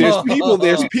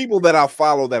 There's people that I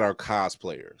follow that are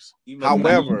cosplayers.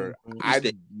 However, I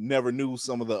never knew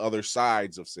some of the other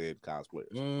sides of said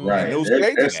cosplayers.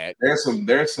 Right.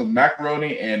 There's some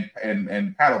macaroni and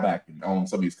paddlebacking on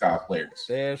some of these cosplayers.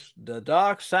 There's the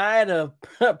dark side of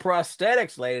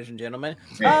prosthetics, ladies and gentlemen.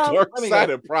 Dark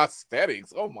side of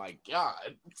prosthetics. Oh my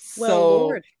God.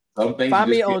 So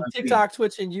find me on TikTok,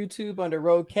 Twitch, and YouTube under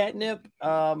Road Catnip.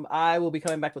 I will be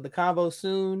coming back with the convo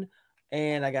soon.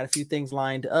 And I got a few things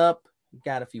lined up.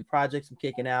 Got a few projects I'm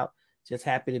kicking out. Just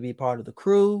happy to be part of the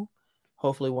crew.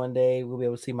 Hopefully one day we'll be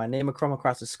able to see my name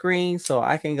across the screen so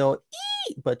I can go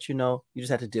eat. But you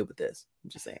just have to deal with this. I'm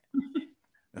just saying.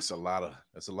 That's a lot of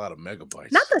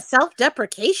megabytes. Not the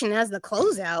self-deprecation as the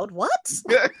closeout. What?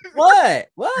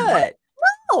 What?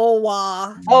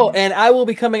 No. Oh, and I will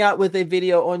be coming out with a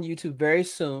video on YouTube very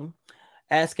soon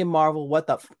asking Marvel what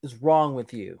the is wrong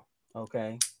with you.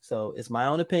 Okay. So it's my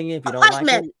own opinion. If you don't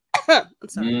like it, I'm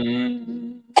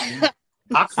sorry.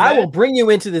 I will bring you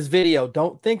into this video.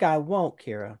 Don't think I won't,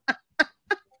 Kira.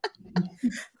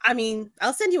 I mean,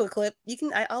 I'll send you a clip. You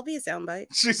can. I'll be a soundbite.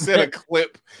 She said a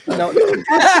clip. No.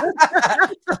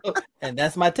 And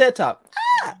that's my TED Talk.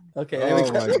 Okay. There we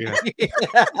go.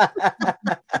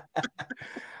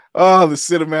 Oh, the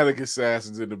cinematic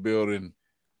assassins in the building.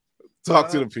 Talk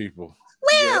to the people.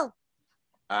 Will.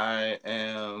 I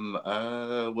am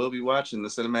will be watching the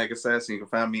Cinematic Assassin. You can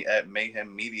find me at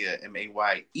Mayhem Media,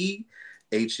 MAYEHEM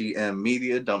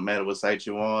Media. Don't matter what site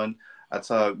you're on. I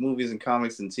talk movies and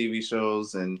comics and TV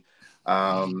shows. And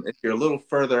if you're a little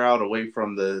further out away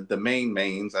from the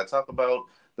mains, I talk about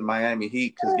the Miami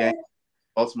Heat because gang,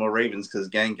 Baltimore Ravens because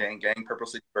gang, Purple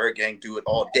City Bird Gang do it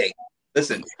all day.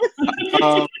 Listen.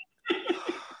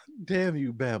 Damn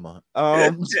you, Bama.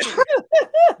 Bama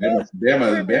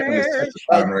is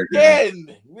testifying right now.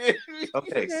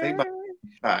 Okay, say bye.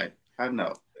 Hi, I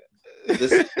know.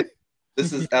 This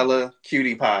is Ella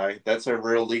Cutie Pie. That's her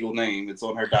real legal name. It's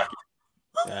on her document.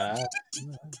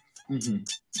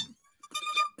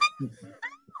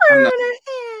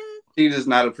 She does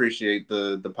not appreciate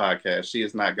the podcast. She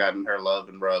has not gotten her love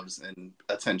and rubs and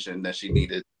attention that she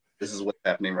needed. This is what's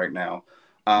happening right now.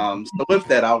 So with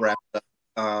that, I'll wrap it up.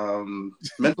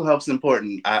 Mental health is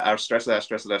important. I stress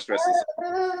it.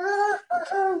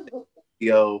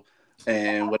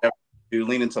 And whatever you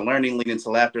lean into learning, lean into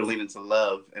laughter, lean into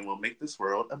love, and we'll make this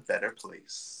world a better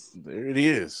place. There it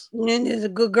is. And is a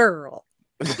good girl.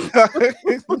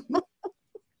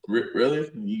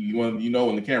 Really? You know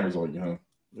when the camera's on you, huh?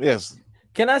 Yes.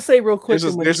 Can I say real quick?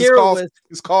 There's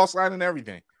his call sign and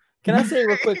everything. Can I say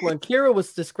real quick? When Kira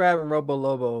was describing Robo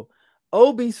Lobo,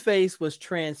 Obi's face was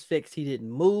transfixed. He didn't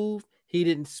move. He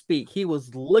didn't speak. He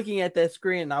was looking at that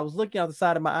screen. And I was looking out the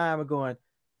side of my eye and going,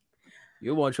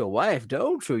 "You want your wife,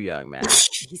 don't you, young man?"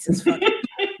 Jesus fucking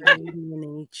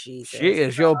Jesus. She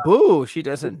is your boo. She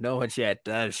doesn't know it yet,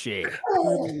 does she?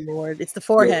 Oh, Lord. It's the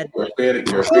forehead. Milk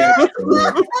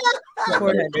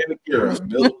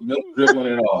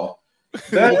dribbling and all.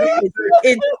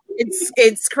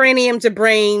 It's cranium to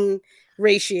brain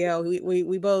ratio.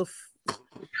 We both.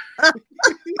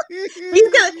 he's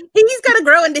gonna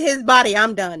grow into his body.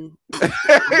 I'm done.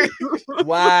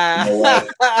 Wow.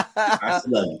 I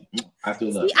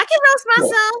still love you. I can roast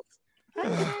myself.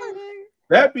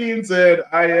 That being said,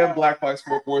 I am Black Fox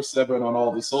 447 on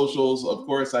all the socials. Of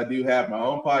course, I do have my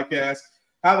own podcast,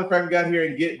 How the Frank Got Here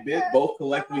and Get Bit, both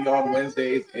collectively on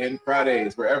Wednesdays and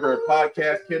Fridays, wherever a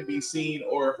podcast can be seen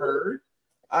or heard.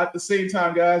 At the same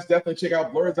time, guys, definitely check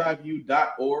out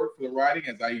blurredeyeview.org for the writing,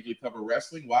 as I usually cover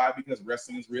wrestling. Why? Because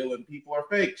wrestling is real and people are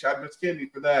fake. Shout out to Miss Kennedy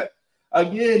for that.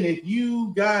 Again, if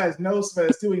you guys know someone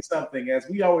that's doing something, as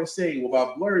we always say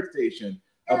about Blurred Station,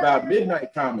 about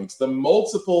Midnight Comics, the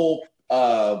multiple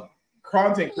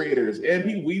content creators and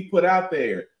people we put out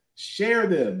there, share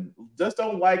them. Just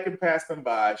don't like and pass them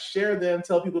by. Share them.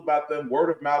 Tell people about them. Word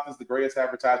of mouth is the greatest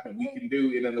advertisement we can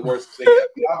do. And in the words, say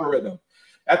the algorithm.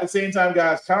 At the same time,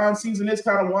 guys, con season is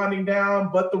kind of winding down,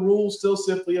 but the rules still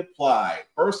simply apply.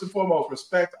 First and foremost,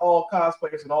 respect all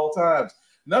cosplayers at all times.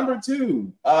 Number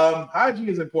 2, hygiene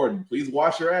is important. Please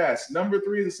wash your ass. Number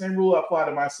 3, the same rule I apply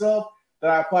to myself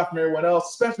that I apply from everyone else,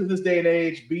 especially this day and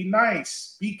age. Be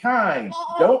nice, be kind,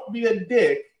 don't be a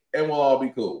dick, and we'll all be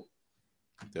cool.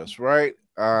 That's right.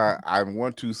 I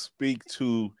want to speak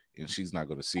to, and she's not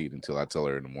going to see it until I tell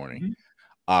her in the morning.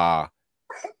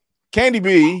 Candy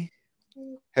B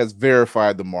has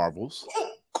verified the Marvels.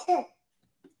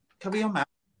 Cover your mouth.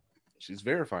 She's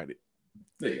verified it.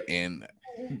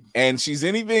 And she's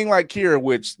anything like Kira,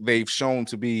 which they've shown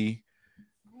to be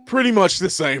pretty much the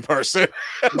same person.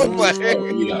 It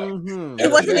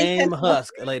wasn't same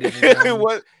husk, ladies and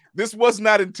gentlemen. This was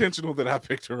not intentional that I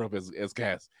picked her up as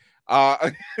Cass.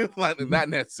 Not in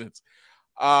that sense.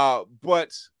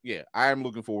 But yeah, I am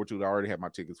looking forward to it. I already have my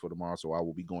tickets for tomorrow, so I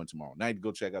will be going tomorrow night to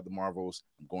go check out the Marvels.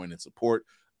 I'm going in support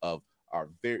of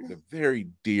the very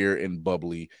dear and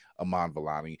bubbly Aman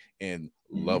Vellani and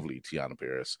lovely Tiana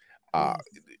Paris.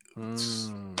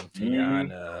 Tiana,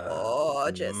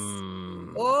 gorgeous,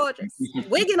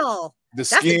 wig and all. The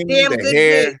skin, that's a damn the good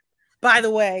hair. wig, by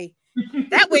the way.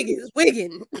 That wig is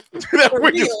wigging. That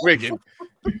wig is wigging.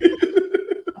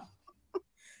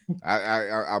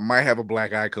 I might have a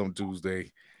black eye come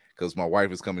Tuesday because my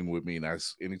wife is coming with me, and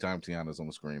anytime Tiana's on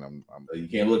the screen, I'm you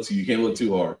can't look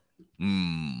too hard.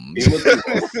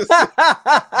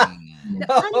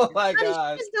 Oh my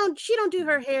God! She don't do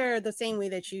her hair the same way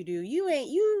that you do.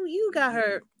 You got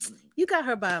her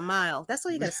by a mile. That's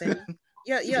all you gotta say.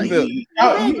 Yeah. You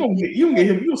can get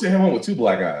him. You can send him home with 2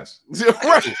 black eyes.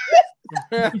 Right.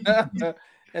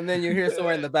 And then you hear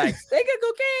someone in the back, "Take a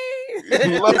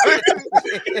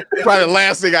cocaine." Probably the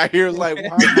last thing I hear is like,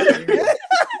 "Wow."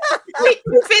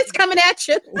 Fist coming at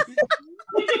you.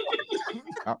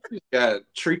 You gotta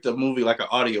treat the movie like an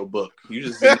audio book. You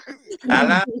just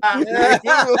I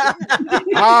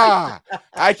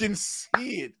can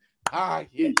see it.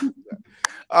 Yeah.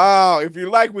 Oh, if you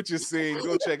like what you're seeing,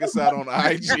 go check us out on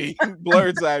IG,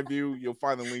 Blurred's Eye View. You'll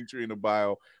find the link tree in the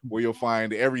bio where you'll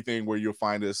find everything where you'll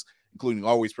find us, including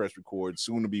Always Press Record,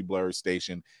 soon to be Blurred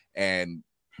Station, and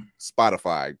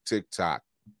Spotify, TikTok,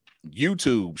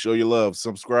 YouTube. Show your love,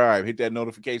 subscribe, hit that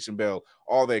notification bell,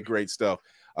 all that great stuff.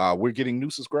 We're getting new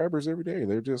subscribers every day.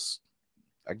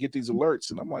 I get these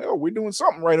alerts and I'm like, oh, we're doing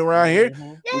something right around here.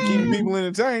 We're keeping people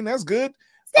entertained. That's good.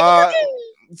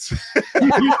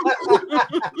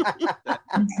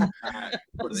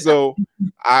 So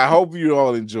I hope you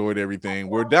all enjoyed everything.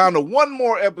 We're down to one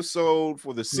more episode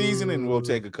for the season, and we'll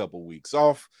take a couple weeks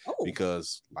off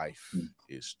because life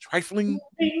is trifling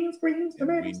and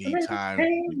we need time.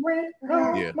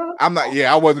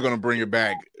 I wasn't gonna bring it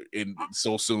back in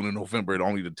so soon in November,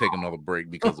 only to take another break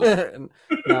because of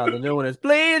no, the new one is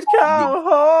 "Please Come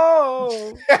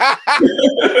Home."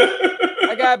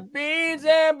 I got beans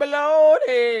and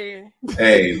bologna.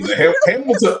 Hey, the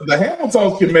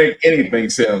Hamiltons can make anything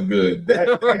sound good.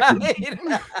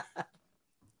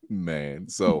 Man,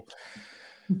 so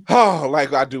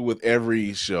like I do with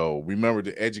every show, remember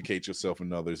to educate yourself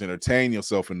and others, entertain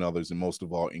yourself and others, and most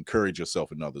of all, encourage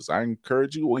yourself and others. I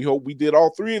encourage you. We hope we did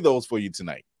all three of those for you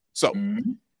tonight. So,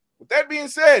 with that being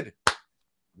said,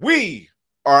 we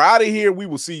are out of here. We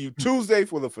will see you Tuesday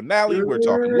for the finale. We're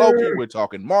talking Loki. We're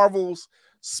talking Marvels.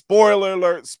 Spoiler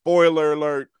alert. Spoiler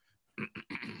alert.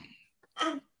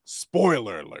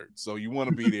 Spoiler alert. So you want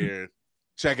to be there.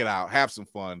 Check it out. Have some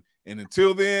fun. And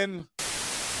until then,